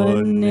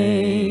your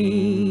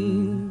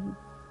name.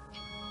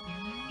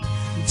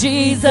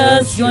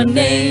 Jesus, your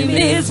name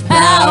is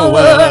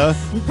power,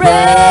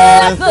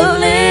 breath of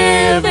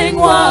living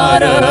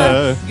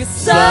water. You're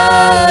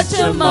such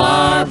a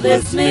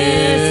marvelous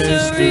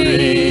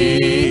mystery.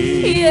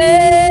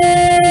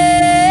 Yeah.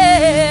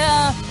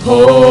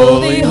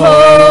 Holy,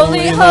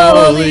 holy,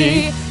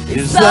 holy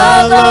is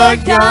the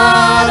Lord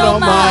God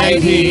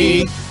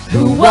Almighty,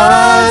 who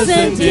was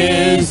and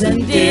is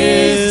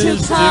to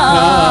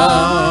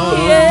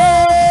come. Yeah.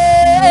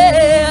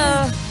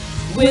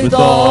 With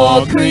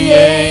all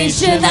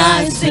creation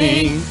I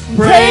sing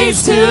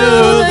praise to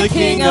the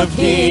King of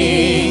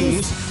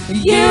Kings.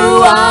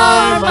 You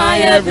are my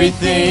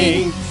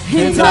everything,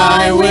 and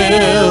I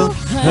will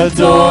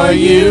adore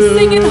you.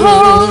 Singing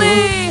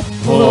holy,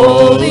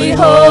 holy,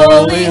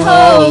 holy,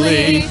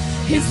 holy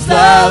is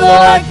the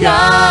Lord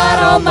God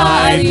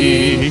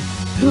Almighty,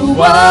 who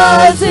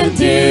was and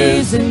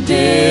is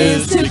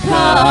to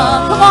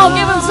come. Come on,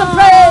 give him some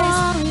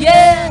praise.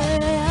 Yeah.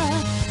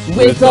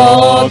 With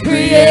all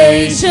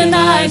creation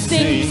I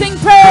sing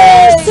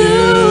praise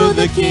to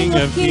the King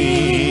of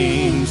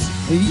Kings.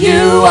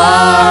 You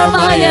are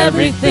my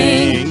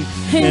everything,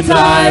 and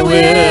I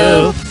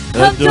will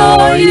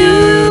adore you.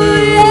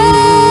 Yeah.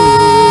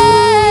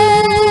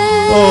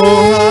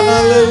 Oh,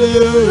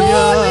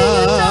 hallelujah.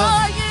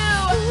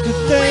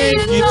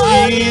 Thank you,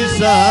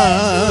 Jesus.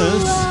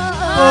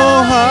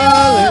 Oh,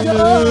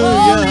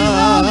 hallelujah.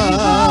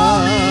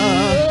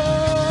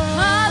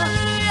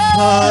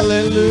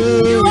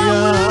 Hallelujah.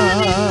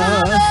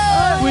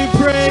 We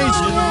praise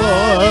you,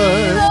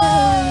 Lord.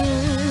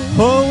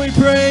 Oh, we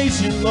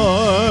praise you,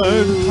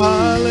 Lord.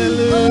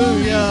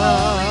 Hallelujah.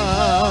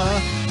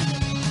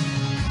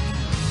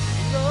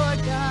 Lord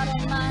God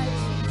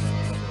Almighty,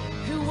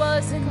 who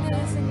was and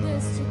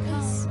is to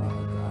come.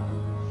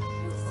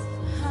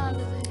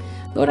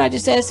 Hallelujah. Lord, I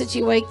just ask that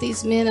you wake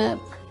these men up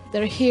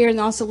that are here and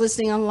also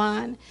listening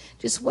online.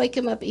 Just wake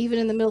them up even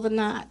in the middle of the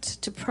night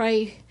to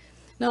pray,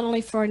 not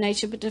only for our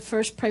nation, but to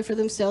first pray for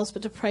themselves,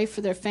 but to pray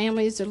for their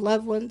families, their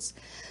loved ones.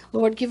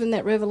 Lord, give them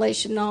that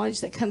revelation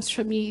knowledge that comes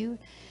from you,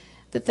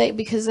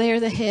 because they are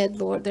the head,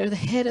 Lord. They're the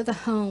head of the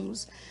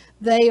homes.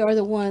 They are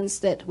the ones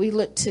that we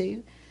look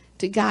to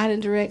guide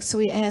and direct. So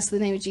we ask in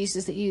the name of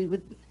Jesus that you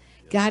would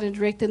guide and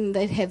direct them,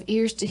 they'd have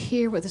ears to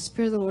hear what the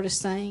Spirit of the Lord is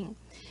saying.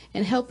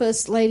 And help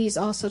us, ladies,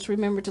 also to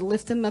remember to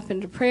lift them up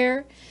into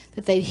prayer,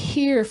 that they'd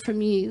hear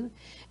from you,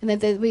 and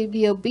that we'd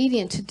be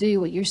obedient to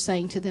do what you're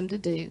saying to them to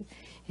do.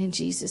 In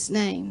Jesus'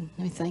 name,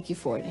 we thank you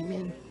for it.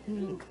 Amen.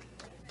 Give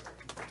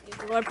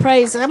the Lord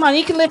praise. Come on,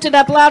 you can lift it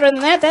up louder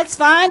than that. That's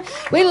fine.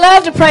 We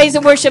love to praise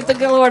and worship the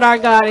Lord our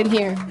God in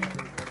here.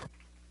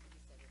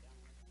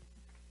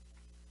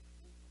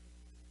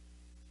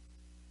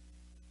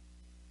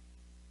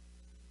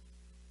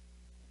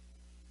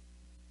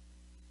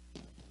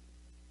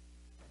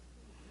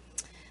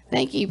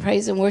 Thank you,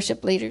 praise and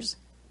worship leaders.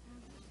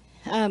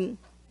 Oh,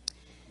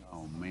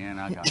 man,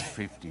 I got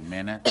 50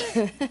 minutes.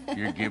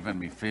 You're giving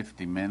me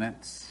 50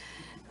 minutes?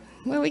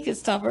 Well, we could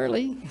stop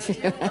early.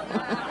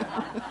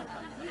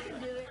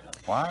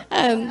 What?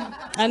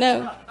 I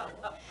know.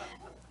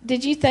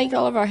 Did you thank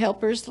all of our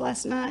helpers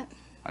last night?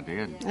 I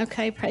did.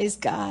 Okay, praise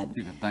God.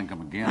 You can thank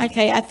them again.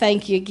 Okay, I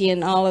thank you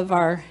again, all of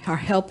our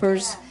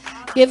helpers.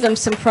 Give them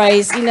some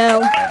praise. You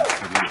know,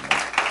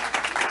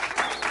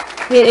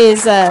 it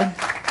is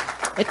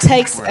it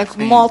takes a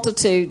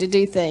multitude to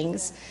do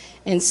things.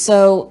 And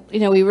so, you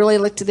know, we really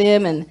look to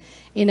them, and,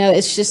 you know,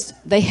 it's just,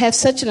 they have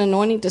such an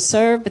anointing to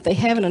serve, but they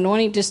have an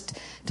anointing just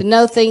to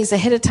know things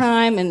ahead of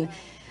time. And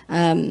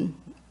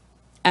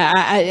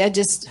I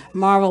just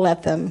marvel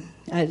at them.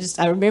 I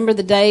remember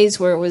the days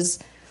where it was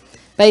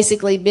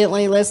basically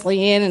Bentley,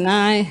 Leslie Ann, and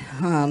I,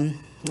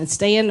 and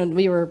Stan, and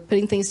we were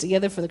putting things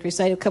together for the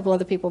crusade, a couple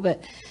other people,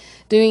 but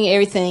doing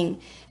everything.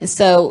 And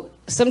so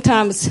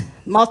sometimes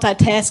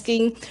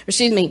multitasking,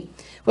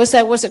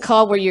 what's it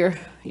called where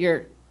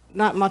you're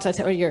not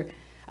multitasking,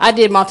 I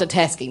did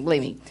multitasking,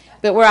 believe me,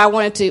 but where I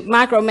wanted to,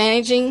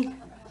 micromanaging,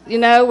 you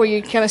know, where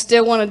you kind of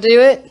still want to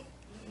do it.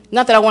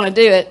 Not that I want to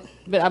do it,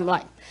 but I'm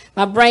like,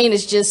 my brain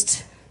is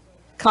just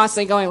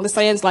constantly going.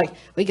 Lynn's like,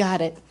 we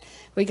got it.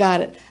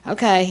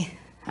 Okay,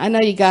 I know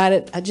you got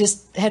it. I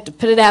just have to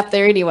put it out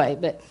there anyway.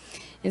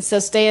 And so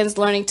Stan's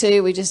learning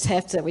too. We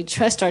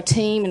trust our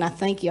team, and I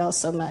thank you all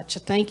so much.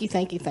 Thank you.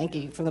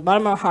 From the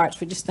bottom of our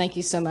hearts, we just thank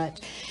you so much.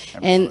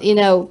 Absolutely. And, you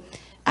know,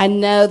 I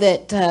know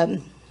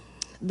that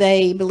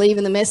they believe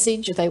in the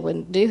message. If they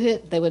wouldn't do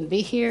it, they wouldn't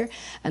be here.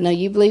 I know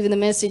you believe in the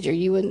message, or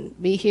you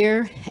wouldn't be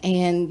here.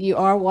 And you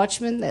are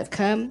watchmen that have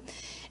come.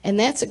 And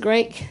that's a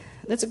great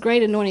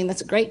anointing.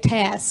 That's a great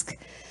task.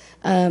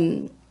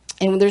 And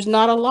there's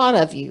not a lot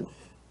of you,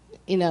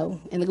 you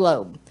know, in the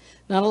globe.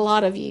 Not a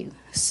lot of you.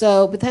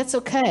 So, but that's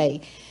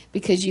okay,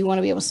 because you want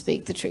to be able to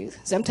speak the truth.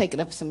 So I'm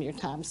taking up some of your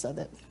time so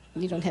that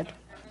you don't have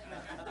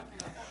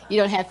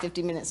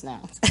 50 minutes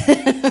now.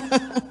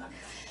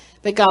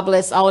 But God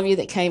bless all of you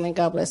that came, and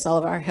God bless all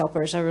of our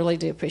helpers. I really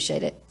do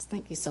appreciate it.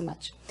 Thank you so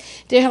much.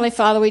 Dear Heavenly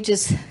Father, we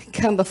just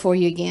come before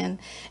you again.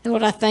 And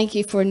Lord, I thank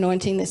you for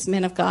anointing this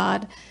man of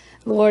God.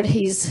 Lord,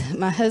 he's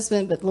my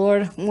husband, but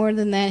Lord, more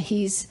than that,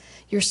 he's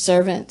your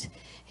servant.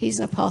 He's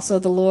an apostle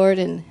of the Lord.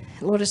 And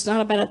Lord, it's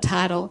not about a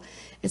title.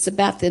 It's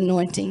about the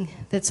anointing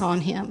that's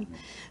on him.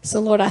 So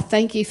Lord, I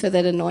thank you for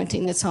that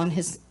anointing that's on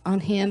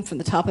him from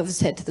the top of his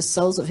head to the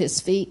soles of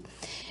his feet,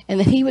 and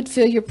that he would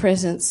feel your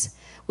presence.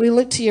 We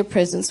look to your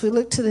presence. We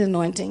look to the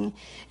anointing.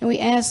 And we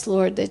ask,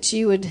 Lord, that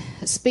you would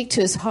speak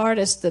to his heart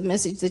as the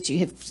message that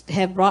you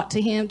have brought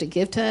to him to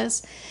give to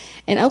us.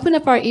 And open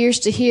up our ears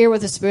to hear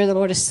what the Spirit of the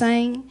Lord is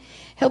saying.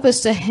 Help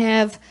us to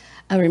have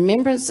a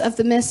remembrance of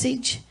the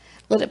message.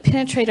 Let it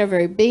penetrate our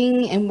very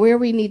being. And where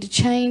we need to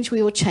change,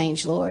 we will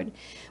change, Lord.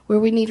 Where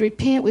we need to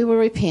repent, we will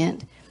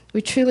repent.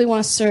 We truly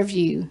want to serve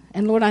you.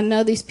 And Lord, I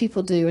know these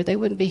people do, or they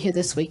wouldn't be here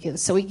this weekend.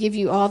 So we give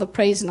you all the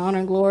praise and honor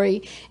and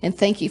glory, and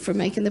thank you for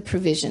making the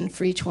provision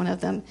for each one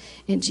of them.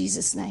 In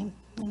Jesus' name,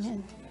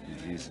 amen. In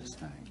Jesus'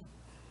 name.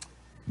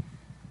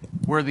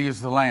 Worthy is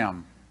the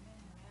Lamb.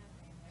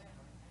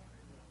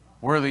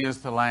 Worthy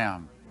is the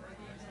Lamb.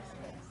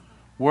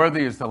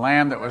 Worthy is the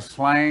Lamb that was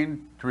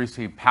slain to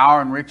receive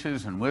power and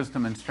riches and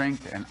wisdom and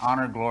strength and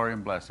honor, glory,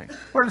 and blessing.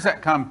 Where does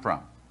that come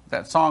from?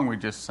 That song we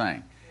just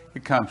sang.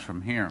 It comes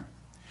from here.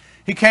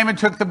 He came and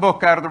took the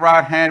book out of the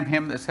right hand of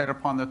him that sat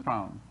upon the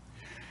throne.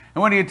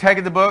 And when he had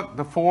taken the book,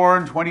 the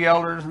 24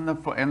 elders and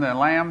the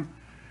Lamb,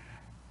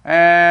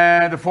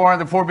 and the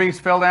four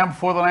beasts fell down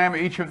before the Lamb,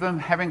 each of them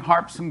having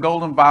harps and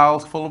golden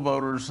vials full of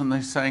odors, and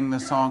they sang the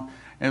song,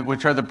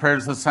 which are the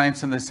prayers of the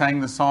saints, and they sang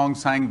the song,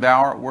 saying,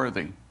 Thou art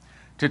worthy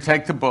to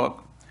take the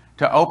book,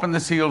 to open the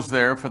seals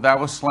there, for thou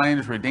wast slain,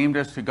 has redeemed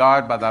us to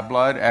God by thy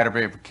blood out of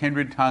every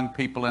kindred, tongue,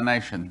 people, and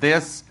nation.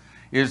 This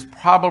is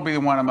probably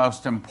one of the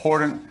most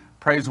important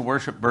praise and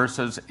worship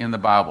verses in the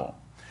Bible,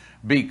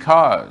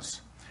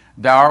 because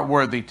thou art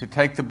worthy to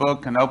take the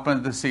book and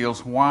open the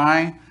seals.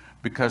 Why?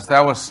 Because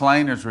thou wast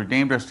slain, has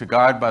redeemed us to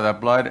God by thy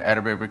blood out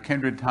of every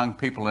kindred, tongue,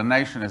 people, and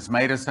nation, has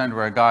made us unto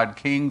our God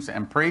kings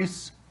and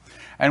priests,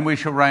 and we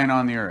shall reign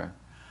on the earth.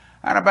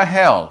 And I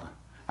beheld,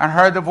 and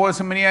heard the voice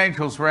of many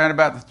angels round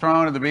about the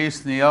throne of the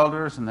beast and the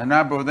elders, and the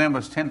number of them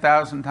was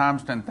 10,000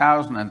 times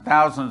 10,000, and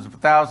thousands of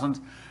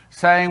thousands,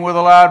 saying with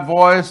a loud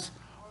voice,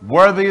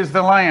 Worthy is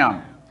the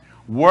Lamb.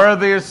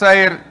 Worthy is,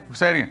 say it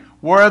again.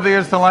 Worthy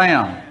is the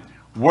Lamb.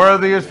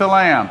 Worthy is the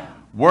Lamb.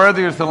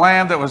 Worthy is the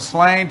Lamb that was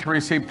slain to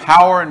receive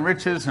power and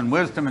riches and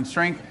wisdom and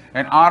strength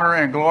and honor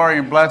and glory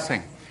and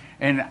blessing.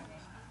 And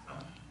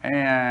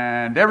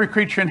every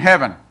creature in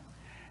heaven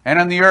and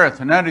on the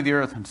earth and under the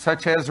earth and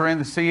such as are in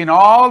the sea and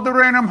all that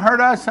are in them heard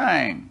I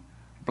saying,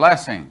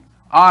 blessing,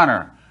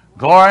 honor,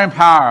 glory and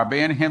power be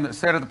in him that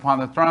sitteth upon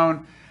the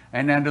throne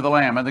and unto the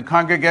Lamb. And the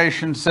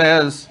congregation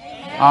says,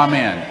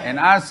 Amen. And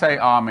I say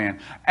Amen.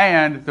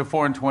 And the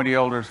 24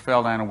 elders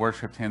fell down and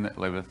worshipped him that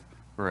liveth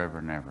forever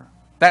and ever.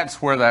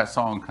 That's where that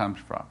song comes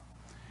from,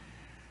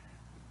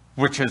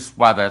 which is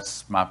why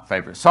that's my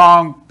favorite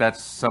song.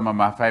 That's some of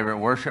my favorite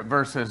worship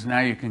verses.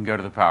 Now you can go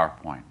to the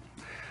PowerPoint.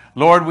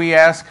 Lord, we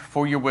ask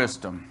for your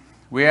wisdom.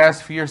 We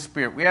ask for your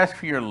spirit. We ask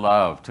for your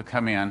love to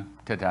come in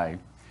today.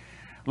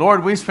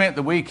 Lord, we spent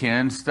the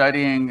weekend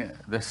studying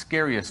the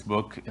scariest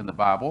book in the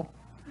Bible,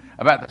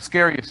 about the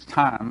scariest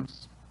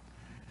times,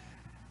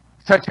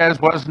 such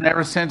as was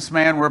never since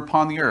man were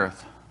upon the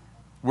earth.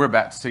 We're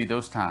about to see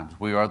those times.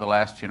 We are the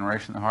last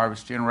generation, the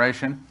harvest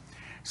generation.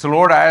 So,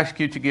 Lord, I ask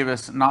you to give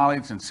us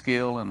knowledge and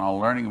skill and all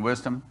learning and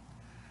wisdom,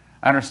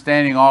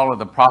 understanding all of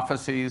the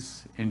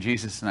prophecies. In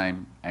Jesus'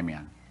 name,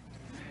 amen.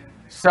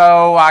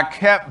 So I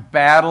kept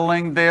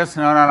battling this.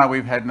 No,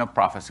 we've had no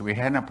prophecy. We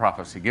had no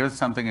prophecy. Give us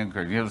something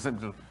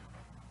encouraging.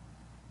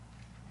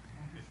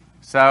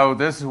 So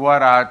this is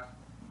what I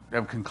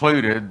have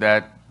concluded,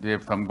 that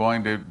if I'm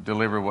going to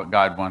deliver what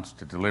God wants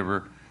to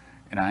deliver,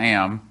 and I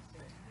am,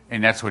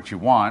 and that's what you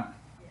want,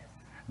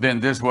 then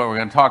this is what we're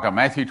going to talk about,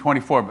 Matthew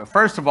 24. But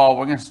first of all,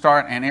 we're going to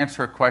start and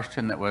answer a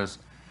question that was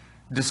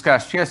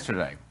discussed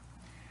yesterday.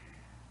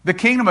 The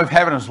kingdom of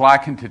heaven is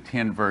likened to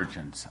 10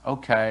 virgins.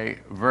 Okay,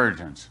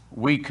 virgins.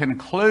 We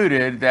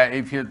concluded that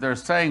if they're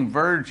saying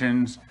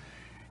virgins,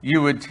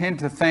 you would tend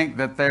to think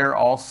that they're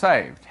all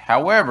saved.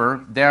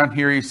 However, down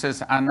here he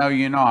says, I know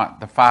you not,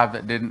 the 5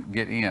 that didn't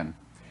get in.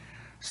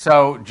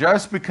 So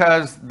just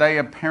because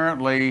they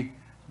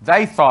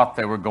thought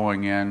they were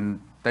going in,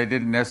 they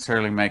didn't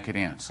necessarily make it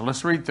in. So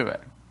let's read through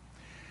it.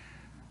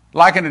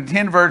 Likened to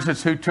 10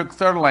 virgins who took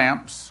their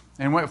lamps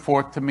and went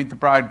forth to meet the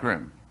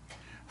bridegroom.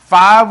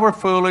 5 were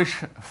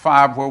foolish,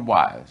 5 were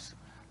wise.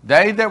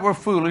 They that were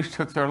foolish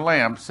took their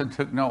lamps and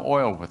took no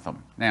oil with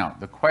them. Now,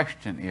 the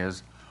question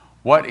is,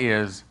 what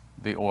is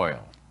the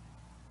oil?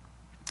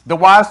 The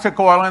wise took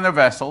oil in their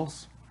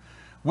vessels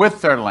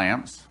with their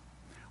lamps.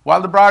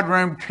 While the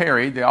bridegroom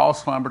tarried, they all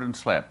slumbered and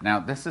slept. Now,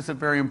 this is a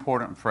very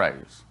important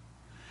phrase.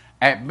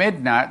 At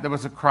midnight, there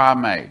was a cry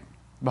made,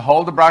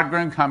 Behold, the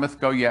bridegroom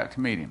cometh, go ye out to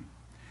meet him.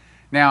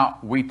 Now,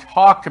 we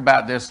talked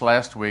about this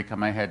last week. I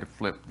may have to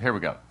flip. Here we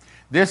go.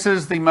 This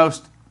is the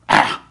most,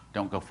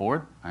 don't go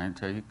forward. I didn't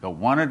tell you, go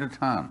one at a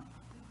time.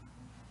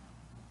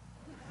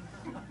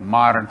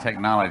 Modern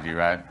technology,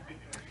 right?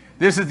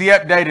 This is the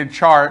updated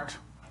chart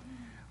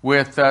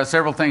with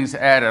several things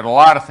added, a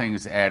lot of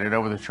things added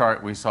over the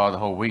chart we saw the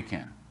whole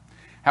weekend.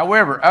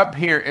 However, up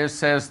here it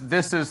says,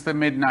 this is the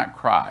midnight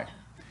cry.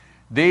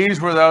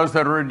 These were those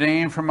that are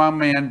redeemed from among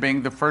men,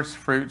 being the first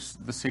fruits,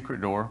 the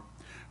secret door,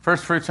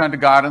 first fruits unto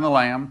God and the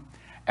Lamb.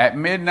 At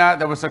midnight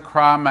there was a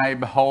cry made,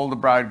 behold, the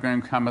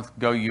bridegroom cometh,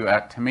 go you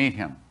out to meet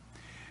him.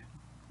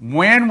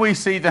 When we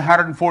see the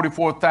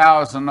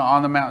 144,000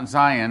 on the Mount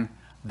Zion,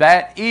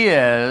 that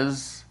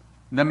is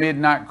the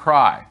midnight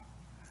cry.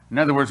 In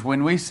other words,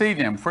 when we see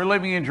them, if we're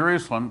living in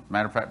Jerusalem,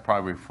 matter of fact,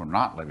 probably if we're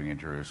not living in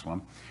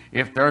Jerusalem,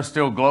 if there's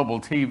still global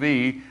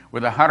TV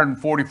with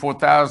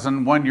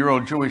 144,000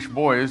 one-year-old Jewish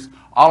boys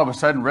all of a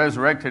sudden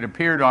resurrected,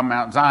 appeared on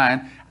Mount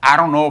Zion, I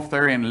don't know if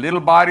they're in little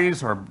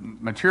bodies or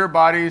mature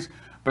bodies,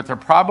 but they're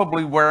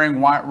probably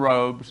wearing white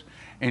robes,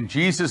 and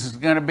Jesus is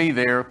going to be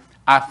there.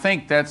 I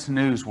think that's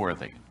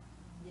newsworthy.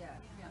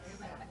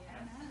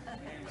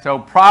 So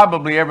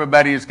probably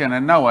everybody is going to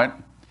know it.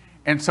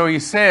 And so he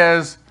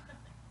says,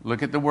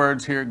 look at the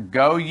words here,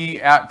 go ye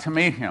out to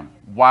meet him.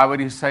 Why would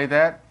he say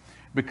that?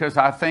 Because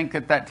I think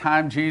at that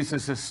time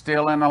Jesus is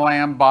still in a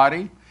lamb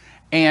body.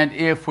 And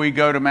if we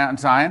go to Mount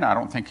Zion, I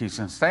don't think he's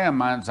going to stay on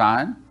Mount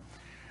Zion,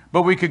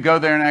 but we could go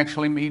there and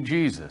actually meet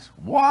Jesus.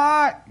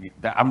 What?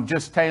 I'm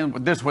just telling you,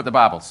 this is what the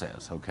Bible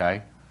says,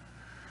 okay?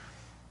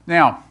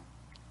 Now,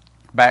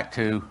 back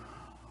to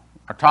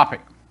our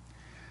topic.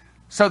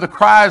 So the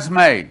cry is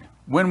made.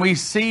 When we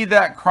see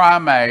that cry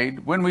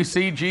made, when we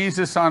see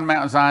Jesus on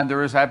Mount Zion,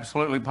 there is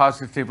absolutely,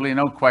 positively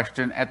no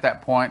question at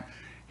that point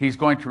he's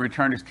going to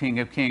return as King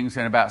of Kings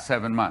in about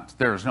 7 months.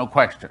 There is no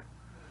question.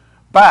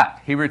 But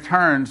he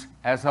returns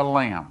as a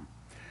lamb.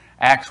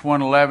 Acts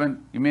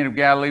 1:11, you men of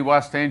Galilee, why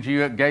stand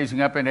you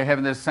gazing up into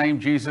heaven? This same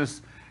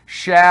Jesus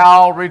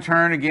shall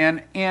return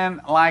again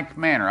in like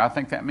manner. I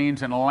think that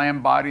means in a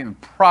lamb body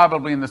and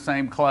probably in the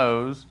same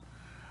clothes.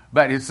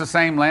 But it's the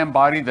same lamb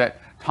body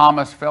that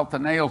Thomas felt the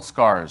nail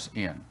scars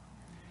in.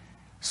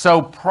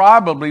 So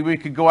probably we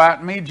could go out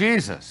and meet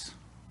Jesus.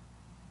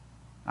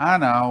 I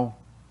know,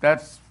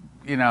 that's,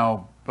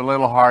 a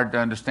little hard to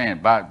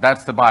understand, but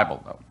that's the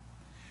Bible though.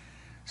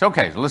 So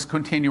okay, let's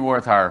continue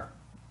with our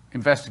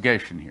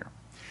investigation here.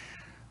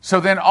 So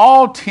then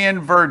all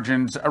 10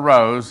 virgins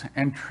arose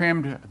and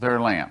trimmed their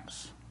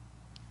lamps.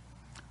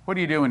 What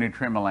do you do when you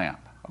trim a lamp?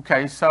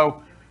 Okay,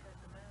 so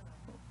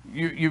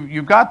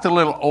you've got the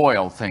little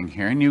oil thing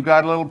here, and you've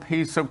got a little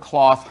piece of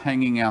cloth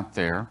hanging out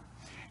there.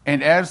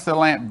 And as the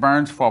lamp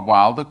burns for a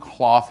while, the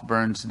cloth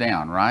burns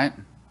down, right?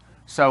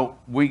 So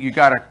you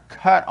got to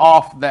cut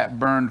off that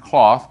burned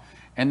cloth,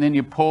 and then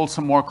you pull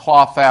some more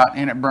cloth out,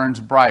 and it burns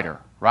brighter,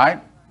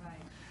 right?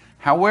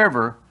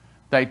 However,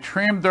 they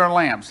trimmed their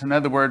lamps. In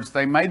other words,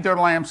 they made their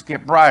lamps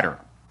get brighter.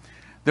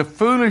 The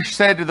foolish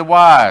said to the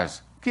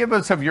wise, give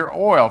us of your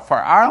oil, for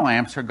our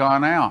lamps are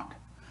gone out.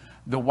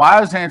 The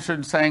wise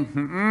answered, saying,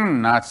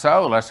 not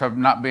so, lest there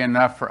not be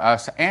enough for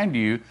us and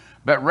you,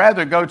 but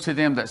rather go to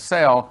them that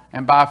sell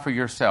and buy for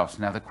yourselves.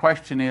 Now the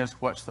question is,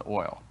 what's the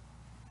oil?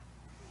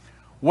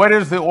 What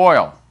is the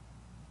oil?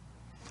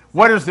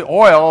 What is the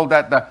oil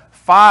that the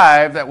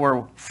 5 that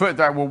were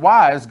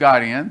wise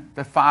got in,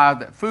 the 5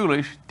 that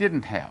foolish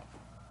didn't have?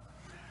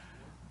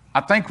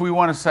 I think we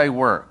want to say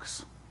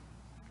works.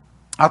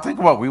 I think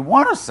what we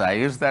want to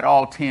say is that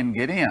all 10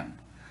 get in.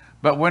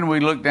 But when we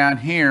look down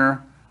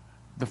here,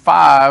 the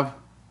 5,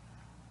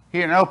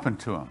 he ain't open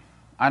to them.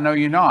 I know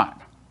you're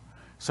not.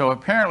 So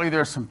apparently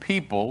there's some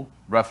people,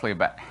 roughly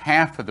about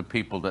half of the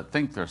people that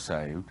think they're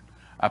saved,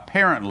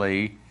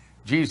 apparently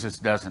Jesus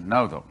doesn't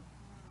know them.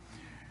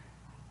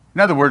 In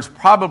other words,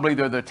 probably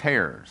they're the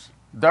tares.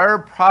 They're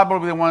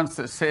probably the ones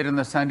that sit in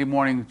the Sunday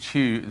morning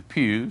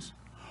pews,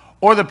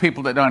 or the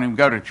people that don't even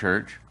go to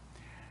church.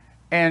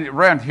 And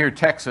around here,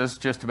 Texas,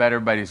 just about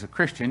everybody's a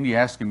Christian. You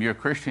ask them, you're a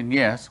Christian?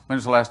 Yes.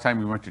 When's the last time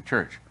you went to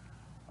church?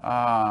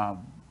 Well,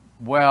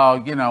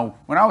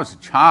 when I was a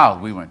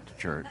child, we went to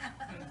church.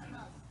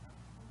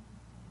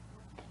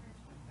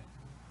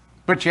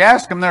 But you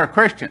ask them, they're a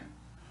Christian.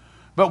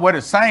 But what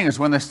it's saying is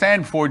when they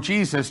stand before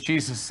Jesus,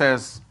 Jesus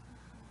says,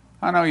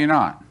 I know you're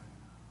not.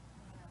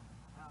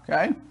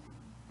 Okay?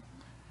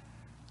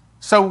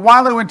 So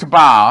while they went to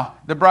buy,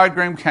 the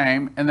bridegroom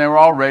came, and they were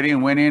all ready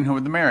and went in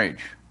with the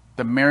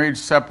marriage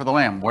supper of the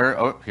Lamb.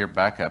 Here,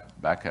 back up.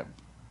 Let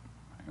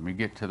me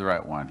get to the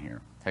right one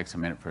here. Takes a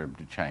minute for him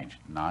to change.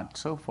 Not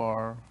so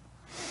far.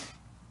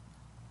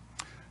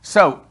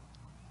 So,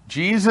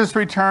 Jesus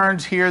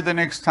returns here the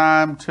next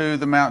time to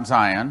the Mount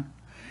Zion.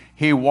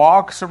 He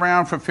walks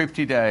around for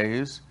 50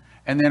 days,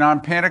 and then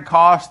on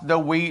Pentecost, the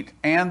wheat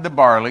and the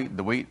barley,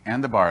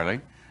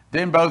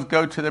 then both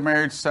go to the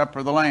marriage supper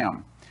of the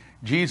Lamb.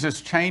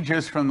 Jesus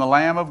changes from the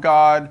Lamb of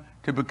God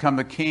to become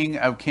the King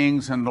of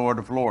Kings and Lord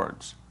of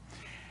Lords.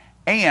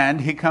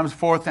 And he comes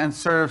forth and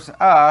serves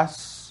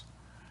us,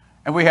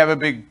 and we have a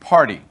big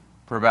party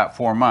for about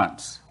 4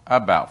 months.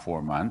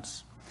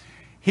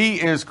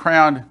 He is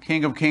crowned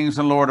King of Kings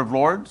and Lord of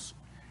Lords.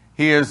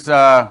 He is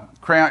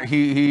crowned.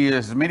 He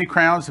has many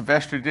crowns,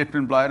 vested, dipped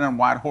in blood, on a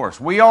white horse.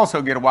 We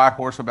also get a white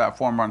horse about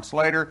 4 months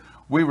later.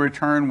 We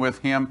return with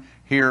him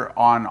here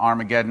on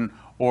Armageddon,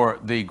 or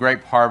the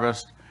grape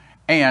harvest,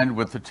 and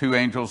with the two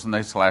angels, and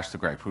they slash the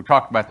grapes. We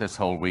talked about this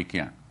whole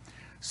weekend.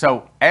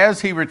 So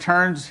as he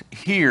returns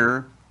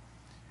here,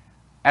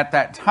 at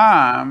that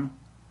time,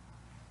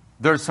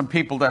 there's some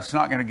people that's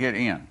not going to get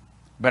in.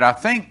 But I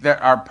think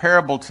that our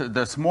parable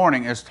this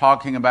morning is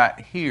talking about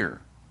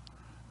here,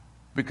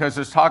 because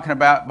it's talking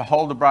about,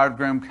 behold, the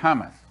bridegroom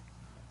cometh.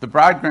 The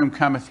bridegroom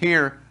cometh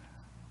here.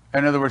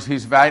 In other words,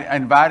 he's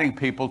inviting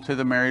people to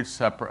the marriage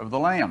supper of the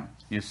Lamb,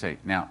 you see.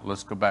 Now,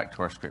 let's go back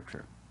to our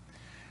scripture.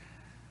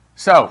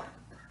 So,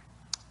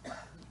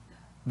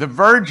 the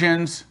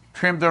virgins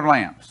trimmed their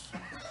lamps.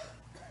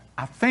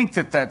 I think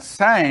that that's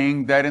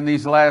saying that in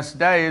these last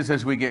days,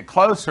 as we get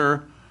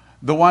closer,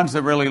 the ones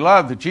that really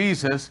love the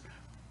Jesus,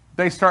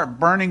 they start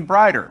burning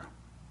brighter.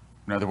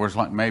 In other words,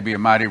 like maybe a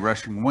mighty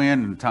rushing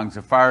wind and tongues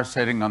of fire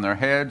setting on their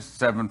heads,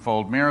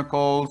 sevenfold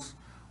miracles,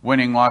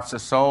 winning lots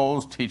of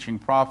souls, teaching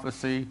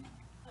prophecy.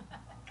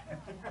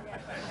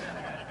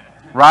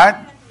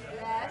 Right?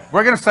 Yes.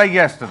 We're going to say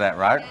yes to that,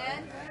 right?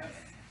 Yes.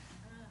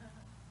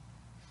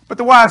 But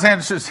the wise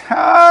answer says,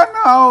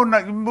 no,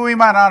 we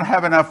might not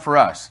have enough for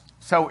us.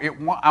 So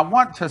I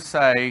want to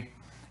say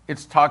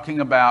it's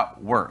talking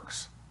about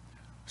works,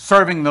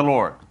 serving the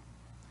Lord.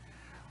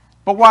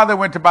 But while they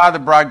went to buy, the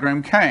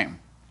bridegroom came.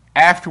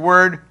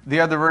 Afterward, the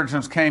other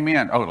virgins came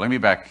in. Oh, let me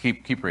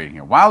keep reading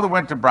here. While they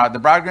went to bride, the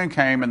bridegroom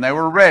came, and they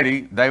were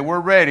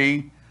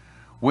ready,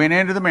 went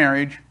into the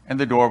marriage, and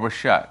the door was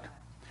shut.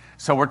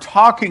 So we're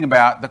talking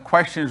about the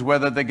question is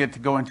whether they get to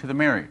go into the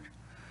marriage.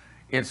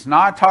 It's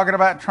not talking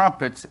about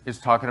trumpets, it's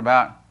talking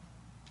about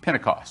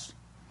Pentecost.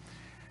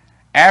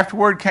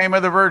 Afterward came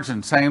other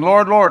virgins, saying,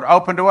 Lord, Lord,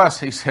 open to us.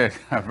 He said,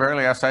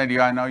 verily I say to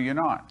you, I know you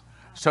not.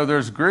 So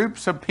there's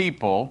groups of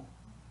people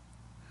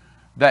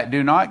that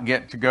do not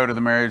get to go to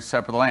the marriage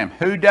supper of the Lamb.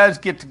 Who does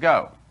get to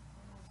go?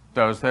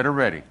 Those that are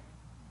ready.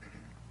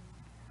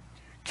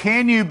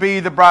 Can you be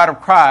the bride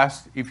of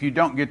Christ if you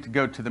don't get to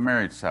go to the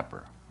marriage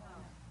supper?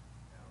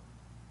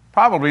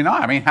 Probably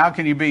not. I mean, how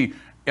can you be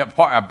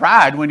a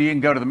bride when you can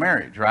go to the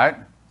marriage, right?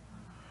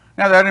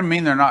 Now, that doesn't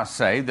mean they're not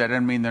saved. That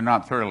doesn't mean they're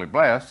not thoroughly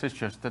blessed. It's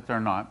just that they're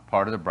not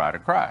part of the bride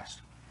of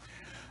Christ.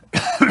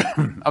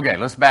 Okay,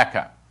 let's back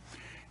up.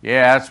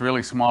 Yeah, that's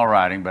really small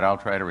writing, but I'll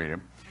try to read it.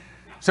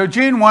 So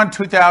June 1,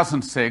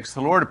 2006,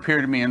 the Lord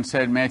appeared to me and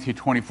said, Matthew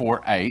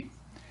 24:8.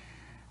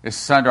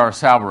 This is under our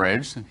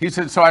salvage. He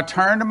said, so I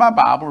turned to my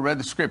Bible, read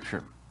the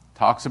scripture.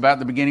 Talks about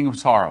the beginning of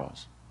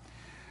sorrows.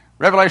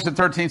 Revelation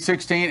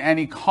 13:16, and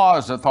he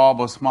causeth all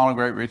both small and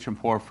great, rich and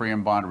poor, free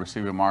and bond to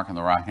receive a mark on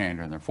the right hand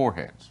and their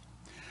foreheads.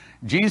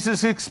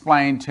 Jesus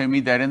explained to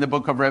me that in the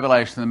book of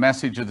Revelation, the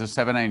message of the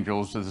seven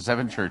angels to the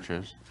seven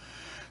churches,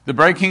 the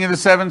breaking of the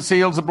seven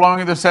seals, the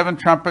blowing of the seven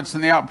trumpets,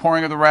 and the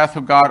outpouring of the wrath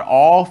of God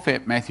all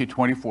fit Matthew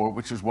 24,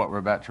 which is what we're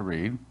about to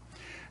read,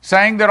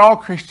 saying that all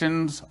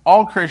Christians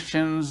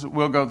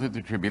will go through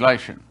the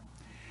tribulation.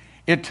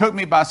 It took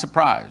me by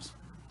surprise.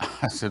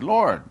 I said,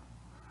 Lord,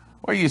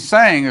 what you're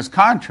saying is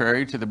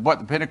contrary to what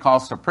the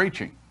Pentecostals are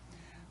preaching.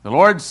 The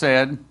Lord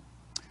said,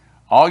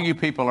 all you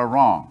people are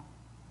wrong.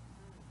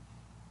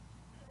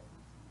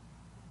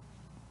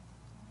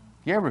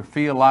 You ever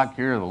feel like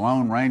you're the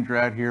Lone Ranger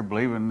out here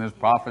believing this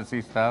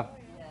prophecy stuff?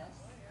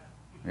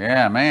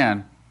 Yeah,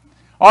 man.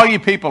 All you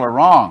people are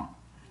wrong.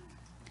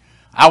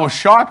 I was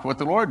shocked what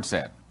the Lord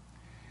said.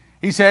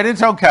 He said,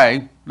 it's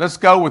okay. Let's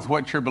go with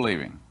what you're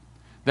believing.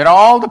 That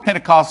all the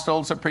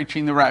Pentecostals are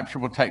preaching the rapture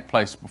will take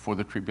place before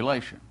the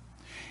tribulation.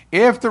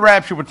 If the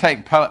rapture would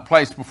take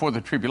place before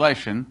the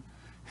tribulation,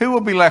 who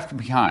will be left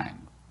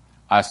behind?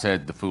 I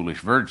said, the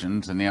foolish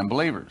virgins and the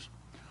unbelievers.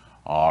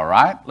 All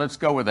right, let's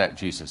go with that,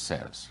 Jesus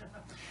says.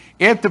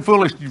 If the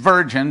foolish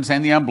virgins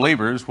and the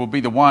unbelievers will be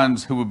the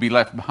ones who will be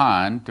left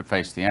behind to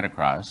face the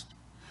Antichrist,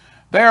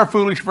 they are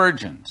foolish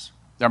virgins.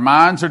 Their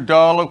minds are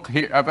dull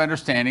of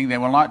understanding. They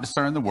will not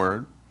discern the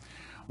word.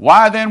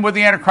 Why then would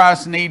the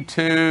Antichrist need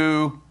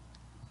to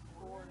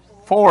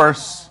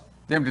force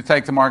them to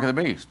take the mark of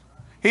the beast?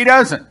 He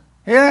doesn't.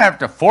 He doesn't have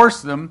to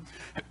force them.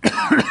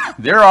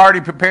 They're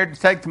already prepared to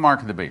take the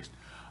mark of the beast.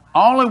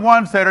 Only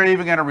ones that are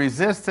even going to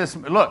resist this.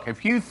 Look,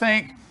 if you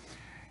think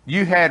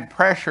you had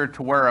pressure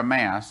to wear a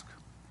mask,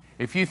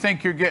 if you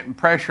think you're getting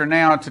pressure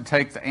now to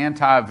take the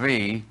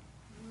anti-V,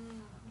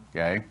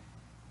 okay,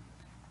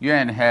 you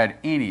hadn't had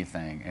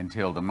anything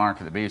until the mark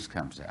of the beast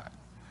comes out.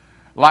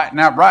 Right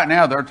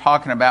now they're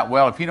talking about,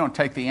 well, if you don't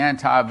take the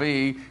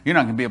anti-V, you're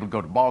not going to be able to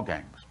go to ball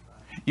games.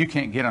 You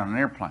can't get on an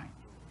airplane.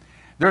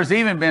 There's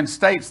even been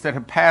states that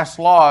have passed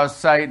laws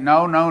say,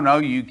 no,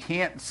 you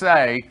can't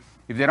say,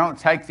 if they don't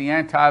take the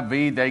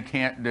anti-V, they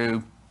can't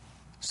do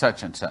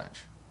such and such.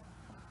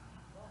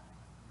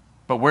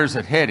 But where's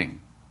it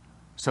heading?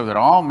 So that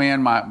all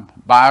men might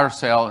buy or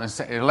sell,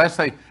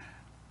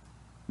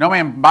 no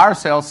man buy or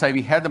sell save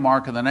he had the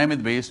mark of the name of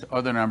the beast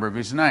or the number of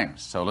his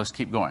names. So let's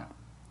keep going.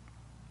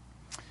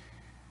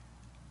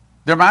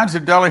 Their minds are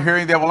dull of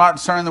hearing, they will not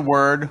discern the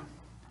word.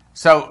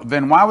 So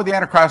then why would the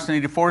Antichrist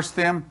need to force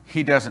them?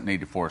 He doesn't need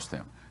to force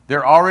them.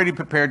 They're already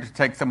prepared to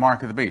take the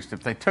mark of the beast.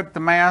 If they took the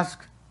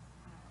mask,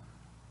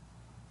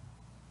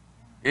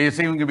 it's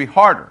even going to be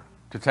harder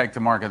to take the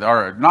mark of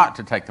or not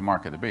to take the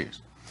mark of the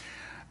beast.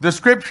 The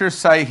scriptures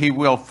say he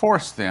will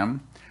force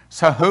them.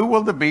 So who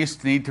will the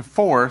beast need to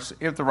force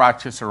if the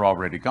righteous are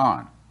already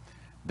gone?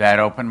 That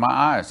opened my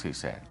eyes, he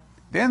said.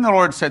 Then the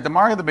Lord said, the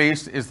mark of the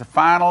beast is the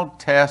final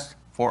test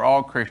for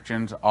all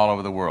Christians all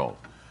over the world.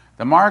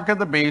 The mark of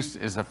the beast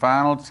is the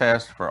final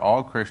test for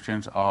all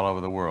Christians all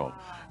over the world.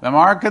 The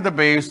mark of the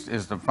beast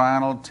is the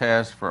final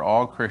test for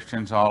all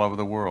Christians all over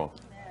the world.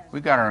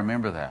 We've got to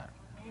remember that.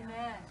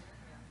 Amen.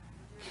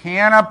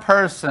 Can a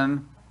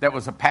person that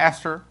was a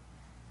pastor,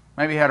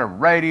 maybe had a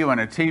radio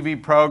and a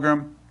TV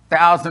program,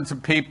 thousands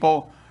of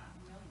people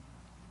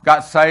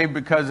got saved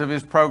because of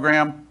his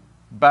program,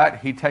 but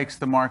he takes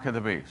the mark of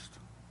the beast,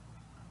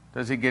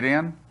 does he get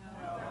in?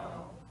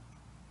 No.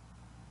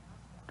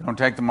 Don't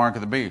take the mark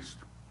of the beast.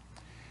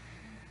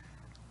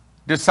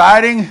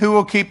 Deciding who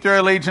will keep their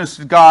allegiance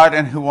to God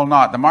and who will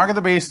not. The mark of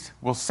the beast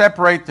will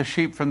separate the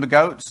sheep from the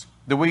goats,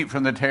 the wheat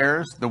from the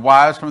tares, the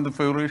wise from the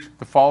foolish,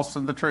 the false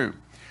from the true,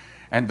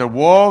 and the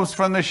wolves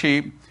from the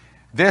sheep.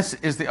 This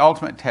is the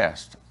ultimate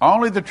test.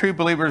 Only the true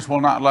believers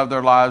will not love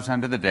their lives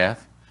unto the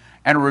death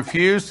and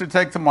refuse to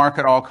take the mark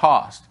at all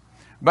cost.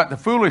 But the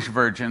foolish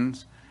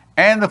virgins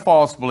and the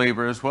false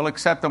believers will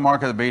accept the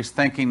mark of the beast,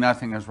 thinking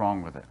nothing is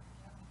wrong with it.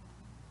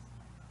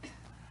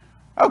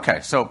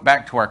 Okay, so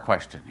back to our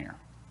question here.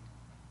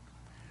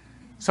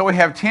 So we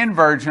have 10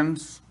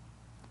 virgins.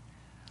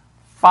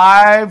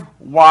 5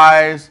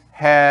 wise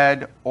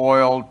had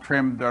oil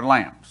trimmed their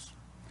lamps.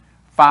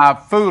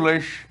 5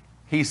 foolish,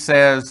 he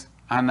says,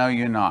 I know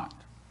you not.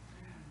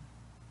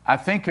 I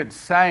think it's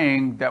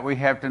saying that we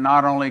have to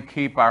not only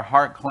keep our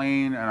heart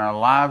clean and our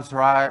lives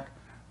right,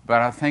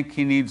 but I think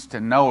he needs to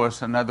know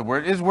us. In other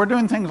words, we're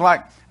doing things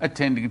like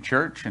attending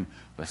church and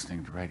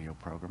listening to radio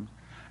programs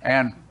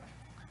and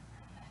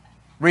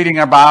reading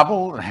our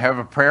Bible, have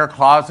a prayer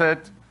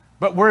closet,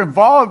 but we're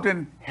involved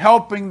in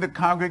helping the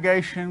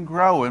congregation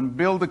grow and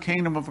build the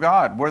kingdom of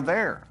God. We're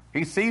there.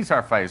 He sees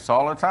our face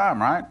all the time,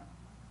 right?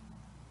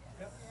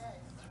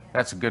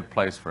 That's a good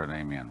place for an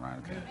amen, right?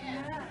 Okay.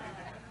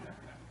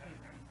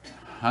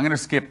 I'm going to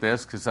skip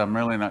this because I'm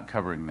really not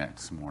covering that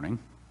this morning.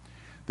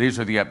 These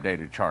are the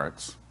updated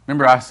charts.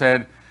 Remember I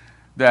said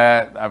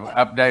that I've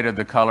updated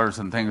the colors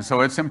and things,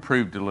 so it's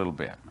improved a little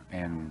bit,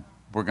 and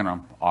we're going to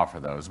offer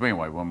those. But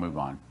anyway, we'll move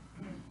on.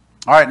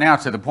 All right, now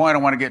to the point I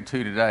want to get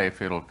to today,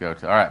 if it'll go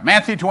to. All right,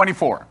 Matthew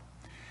 24.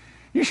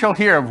 You shall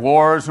hear of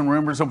wars and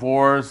rumors of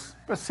wars,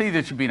 but see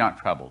that you be not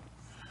troubled.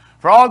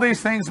 For all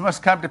these things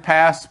must come to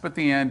pass, but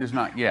the end is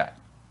not yet.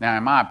 Now,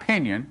 in my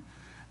opinion,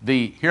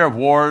 the hear of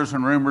wars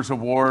and rumors of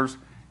wars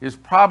is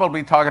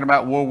probably talking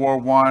about World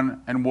War I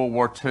and World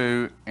War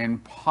II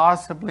and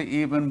possibly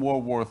even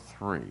World War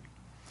III.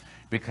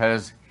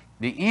 Because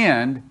the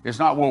end is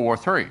not World War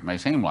III. It may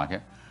seem like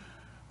it.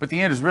 But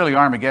the end is really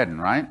Armageddon,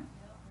 right?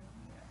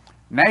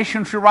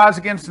 Nation shall rise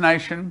against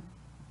nation,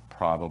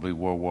 probably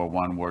World War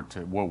I,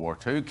 World War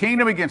II.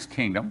 Kingdom against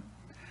kingdom.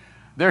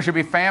 There shall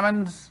be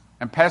famines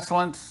and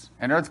pestilence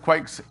and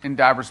earthquakes in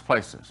divers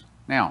places.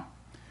 Now,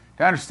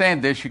 to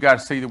understand this, you've got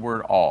to see the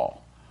word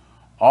all.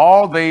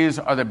 All these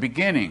are the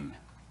beginning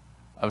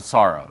of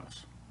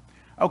sorrows.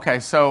 Okay,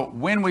 so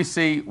when we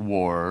see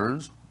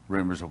wars,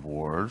 rumors of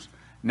wars,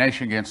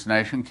 nation against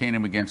nation,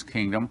 kingdom against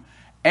kingdom,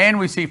 and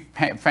we see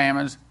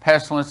famines,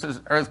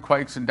 pestilences,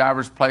 earthquakes in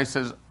divers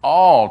places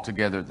all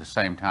together at the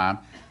same time,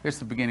 it's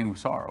the beginning of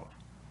sorrows.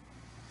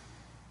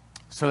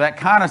 So that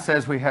kind of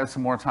says we have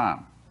some more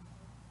time.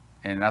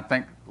 And I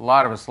think a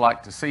lot of us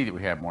like to see that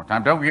we have more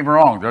time. Don't get me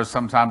wrong. There's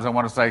sometimes I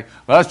want to say,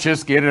 let's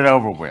just get it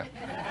over with.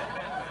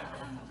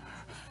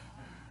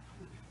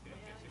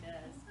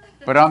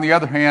 But on the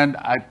other hand,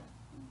 I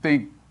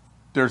think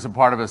there's a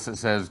part of us that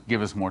says,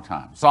 give us more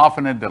time.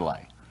 Soften and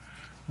delay.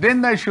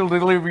 Then they shall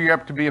deliver you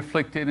up to be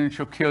afflicted, and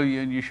shall kill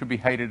you, and you shall be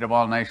hated of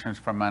all nations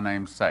for my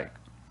name's sake.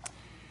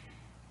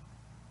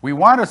 We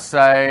want to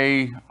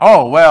say,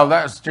 oh, well,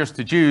 that's just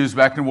the Jews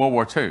back in World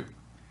War II.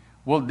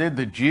 Well, did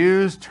the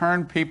Jews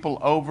turn people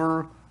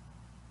over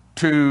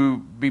to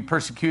be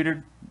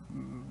persecuted?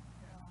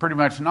 Pretty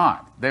much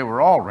not. They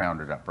were all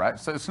rounded up, right?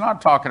 So it's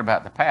not talking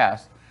about the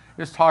past.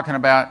 It's talking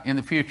about in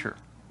the future.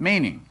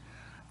 Meaning,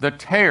 the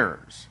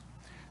tares,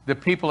 the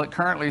people that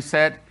currently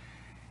sit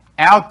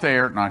out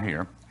there, not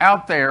here,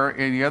 out there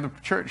in the other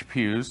church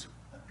pews,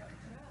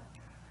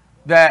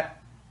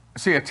 that,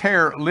 see, a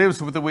tare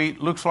lives with the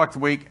wheat, looks like the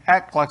wheat,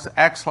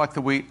 acts like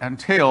the wheat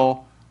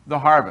until the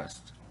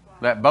harvest.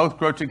 Let both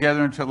grow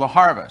together until the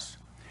harvest.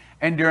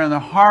 And during the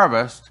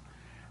harvest,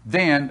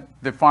 then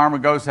the farmer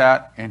goes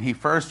out and he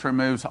first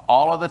removes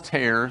all of the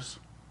tares,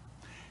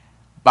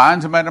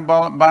 binds them in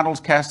bundles,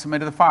 casts them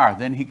into the fire.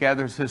 Then he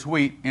gathers his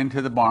wheat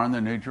into the barn,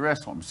 the New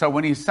Jerusalem. So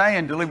when he's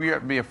saying, deliver you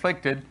up to be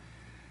afflicted,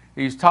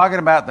 he's talking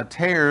about the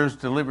tares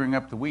delivering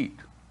up the wheat.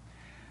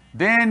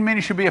 Then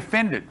many should be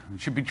offended,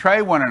 should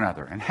betray one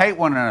another, and hate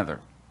one another.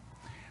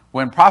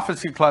 When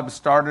Prophecy Club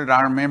started,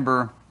 I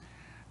remember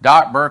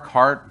Doc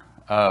Burkhart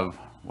of,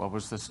 what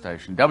was the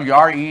station?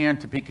 WREN,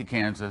 Topeka,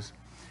 Kansas,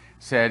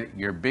 said,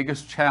 your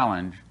biggest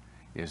challenge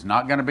is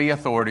not going to be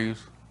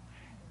authorities.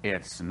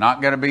 It's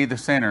not going to be the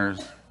sinners.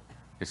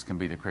 It's going to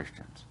be the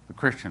Christians. The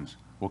Christians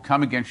will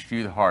come against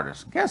you the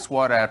hardest. Guess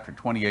what? After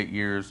 28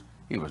 years,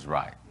 he was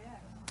right.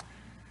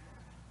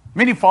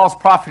 Many false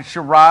prophets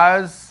shall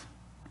rise.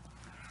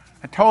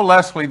 I told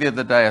Leslie the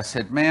other day, I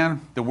said,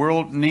 man, the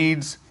world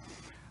needs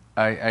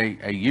a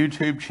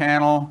YouTube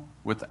channel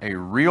with a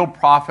real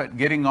prophet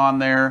getting on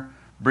there,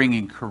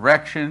 bringing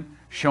correction,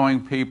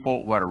 showing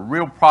people what a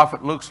real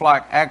prophet looks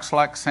like, acts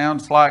like,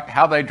 sounds like,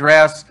 how they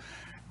dress,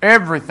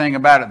 everything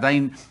about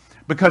it.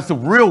 Because the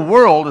real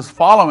world is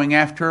following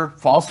after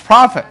false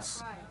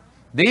prophets.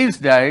 These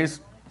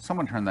days,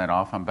 someone turn that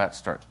off. I'm about to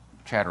start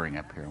chattering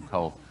up here. I'm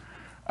cold.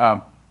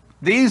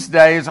 These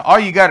days, all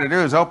you got to do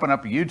is open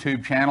up a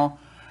YouTube channel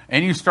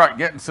and you start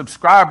getting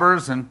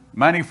subscribers and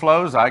money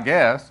flows, I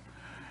guess.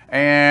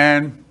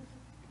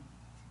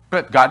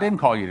 But God didn't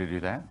call you to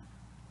do that.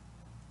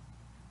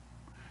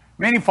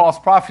 Many false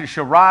prophets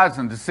shall rise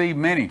and deceive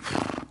many.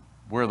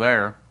 We're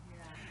there.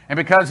 And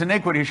because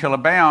iniquity shall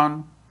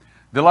abound,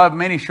 the love of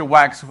many shall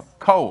wax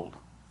cold.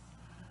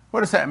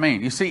 What does that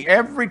mean? You see,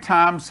 every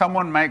time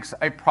someone makes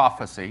a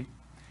prophecy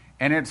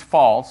and it's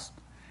false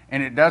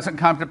and it doesn't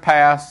come to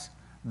pass,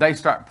 they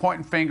start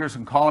pointing fingers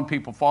and calling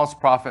people false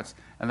prophets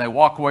and they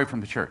walk away from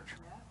the church.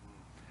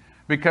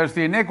 Because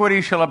the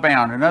iniquity shall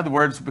abound. In other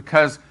words,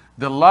 because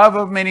the love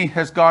of many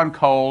has gone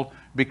cold,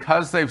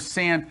 because they've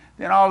sinned,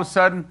 then all of a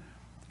sudden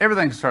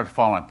everything starts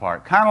falling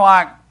apart. Kind of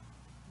like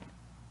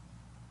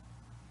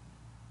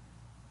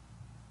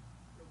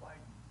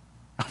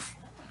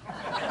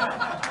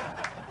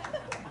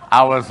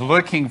I was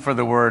looking for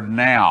the word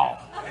now.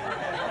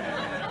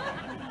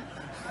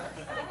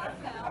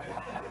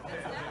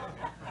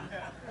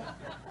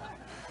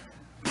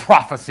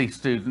 Prophecy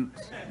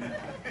students.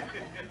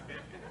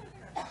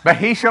 But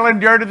he shall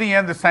endure to the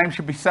end, the same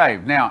shall be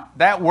saved. Now,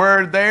 that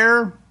word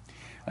there,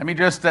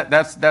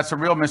 that's a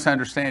real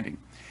misunderstanding.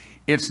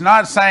 It's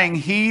not saying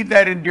he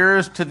that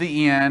endures to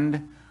the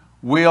end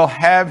will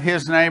have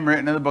his name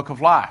written in the book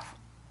of life.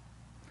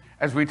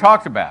 As we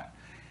talked about.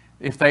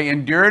 If they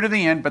endure to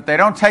the end, but they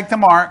don't take the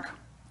mark,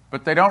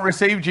 but they don't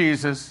receive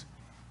Jesus,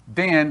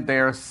 then they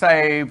are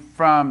saved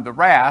from the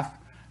wrath.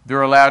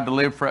 They're allowed to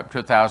live for up to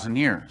 1,000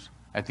 years.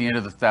 At the end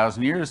of the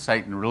 1,000 years,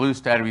 Satan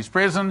released out of his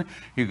prison.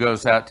 He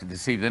goes out to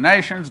deceive the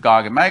nations,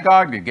 Gog and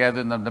Magog, to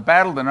gather them to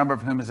battle, the number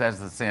of whom is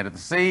as the sand of the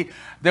sea.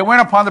 They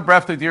went upon the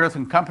breadth of the earth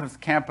and encompassed the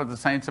camp of the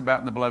saints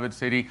about in the beloved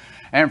city.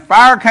 And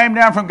fire came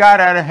down from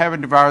God out of heaven,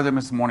 devoured them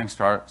as the morning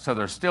star, so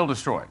they're still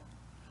destroyed.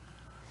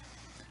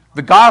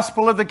 The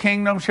gospel of the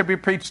kingdom shall be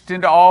preached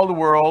into all the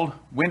world.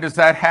 When does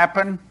that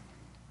happen?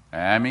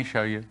 Let me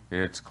show you.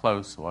 It's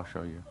close, so I'll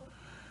show you.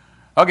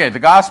 Okay, the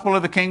gospel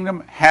of the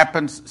kingdom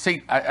happens.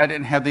 See, I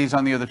didn't have these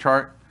on the other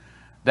chart.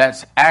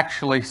 That's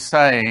actually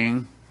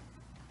saying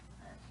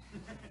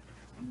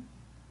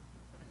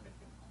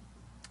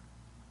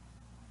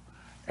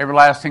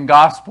everlasting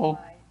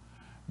gospel.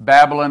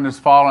 Babylon is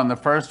fallen, the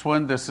first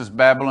one. This is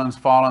Babylon's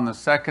fallen, the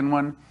second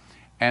one.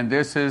 And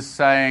this is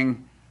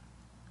saying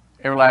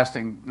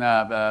everlasting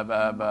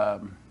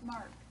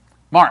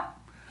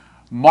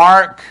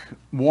Mark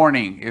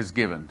warning is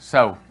given.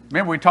 So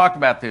remember we talked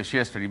about this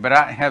yesterday, but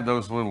I have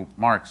those little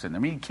marks in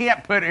them. You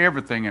can't put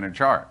everything in a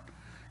chart.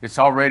 It's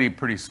already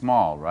pretty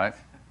small, right?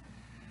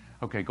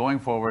 Okay, going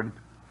forward.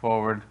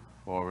 Here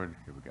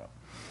we go.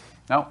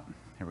 No,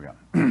 here we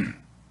go.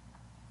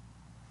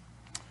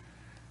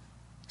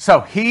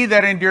 So he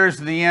that endures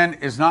to the end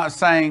is not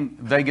saying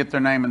they get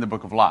their name in the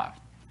book of life.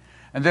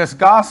 And this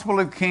gospel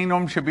of the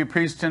kingdom should be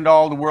preached into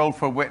all the world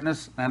for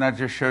witness. And I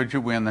just showed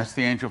you when. That's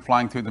the angel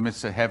flying through the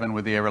midst of heaven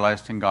with the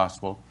everlasting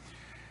gospel.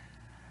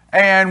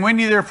 And when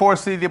you therefore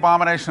see the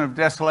abomination of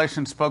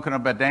desolation spoken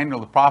of by Daniel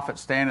the prophet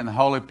stand in the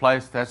holy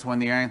place, that's when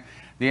the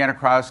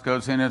Antichrist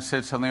goes in and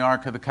sits on the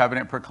ark of the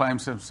covenant,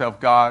 proclaims himself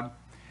God.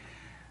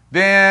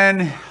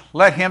 Then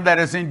let him that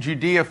is in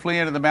Judea flee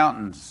into the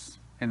mountains.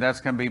 And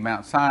that's going to be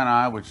Mount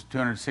Sinai, which is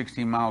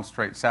 216 miles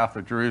straight south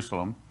of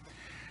Jerusalem.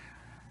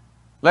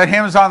 Let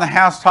him who's on the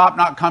housetop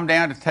not come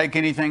down to take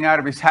anything out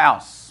of his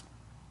house.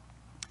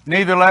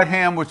 Neither let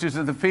him which is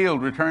in the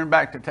field return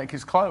back to take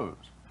his clothes.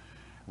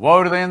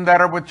 Woe to them that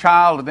are with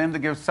child, to them that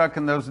give suck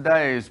in those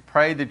days.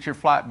 Pray that your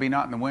flight be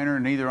not in the winter,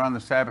 neither on the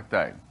Sabbath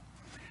day.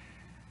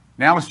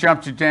 Now let's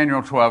jump to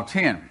Daniel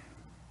 12:10.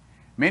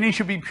 Many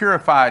shall be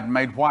purified and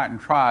made white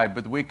and tried,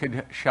 but the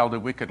wicked shall do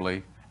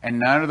wickedly, and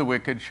none of the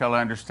wicked shall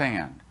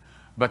understand.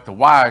 But the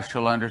wise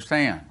shall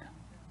understand.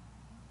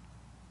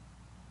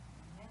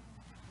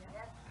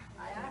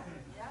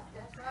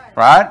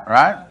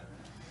 Right?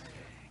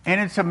 And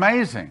it's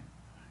amazing.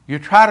 You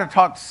try to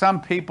talk to some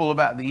people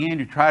about the end.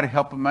 You try to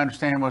help them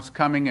understand what's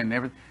coming and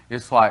everything.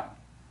 It's like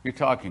you're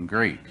talking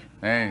Greek.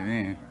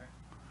 The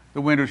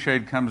window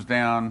shade comes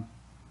down.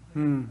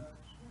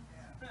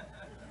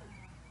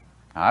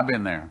 I've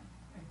been there.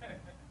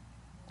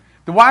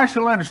 The wise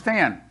shall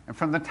understand. And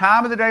from the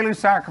time of the daily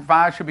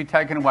sacrifice shall be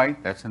taken away.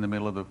 That's in the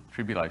middle of the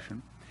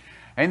tribulation.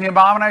 And the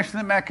abomination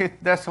that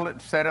maketh desolate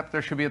set up,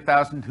 there shall be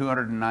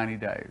 1,290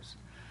 days.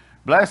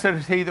 Blessed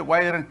is he that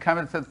waiteth and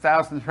cometh to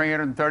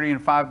 1,330 in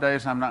 5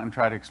 days. I'm not going to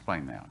try to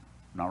explain that.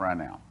 Not right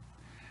now.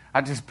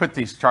 I just put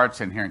these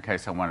charts in here in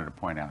case I wanted to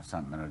point out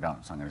something, and I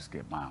don't, so I'm going to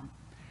skip by them.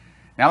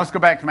 Now let's go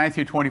back to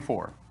Matthew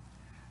 24.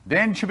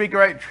 Then shall be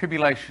great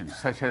tribulation,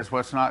 such as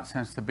was not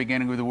since the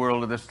beginning of the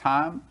world to this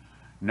time,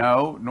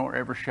 no, nor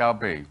ever shall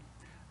be.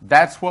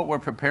 That's what we're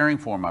preparing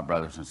for, my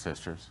brothers and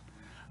sisters.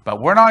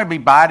 But we're not going to be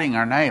biting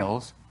our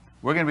nails.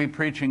 We're going to be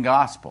preaching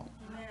gospel.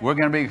 Amen. We're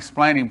going to be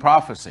explaining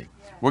prophecy.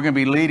 Yes. We're going to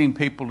be leading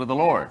people to the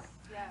Lord.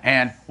 Yes.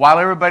 And while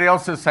everybody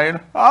else is saying,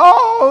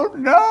 oh,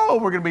 no,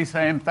 we're going to be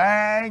saying,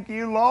 thank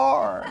you,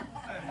 Lord.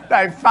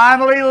 They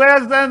finally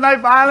listened. They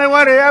finally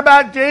want to hear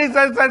about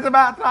Jesus. It's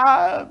about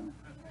time.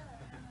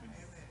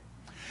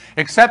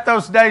 Except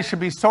those days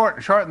should be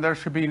shortened. There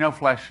should be no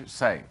flesh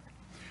saved.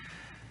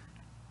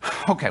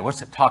 Okay,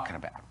 what's it talking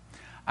about?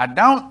 I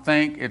don't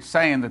think it's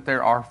saying that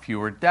there are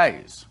fewer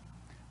days,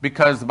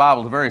 because the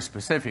Bible is very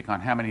specific on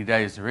how many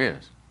days there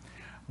is.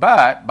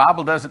 But the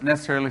Bible doesn't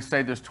necessarily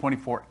say there's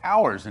 24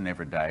 hours in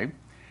every day.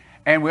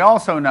 And we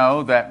also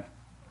know that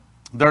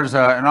there's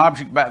an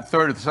object about a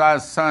third of the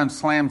size of the sun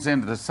slams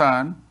into the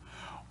sun.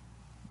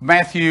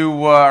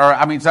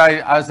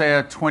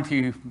 Isaiah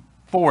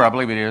 24, I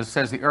believe it is,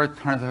 says the earth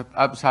turneth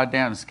upside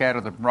down and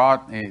scattereth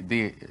abroad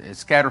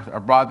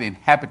the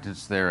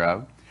inhabitants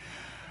thereof.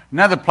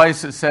 Another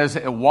place it says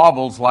it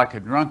wobbles like a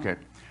drunkard.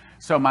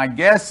 So my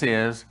guess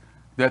is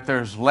that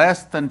there's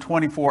less than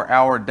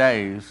 24-hour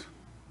days.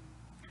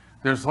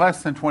 There's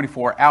less than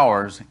 24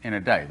 hours in a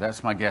day.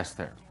 That's my guess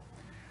there.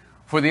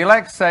 For the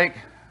elect's sake,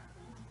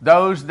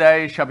 those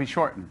days shall be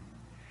shortened.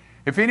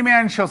 If any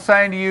man shall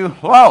say unto you,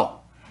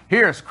 lo,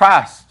 here is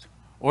Christ,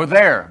 or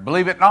there,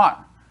 believe it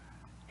not.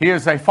 He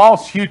is a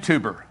false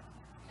YouTuber.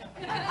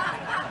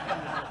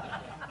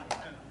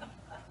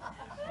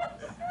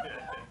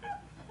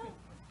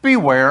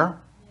 Beware.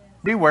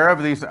 Beware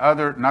of these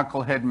other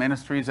knucklehead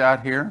ministries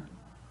out here.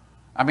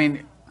 I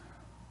mean,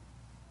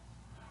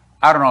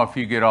 I don't know if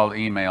you get all the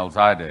emails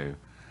I do,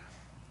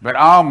 but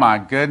oh my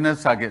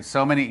goodness, I get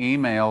so many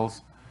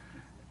emails.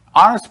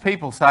 Honest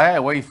people say, hey,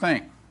 what do you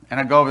think? And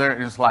I go over there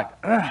and it's like,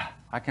 ugh,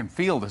 I can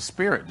feel the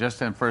Spirit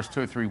just in the first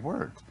 2 or 3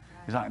 words.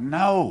 He's like,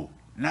 no.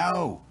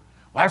 Well,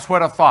 that's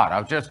what I thought.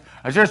 I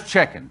was just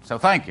checking, so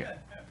thank you.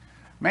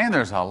 Man,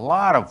 there's a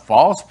lot of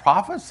false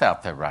prophets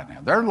out there right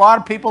now. There are a lot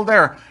of people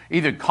there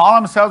either call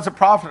themselves a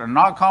prophet or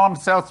not call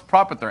themselves a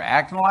prophet. They're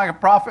acting like a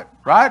prophet,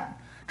 right?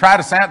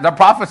 They're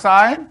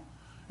prophesying.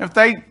 If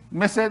they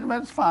miss it,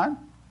 that's fine.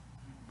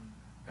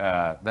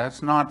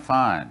 That's not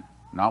fine.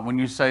 Not when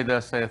you say,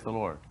 thus saith the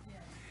Lord.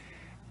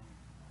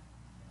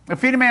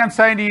 If any man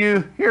say to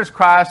you, here's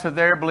Christ, or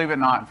there, believe it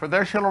not. For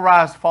there shall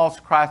arise false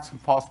Christs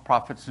and false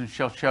prophets, and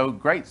shall show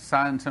great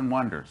signs and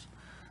wonders.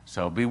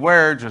 So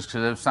beware, just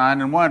because of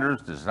signs and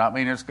wonders does not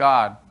mean it's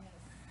God.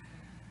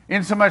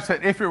 Insomuch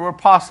that if it were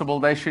possible,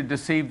 they should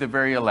deceive the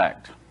very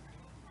elect.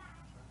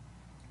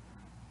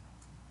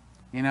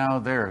 You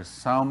know, there are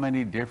so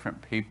many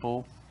different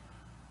people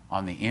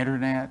on the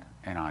internet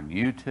and on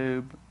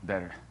YouTube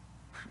that are,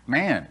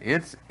 man,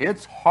 it's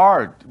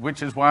hard,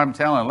 which is why I'm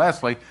telling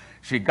Leslie,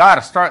 she got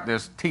to start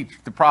this Teach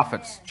the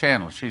Prophets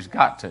channel. She's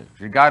got to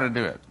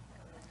do it.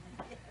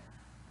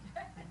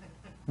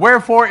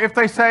 Wherefore, if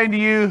they say to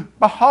you,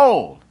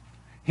 behold,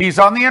 he's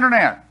on the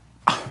internet.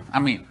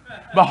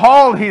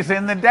 Behold, he's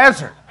in the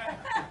desert.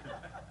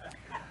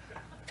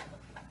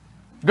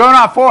 Go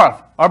not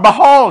forth. Or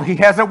behold, he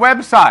has a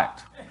website.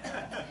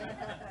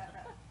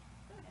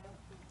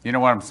 You know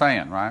what I'm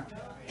saying, right?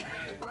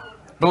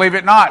 Believe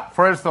it not,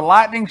 for as the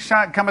lightning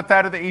cometh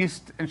out of the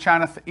east and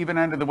shineth even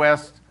unto the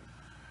west,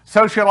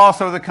 so shall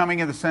also the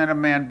coming of the Son of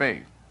Man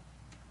be.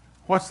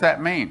 What's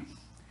that mean?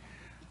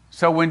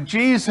 So when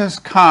Jesus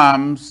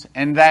comes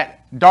and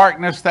that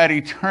darkness, that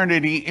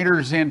eternity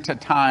enters into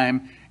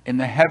time and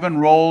the heaven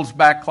rolls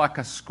back like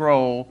a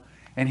scroll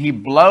and he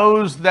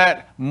blows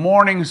that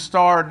morning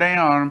star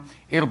down,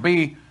 it'll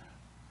be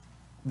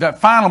the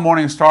final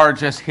morning star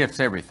just hits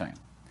everything.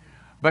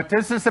 But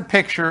this is a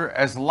picture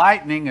as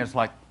lightning is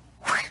like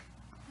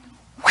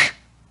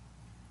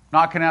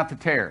knocking out the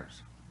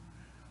tares.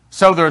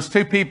 So there's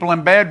 2 people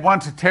in bed,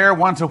 one's a tare,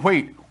 one's a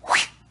wheat.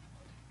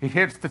 It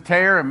hits the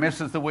tare and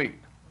misses the wheat.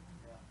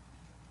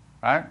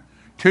 Right?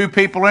 2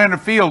 people in the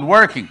field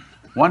working.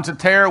 One's a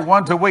tare,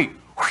 one's a wheat.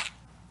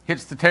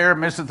 Hits the tare,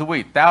 misses the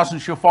wheat. 1,000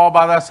 shall fall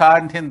by thy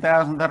side, and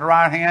 10,000 at the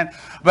right hand.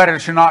 But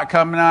it shall not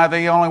come nigh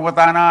thee. Only with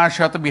thine eyes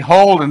shalt thou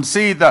behold and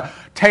see the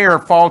tare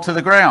fall to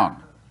the ground.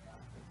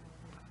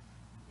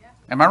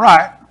 Am I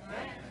right?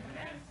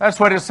 That's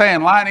what it's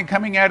saying. Lightning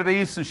coming out of the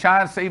east and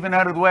shines even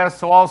out of the west.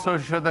 So also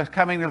shall the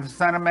coming of the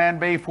Son of Man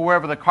be. For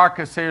wherever the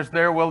carcass is,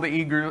 there will the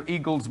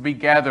eagles be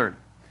gathered.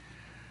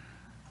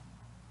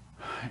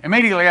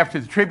 Immediately after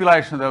the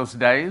tribulation of those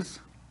days,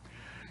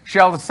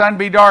 shall the sun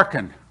be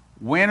darkened.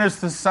 When is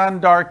the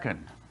sun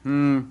darkened?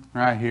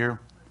 Right here.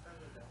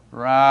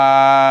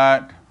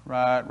 Right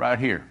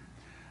here.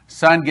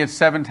 Sun gets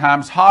 7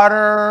 times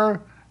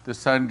hotter. The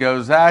sun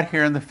goes out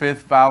here in the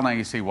 5th vial. Now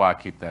you see why I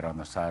keep that on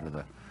the side of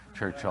the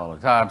church all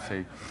the time.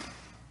 See,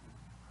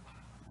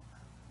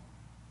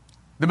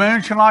 The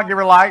moon shall not give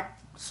her light.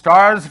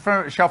 Stars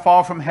shall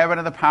fall from heaven,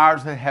 and the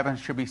powers of the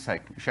heavens shall be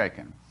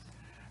shaken.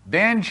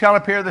 Then shall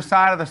appear the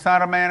sign of the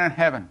Son of Man in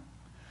heaven.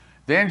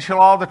 Then shall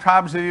all the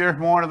tribes of the earth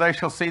mourn, and they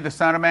shall see the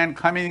Son of Man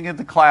coming in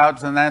the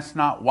clouds, and that's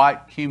not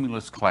white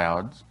cumulus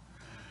clouds.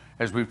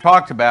 As we've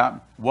talked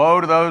about, woe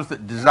to those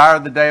that desire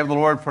the day of the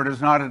Lord, for it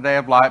is not a day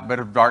of light, but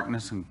of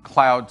darkness and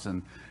clouds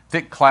and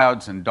thick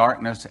clouds and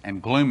darkness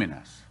and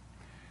gloominess.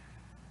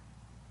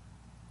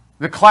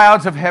 The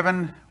clouds of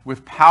heaven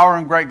with power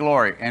and great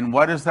glory. And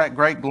what is that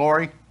great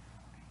glory?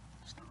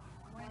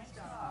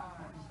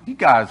 You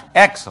guys,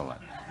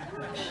 excellent.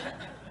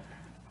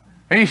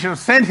 And he shall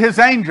send his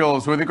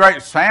angels with a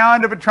great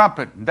sound of a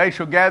trumpet, and they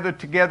shall gather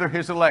together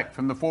his elect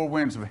from the four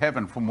winds of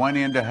heaven, from one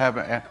end of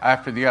heaven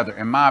after the other.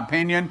 In my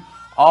opinion,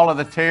 all of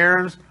the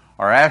tares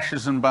are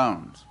ashes and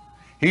bones.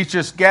 He's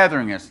just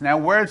gathering us. Now,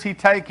 where is he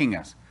taking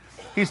us?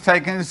 He's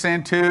taking us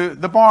into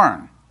the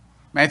barn.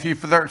 Matthew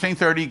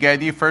 13:30,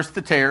 gather you first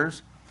the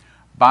tares,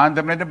 bind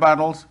them into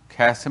bundles,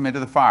 cast them into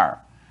the fire.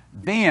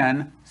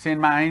 Then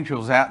send my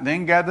angels out,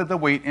 then gather the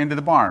wheat into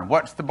the barn.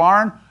 What's the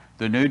barn?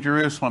 The New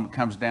Jerusalem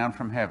comes down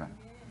from heaven.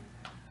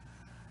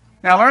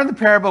 Now learn the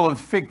parable of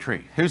the fig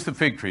tree. Who's the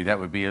fig tree? That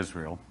would be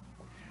Israel.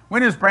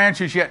 When his branch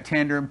is yet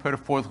tender and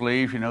putteth forth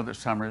leaves, you know that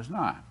summer is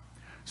nigh.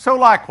 So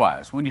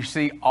likewise, when you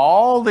see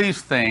all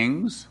these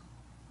things,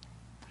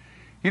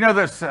 you know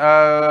that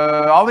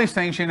all these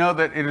things, you know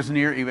that it is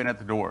near, even at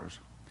the doors.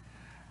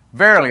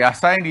 Verily, I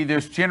say unto you,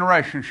 this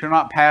generation shall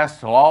not pass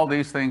till all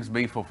these things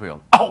be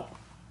fulfilled. Oh,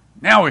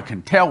 now we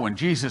can tell when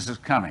Jesus is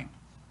coming.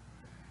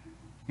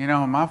 You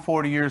know, in my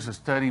 40 years of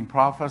studying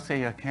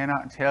prophecy, I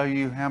cannot tell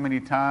you how many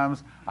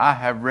times I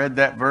have read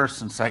that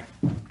verse and say,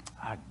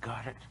 I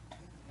got it.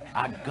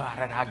 I got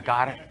it. I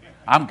got it.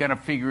 I'm going to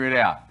figure it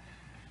out.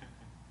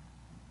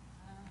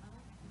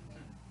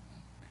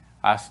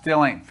 I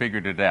still ain't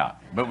figured it out.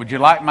 But would you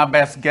like my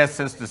best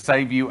guesses to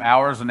save you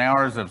hours and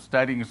hours of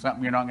studying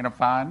something you're not going to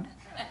find?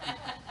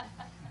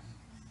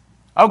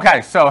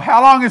 Okay, so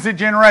how long is a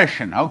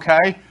generation?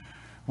 Okay,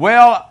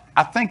 well,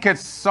 I think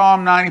it's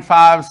Psalm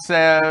 95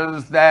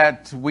 says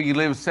that we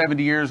live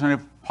 70 years, and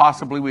if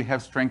possibly we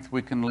have strength,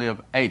 we can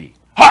live 80.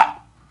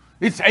 Ha!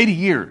 It's 80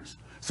 years.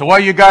 So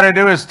what you got to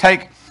do is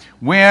take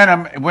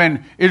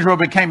when Israel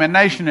became a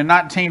nation in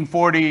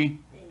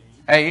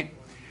 1948,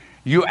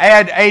 you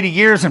add 80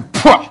 years and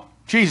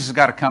Jesus has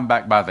got to come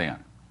back by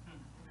then.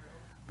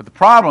 But the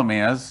problem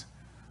is,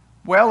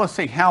 well, let's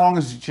see, how long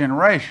is a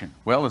generation?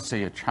 Well, let's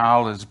see, a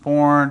child is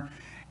born,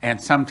 and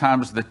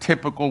sometimes the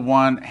typical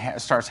one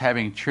starts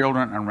having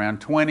children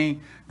around 20.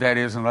 That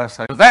is, unless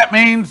that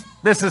means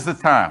this is the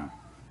time.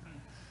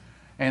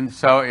 And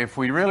so if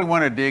we really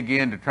want to dig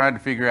in to try to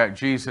figure out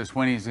Jesus,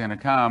 when he's going to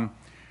come,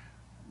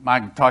 I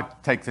can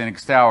take the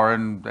next hour,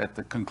 and at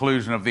the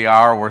conclusion of the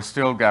hour, we're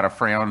still got a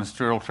frown and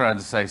still trying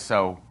to say,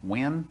 so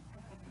when?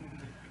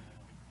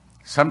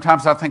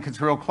 Sometimes I think it's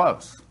real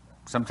close.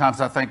 Sometimes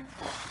I think,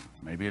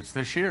 maybe it's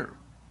this year.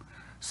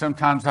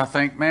 Sometimes I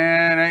think,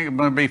 man, it ain't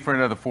going to be for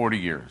another 40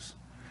 years.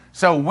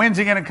 So when's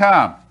he going to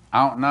come?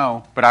 I don't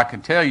know, but I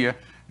can tell you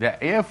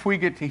that if we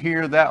get to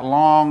hear that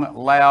long,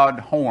 loud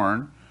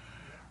horn,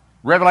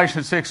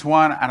 Revelation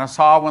 6:1, and I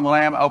saw when the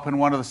Lamb opened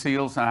one of the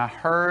seals, and I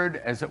heard,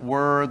 as it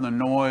were, the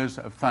noise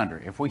of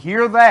thunder. If we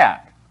hear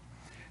that,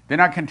 then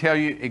I can tell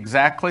you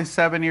exactly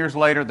 7 years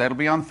later, that'll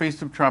be on the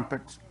Feast of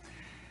Trumpets,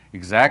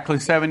 exactly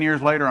 7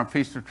 years later on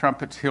Feast of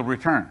Trumpets, he'll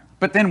return.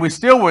 But then we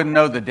still wouldn't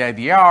know the day,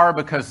 the hour,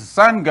 because the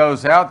sun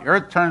goes out, the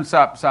earth turns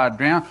upside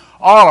down,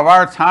 all of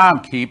our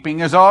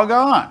timekeeping is all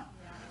gone.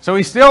 So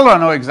we still don't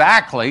know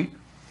exactly.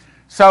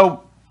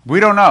 So we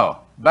don't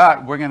know,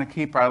 but we're going to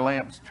keep our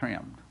lamps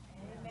trimmed.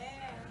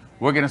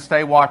 We're going to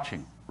stay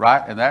watching,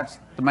 right? And that's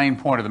the main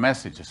point of the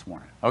message this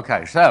morning.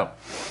 Okay, so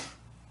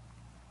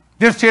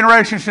this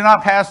generation shall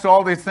not pass till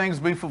all these things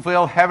be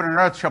fulfilled. Heaven and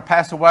earth shall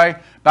pass away,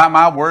 but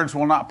my words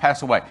will not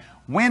pass away.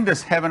 When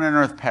does heaven and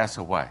earth pass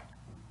away?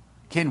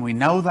 Can we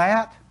know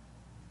that?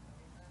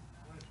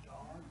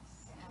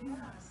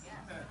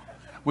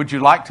 Would you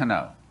like to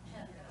know?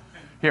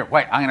 Here,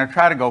 wait, I'm going to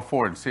try to go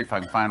forward and see if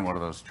I can find one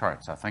of those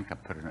charts. I think I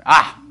put it in.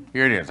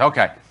 Here it is.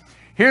 Okay.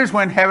 Here's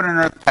when heaven and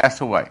earth pass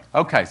away.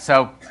 Okay,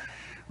 so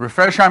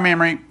refresh our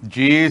memory.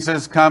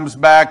 Jesus comes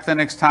back the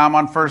next time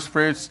on first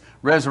fruits,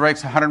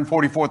 resurrects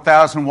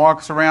 144,000,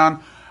 walks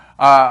around,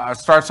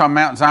 starts on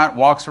Mount Zion,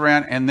 walks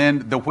around, and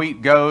then the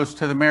wheat goes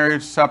to the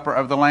marriage supper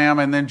of the Lamb,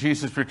 and then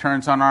Jesus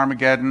returns on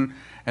Armageddon,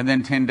 and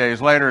then 10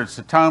 days later it's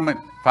atonement,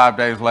 5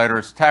 days later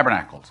it's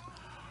tabernacles.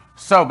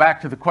 So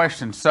back to the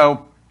question.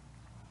 So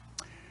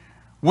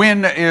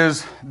when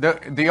is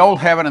the old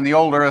heaven and the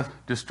old earth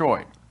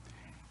destroyed?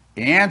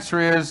 The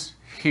answer is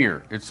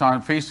here. It's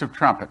on Feast of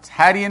Trumpets.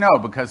 How do you know?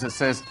 Because it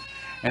says,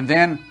 and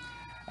then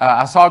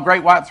I saw a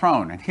great white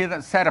throne, and he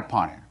that sat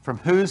upon it, from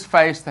whose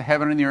face the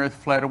heaven and the earth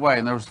fled away,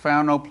 and there was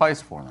found no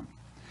place for them.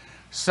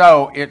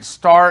 So it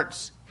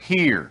starts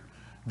here.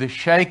 The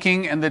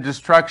shaking and the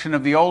destruction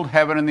of the old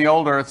heaven and the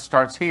old earth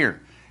starts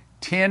here.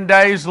 10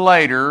 days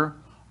later,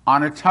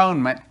 on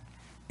atonement,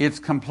 it's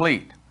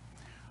complete.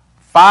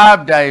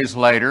 5 days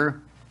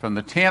later, from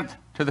the 10th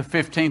to the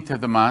 15th of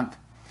the month.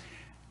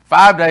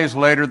 5 days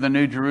later, the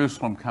New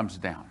Jerusalem comes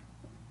down.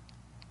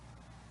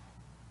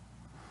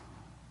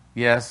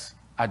 Yes,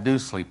 I do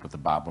sleep with the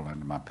Bible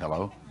under my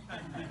pillow.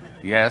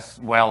 Yes,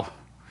 well,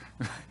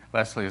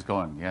 Leslie is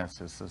going, yes,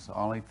 this is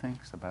all he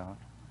thinks about.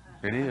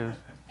 It is.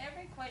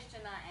 Every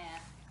question I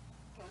ask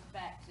goes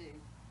back to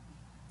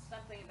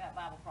something about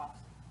Bible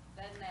prophecy.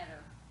 Doesn't matter.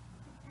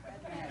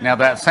 Now,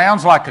 that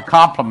sounds like a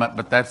compliment,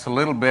 but that's a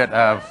little bit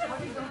of,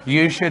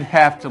 you should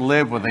have to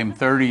live with him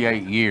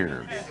 38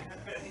 years.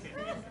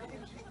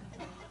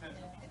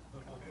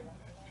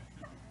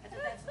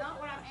 That's not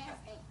what I'm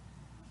asking.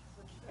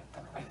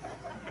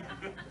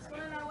 Just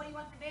want to know what you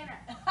want for dinner.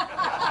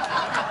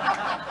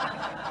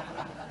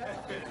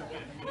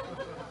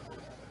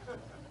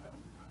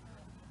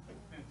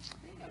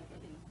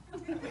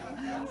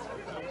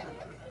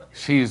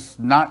 She's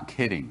not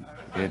kidding.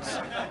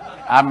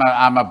 I'm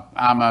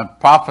a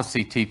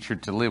prophecy teacher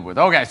to live with.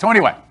 Okay, so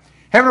anyway,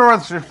 heaven and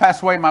earth shall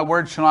pass away, my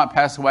word shall not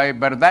pass away.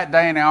 But of that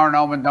day and hour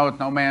no one knoweth,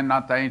 no man,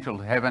 not the angel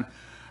of heaven,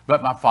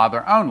 but my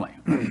Father only.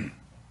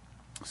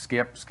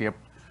 Skip.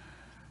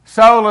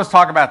 So let's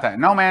talk about that.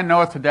 No man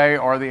knoweth the day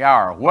or the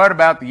hour. What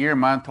about the year,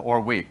 month, or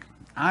week?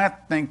 I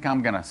think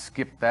I'm going to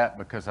skip that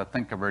because I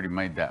think I've already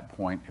made that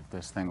point if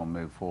this thing will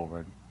move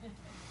forward.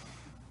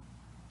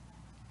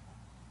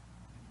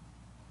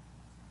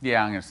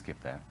 Yeah, I'm going to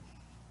skip that.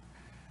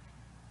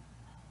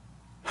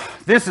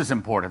 This is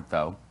important,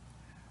 though.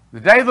 The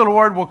day of the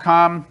Lord will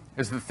come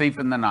as the thief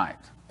in the night.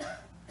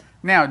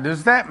 Now,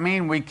 does that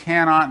mean we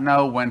cannot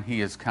know when he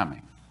is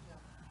coming?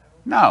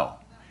 No.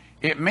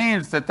 It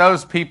means that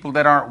those people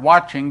that aren't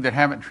watching, that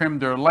haven't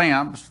trimmed their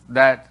lamps,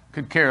 that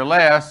could care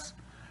less,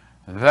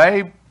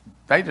 they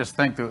just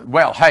think that,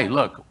 well, hey,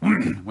 look,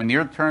 when the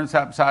earth turns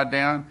upside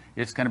down,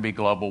 it's going to be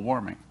global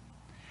warming.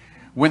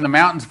 When the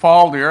mountains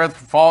fall, the earth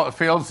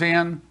fills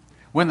in.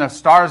 When the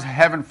stars of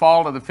heaven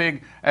fall to the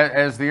fig,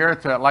 as the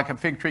earth, like a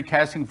fig tree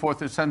casting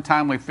forth its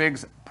untimely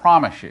figs,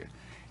 promise you,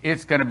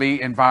 it's going to be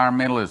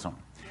environmentalism.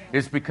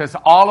 It's because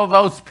all of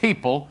those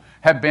people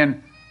have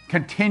been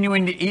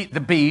continuing to eat the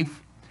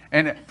beef,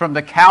 and from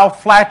the cow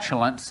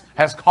flatulence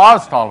has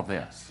caused all of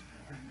this.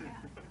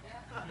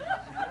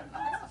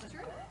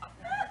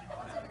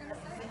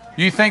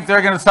 You think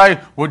they're going to say,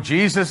 well,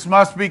 Jesus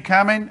must be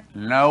coming?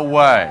 No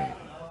way.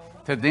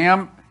 To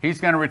them, he's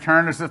going to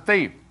return as a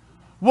thief.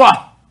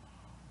 What?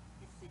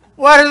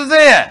 What is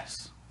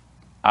this?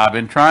 I've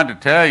been trying to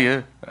tell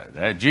you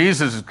that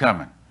Jesus is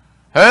coming.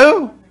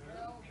 Who?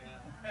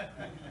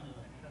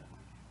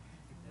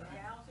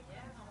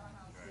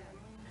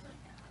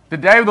 The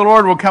day of the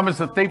Lord will come as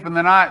a thief in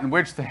the night, in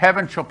which the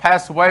heavens shall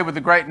pass away with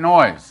a great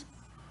noise.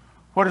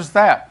 What is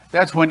that?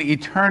 That's when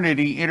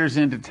eternity enters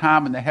into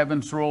time and the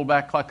heavens roll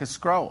back like a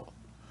scroll.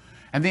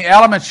 And the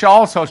elements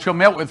shall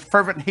melt with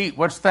fervent heat.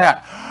 What's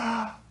that?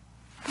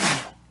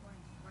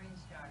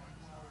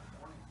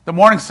 The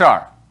morning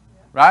star,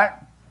 right?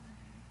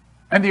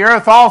 And the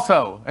earth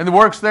also, and the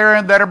works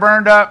therein that are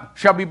burned up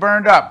shall be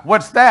burned up.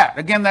 What's that?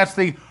 Again, that's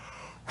the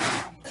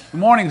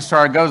morning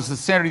star goes to the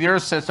center of the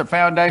earth, sets the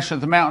foundation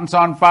of the mountains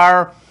on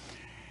fire.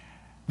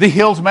 The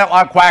hills melt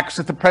like wax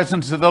at the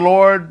presence of the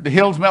Lord. The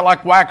hills melt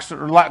like wax,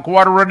 or like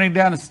water running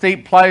down a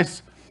steep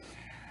place.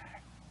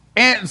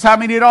 And so, I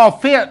mean, it all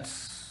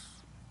fits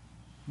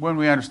when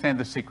we understand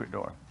the secret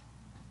door.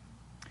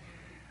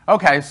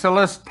 Okay, so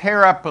let's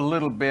tear up a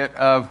little bit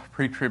of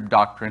pre-trib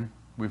doctrine.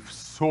 We've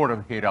sort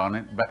of hit on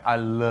it, but I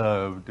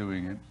love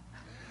doing it.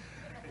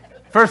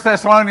 1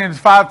 Thessalonians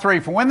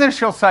 5:3, for when they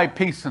shall say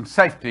peace and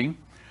safety,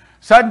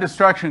 sudden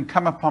destruction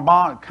cometh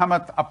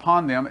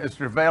upon them as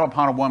travail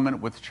upon a woman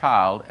with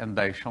child, and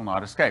they shall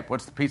not escape.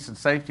 What's the peace and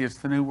safety? It's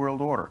the New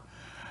World Order.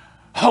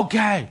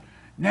 Okay,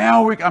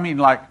 now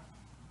like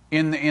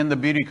in the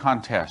beauty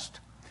contest,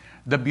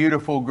 the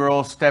beautiful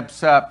girl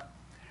steps up.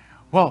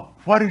 Well,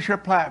 what is your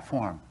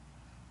platform?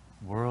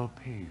 World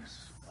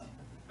peace.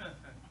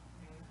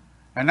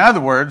 In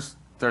other words,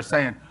 they're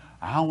saying,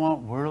 I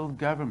want world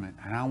government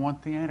and I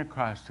want the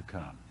Antichrist to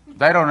come.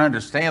 They don't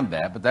understand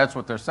that, but that's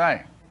what they're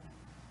saying.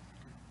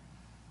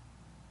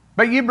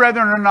 But ye,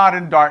 brethren, are not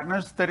in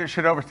darkness, that it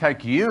should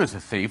overtake you as a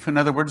thief. In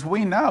other words,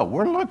 we know.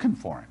 We're looking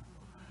for him.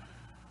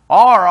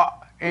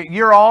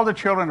 You're all the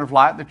children of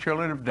light, the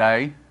children of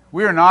day.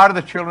 We are not of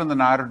the children of the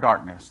night or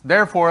darkness.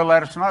 Therefore,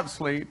 let us not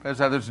sleep, as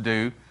others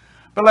do,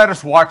 but let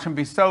us watch and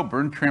be sober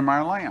and trim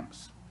our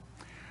lamps.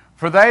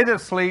 For they that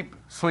sleep,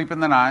 sleep in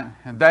the night,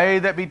 and they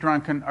that be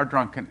drunken are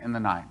drunken in the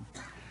night.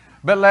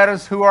 But let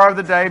us who are of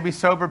the day be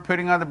sober,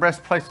 putting on the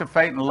breastplate of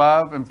faith and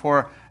love, and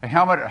for a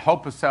helmet of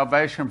hope of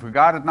salvation. For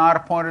God hath not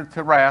appointed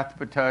to wrath,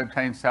 but to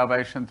obtain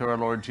salvation through our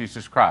Lord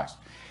Jesus Christ.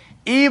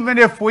 Even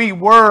if we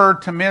were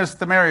to miss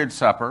the marriage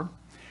supper,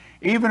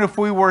 even if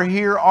we were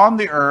here on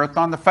the earth,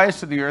 on the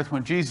face of the earth,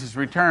 when Jesus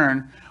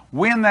returned,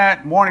 when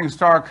that morning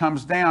star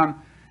comes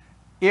down,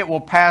 it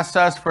will pass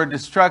us for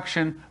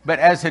destruction, but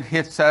as it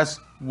hits us,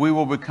 we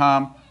will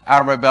become,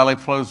 out of our belly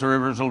flows the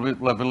rivers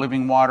of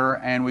living water,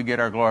 and we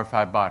get our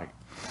glorified body.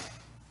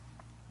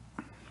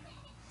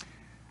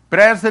 But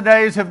as the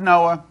days of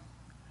Noah,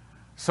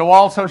 so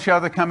also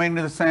shall the coming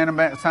of the Son of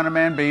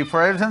Man be.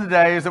 For as in the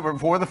days that were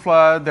before the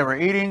flood, they were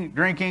eating,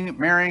 drinking,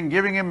 marrying,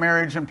 giving in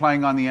marriage, and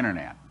playing on the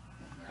internet,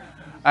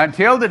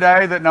 until the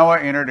day that Noah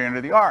entered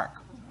into the ark,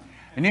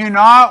 and knew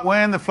not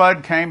when the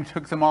flood came,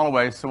 took them all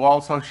away. So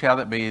also shall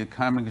it be, the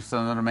coming of the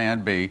Son of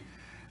Man be.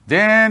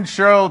 Then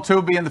shall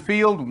two be in the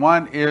field,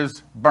 one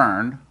is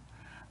burned,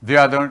 the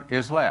other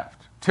is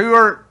left. Two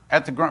are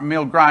at the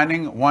mill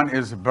grinding, one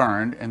is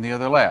burned, and the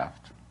other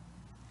left.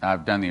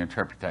 I've done the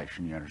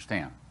interpretation, you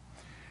understand.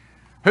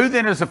 Who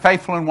then is a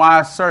faithful and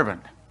wise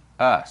servant?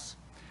 Us.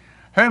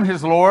 Whom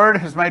his Lord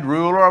has made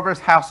ruler over his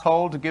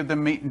household to give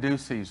them meat in due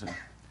season.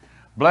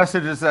 Blessed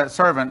is that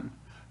servant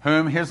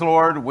whom his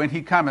Lord, when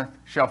he cometh,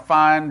 shall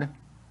find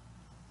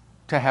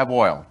to have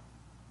oil.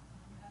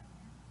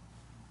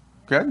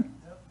 Good?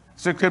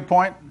 It's a good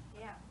point.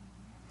 Yeah.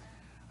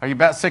 Are you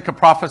about sick of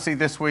prophecy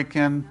this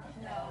weekend?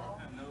 No.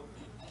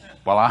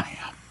 Well, I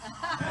am.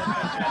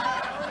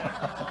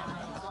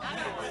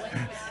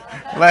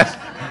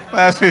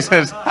 Leslie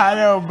says, I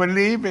don't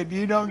believe it.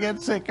 You don't get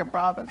sick of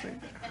prophecy.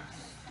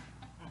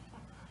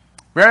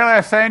 Verily I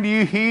say unto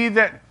you, he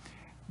that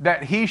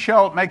he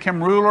shall make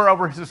him ruler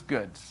over his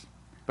goods.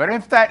 But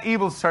if that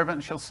evil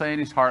servant shall say in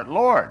his heart,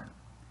 Lord,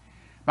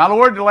 my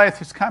Lord delayeth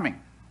his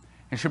coming,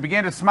 and shall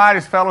begin to smite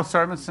his fellow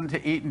servants, and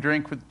to eat and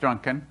drink with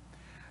drunken,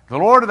 the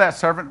Lord of that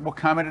servant will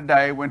come in a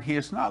day when he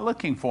is not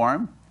looking for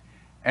him,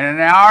 and in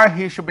an hour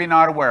he shall be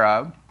not aware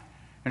of,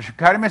 and shall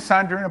cut him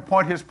asunder and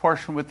appoint his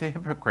portion with the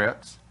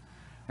hypocrites,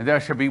 and there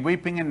shall be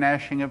weeping and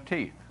gnashing of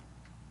teeth.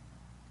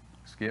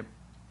 Skip.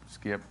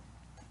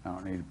 I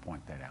don't need to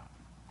point that out.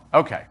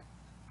 Okay.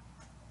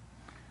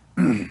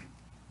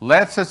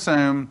 Let's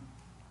assume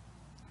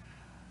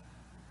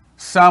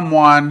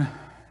someone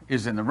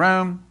is in the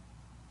room,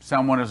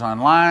 someone is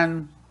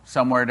online,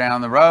 somewhere down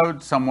the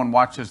road, someone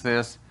watches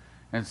this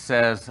and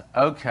says,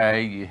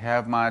 okay, you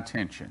have my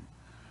attention.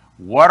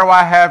 What do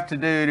I have to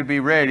do to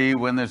be ready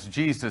when this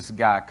Jesus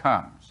guy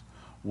comes?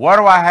 What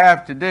do I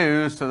have to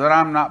do so that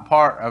I'm not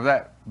part of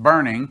that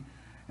burning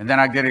and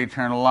then I get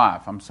eternal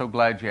life? I'm so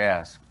glad you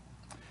asked.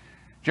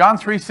 John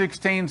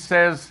 3:16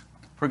 says,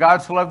 for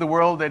God so loved the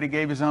world that he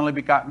gave his only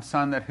begotten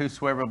Son, that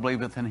whosoever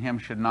believeth in him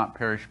should not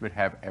perish but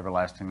have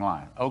everlasting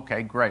life.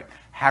 Okay, great.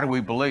 How do we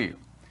believe?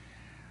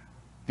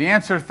 The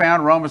answer is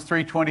found in Romans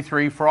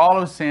 3:23. For all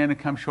have sinned and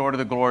come short of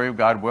the glory of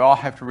God. We all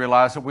have to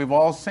realize that we've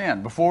all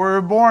sinned. Before we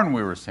were born,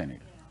 we were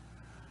sinning.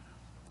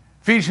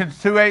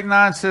 Ephesians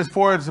 2:8-9 says,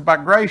 for it is by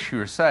grace you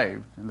are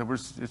saved. In other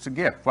words, it's a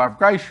gift. By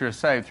grace you are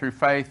saved through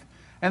faith,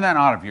 and that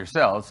not of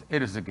yourselves.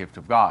 It is a gift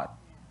of God,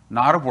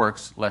 not of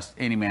works, lest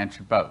any man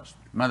should boast.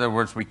 In other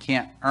words, we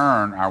can't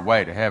earn our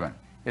way to heaven.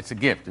 It's a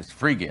gift. It's a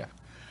free gift.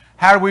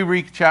 How do we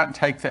reach out and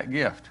take that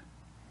gift?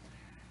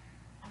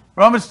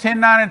 Romans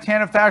 10:9 and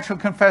 10, if thou shalt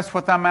confess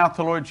with thy mouth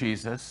the Lord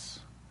Jesus,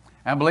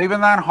 and believe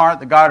in thine heart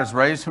that God has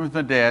raised him from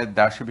the dead,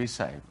 thou shalt be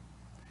saved.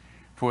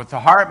 For with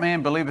the heart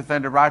man believeth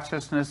unto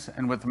righteousness,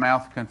 and with the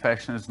mouth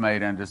confession is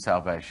made unto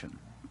salvation.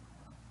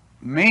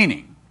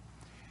 Meaning,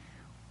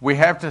 we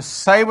have to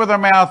say with our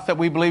mouth that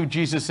we believe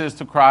Jesus is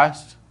the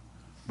Christ,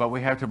 but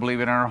we have to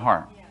believe it in our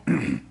heart.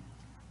 Yeah.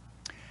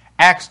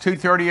 Acts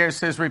 2:38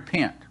 says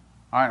repent.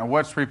 All right, now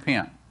what's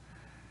repent?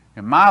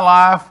 In my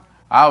life,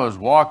 I was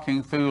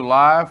walking through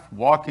life,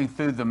 walking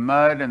through the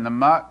mud and the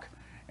muck,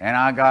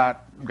 and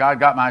God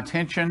got my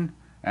attention,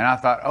 and I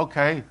thought,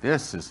 okay,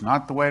 this is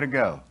not the way to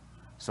go.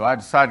 So I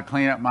decided to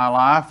clean up my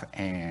life,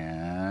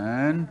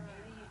 and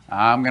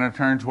I'm going to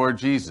turn toward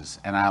Jesus.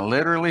 And I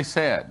literally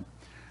said,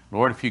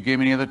 Lord, if you give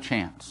me another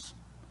chance,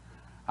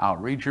 I'll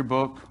read your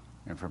book,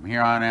 and from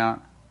here on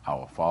out, I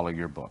will follow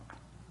your book.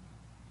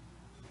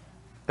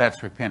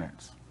 That's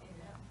repentance.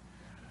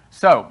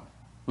 So,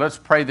 let's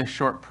pray this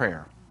short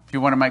prayer. If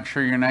you want to make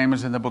sure your name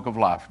is in the book of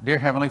life. Dear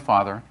Heavenly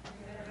Father,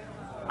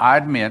 I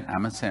admit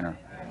I'm a sinner.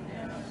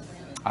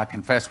 I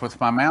confess with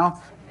my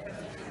mouth,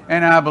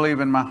 and I believe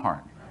in my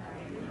heart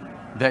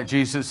that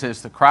Jesus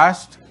is the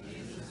Christ,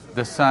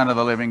 the Son of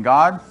the living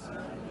God,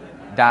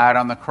 died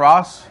on the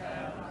cross,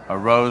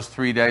 arose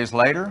 3 days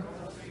later.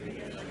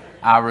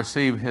 I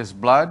receive his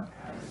blood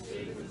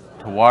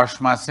to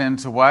wash my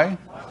sins away,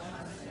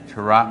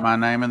 to write my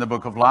name in the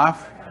book of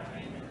life,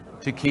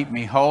 to keep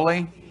me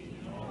holy,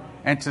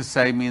 and to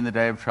save me in the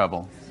day of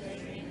trouble.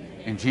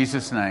 In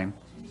Jesus' name,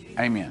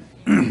 amen.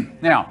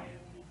 Now,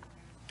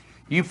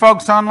 you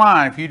folks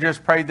online, if you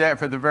just prayed that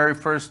for the very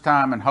first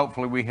time, and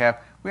hopefully we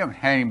haven't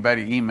had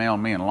anybody email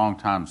me in a long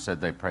time and said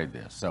they prayed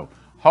this. So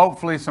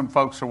hopefully some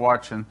folks are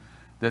watching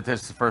that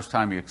this is the first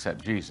time you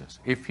accept Jesus.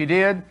 If you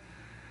did,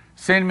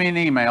 send me an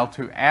email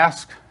to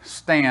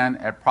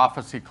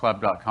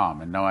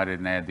askstan@prophecyclub.com. And no, I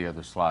didn't add the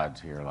other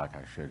slides here like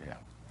I should have.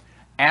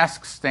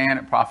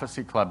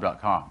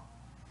 askstan@prophecyclub.com.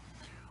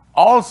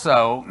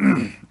 Also,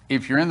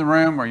 if you're in the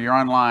room or you're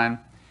online,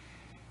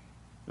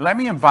 let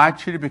me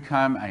invite you to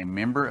become a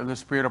member of the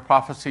Spirit of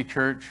Prophecy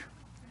Church.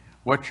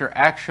 What you're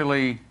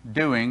actually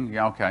doing,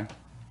 okay,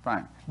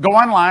 fine. Go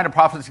online to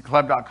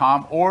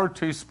prophecyclub.com or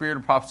to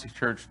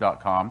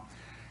spiritofprophecychurch.com.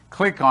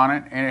 Click on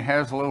it, and it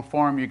has a little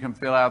form you can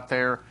fill out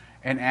there.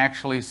 and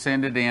actually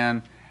send it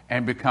in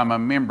and become a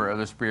member of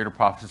the Spirit of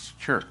Prophecy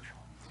Church.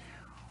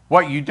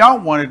 What you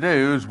don't want to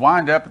do is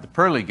wind up at the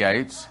pearly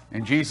gates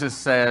and Jesus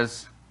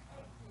says,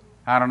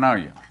 I don't know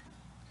you.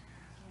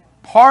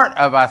 Part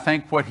of, I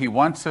think, what he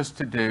wants us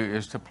to do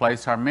is to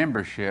place our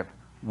membership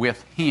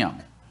with him.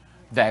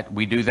 That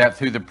we do that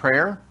through the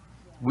prayer.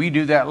 We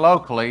do that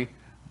locally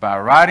by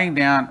writing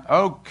down,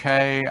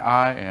 okay,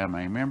 I am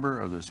a member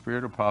of the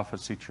Spirit of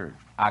Prophecy Church.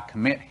 I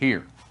commit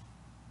here.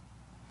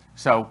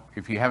 So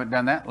if you haven't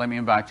done that, let me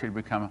invite you to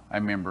become a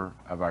member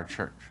of our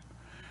church.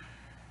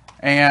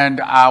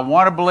 And I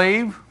want to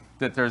believe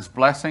that there's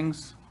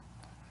blessings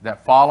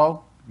that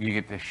follow. You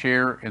get to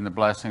share in the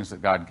blessings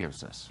that God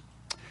gives us.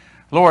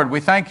 Lord, we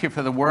thank you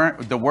for the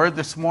word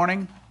this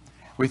morning.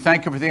 We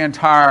thank you for the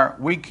entire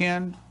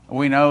weekend.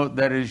 We know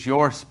that it is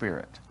your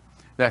Spirit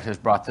that has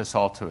brought this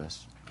all to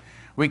us.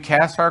 We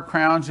cast our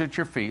crowns at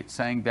your feet,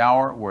 saying, Thou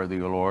art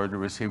worthy, O Lord, to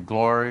receive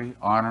glory,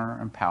 honor,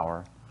 and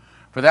power.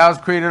 For thou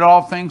hast created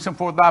all things, and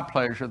for thy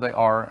pleasure they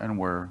are and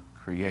were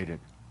created.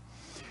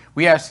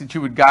 We ask that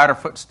you would guide our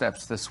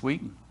footsteps this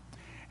week,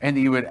 and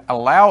that you would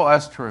allow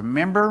us to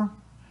remember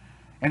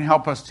and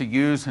help us to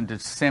use and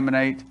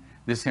disseminate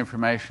this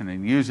information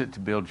and use it to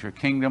build your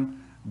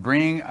kingdom.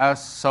 Bring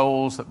us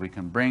souls that we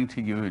can bring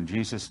to you. In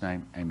Jesus'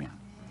 name, amen.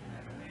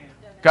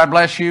 God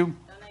bless you.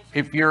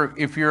 If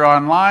you're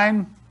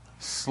online,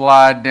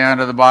 slide down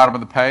to the bottom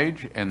of the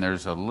page, and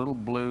there's a little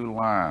blue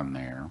line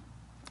there.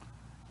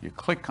 You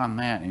click on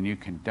that, and you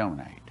can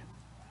donate.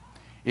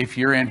 If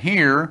you're in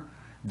here,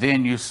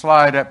 then you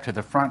slide up to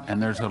the front,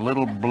 and there's a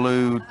little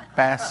blue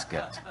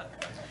basket,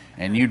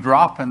 and you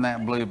drop in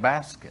that blue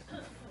basket.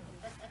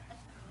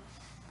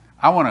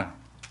 I want to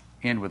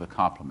end with a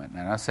compliment,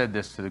 and I said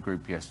this to the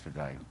group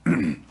yesterday.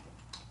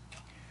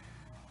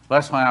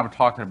 Leslie and I were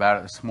talking about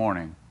it this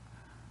morning.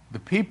 The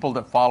people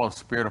that follow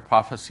Spirit of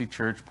Prophecy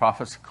Church,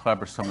 Prophecy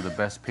Club, are some of the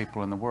best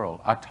people in the world.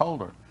 I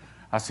told her.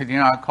 I said,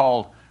 I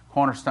called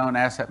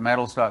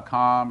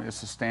CornerstoneAssetMetals.com.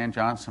 It's the Stan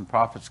Johnson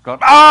Prophecy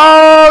Club.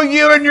 Oh,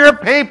 you and your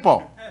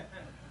people.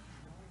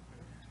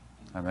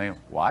 I mean,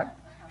 what?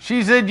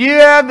 She said, you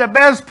have the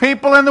best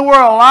people in the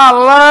world. I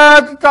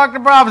love to talk to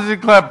Prophecy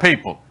Club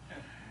people.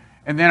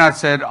 And then I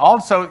said,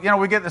 also,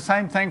 we get the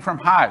same thing from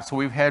Hyatt. So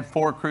we've had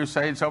 4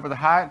 crusades over the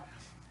Hyatt.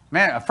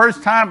 Man,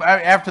 first time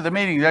after the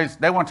meeting,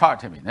 they want to talk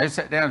to me. They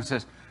sit down and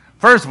says,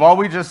 first of all,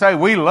 we just say,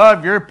 we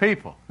love your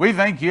people. We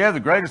think you have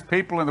the greatest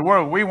people in the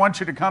world. We want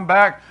you to come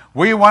back.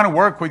 We want to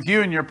work with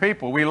you and your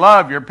people. We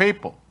love your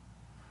people.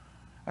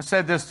 I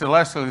said this to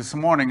Leslie this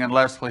morning, and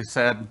Leslie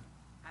said,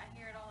 I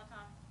hear it all the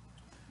time.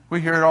 We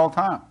hear it all the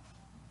time.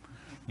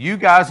 You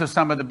guys are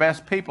some of the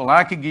best people.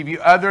 I could give you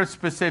other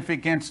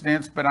specific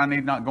incidents, but I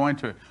need not go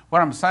into it.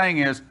 What I'm saying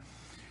is,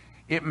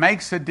 it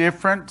makes a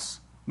difference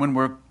when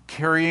we're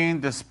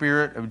carrying the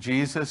Spirit of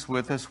Jesus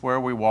with us where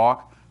we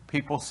walk.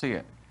 People see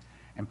it.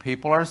 And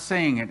people are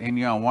seeing it.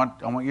 And I want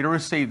you to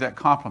receive that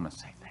compliment.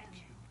 Say thank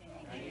you.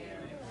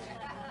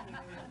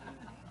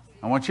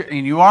 I want you,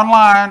 and you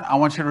online, I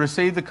want you to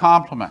receive the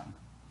compliment.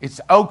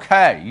 It's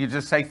okay. You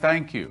just say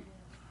thank you.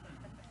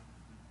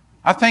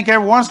 I think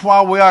every once in a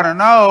while we ought to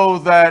know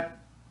that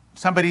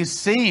somebody's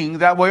seeing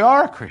that we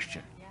are a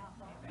Christian.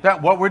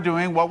 That what we're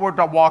doing, what we're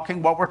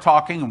walking, what we're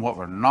talking, and what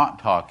we're not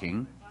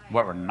talking,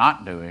 what we're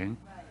not doing,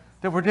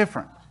 that we're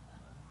different.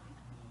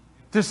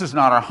 This is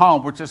not our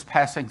home. We're just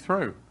passing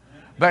through.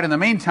 But in the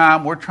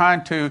meantime, we're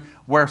trying to,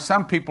 where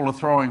some people are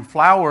throwing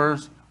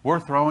flowers, we're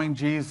throwing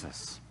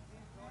Jesus.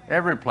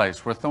 Every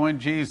place we're throwing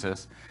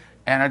Jesus.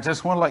 And I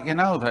just want to let you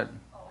know that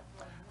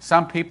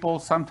some people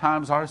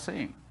sometimes are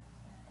seeing.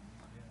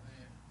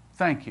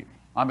 Thank you.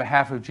 On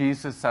behalf of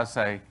Jesus, I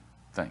say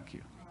thank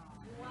you.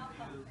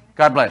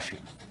 God bless you.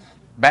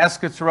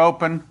 Baskets are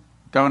open.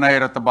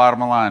 Donate at the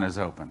bottom of the line is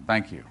open.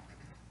 Thank you.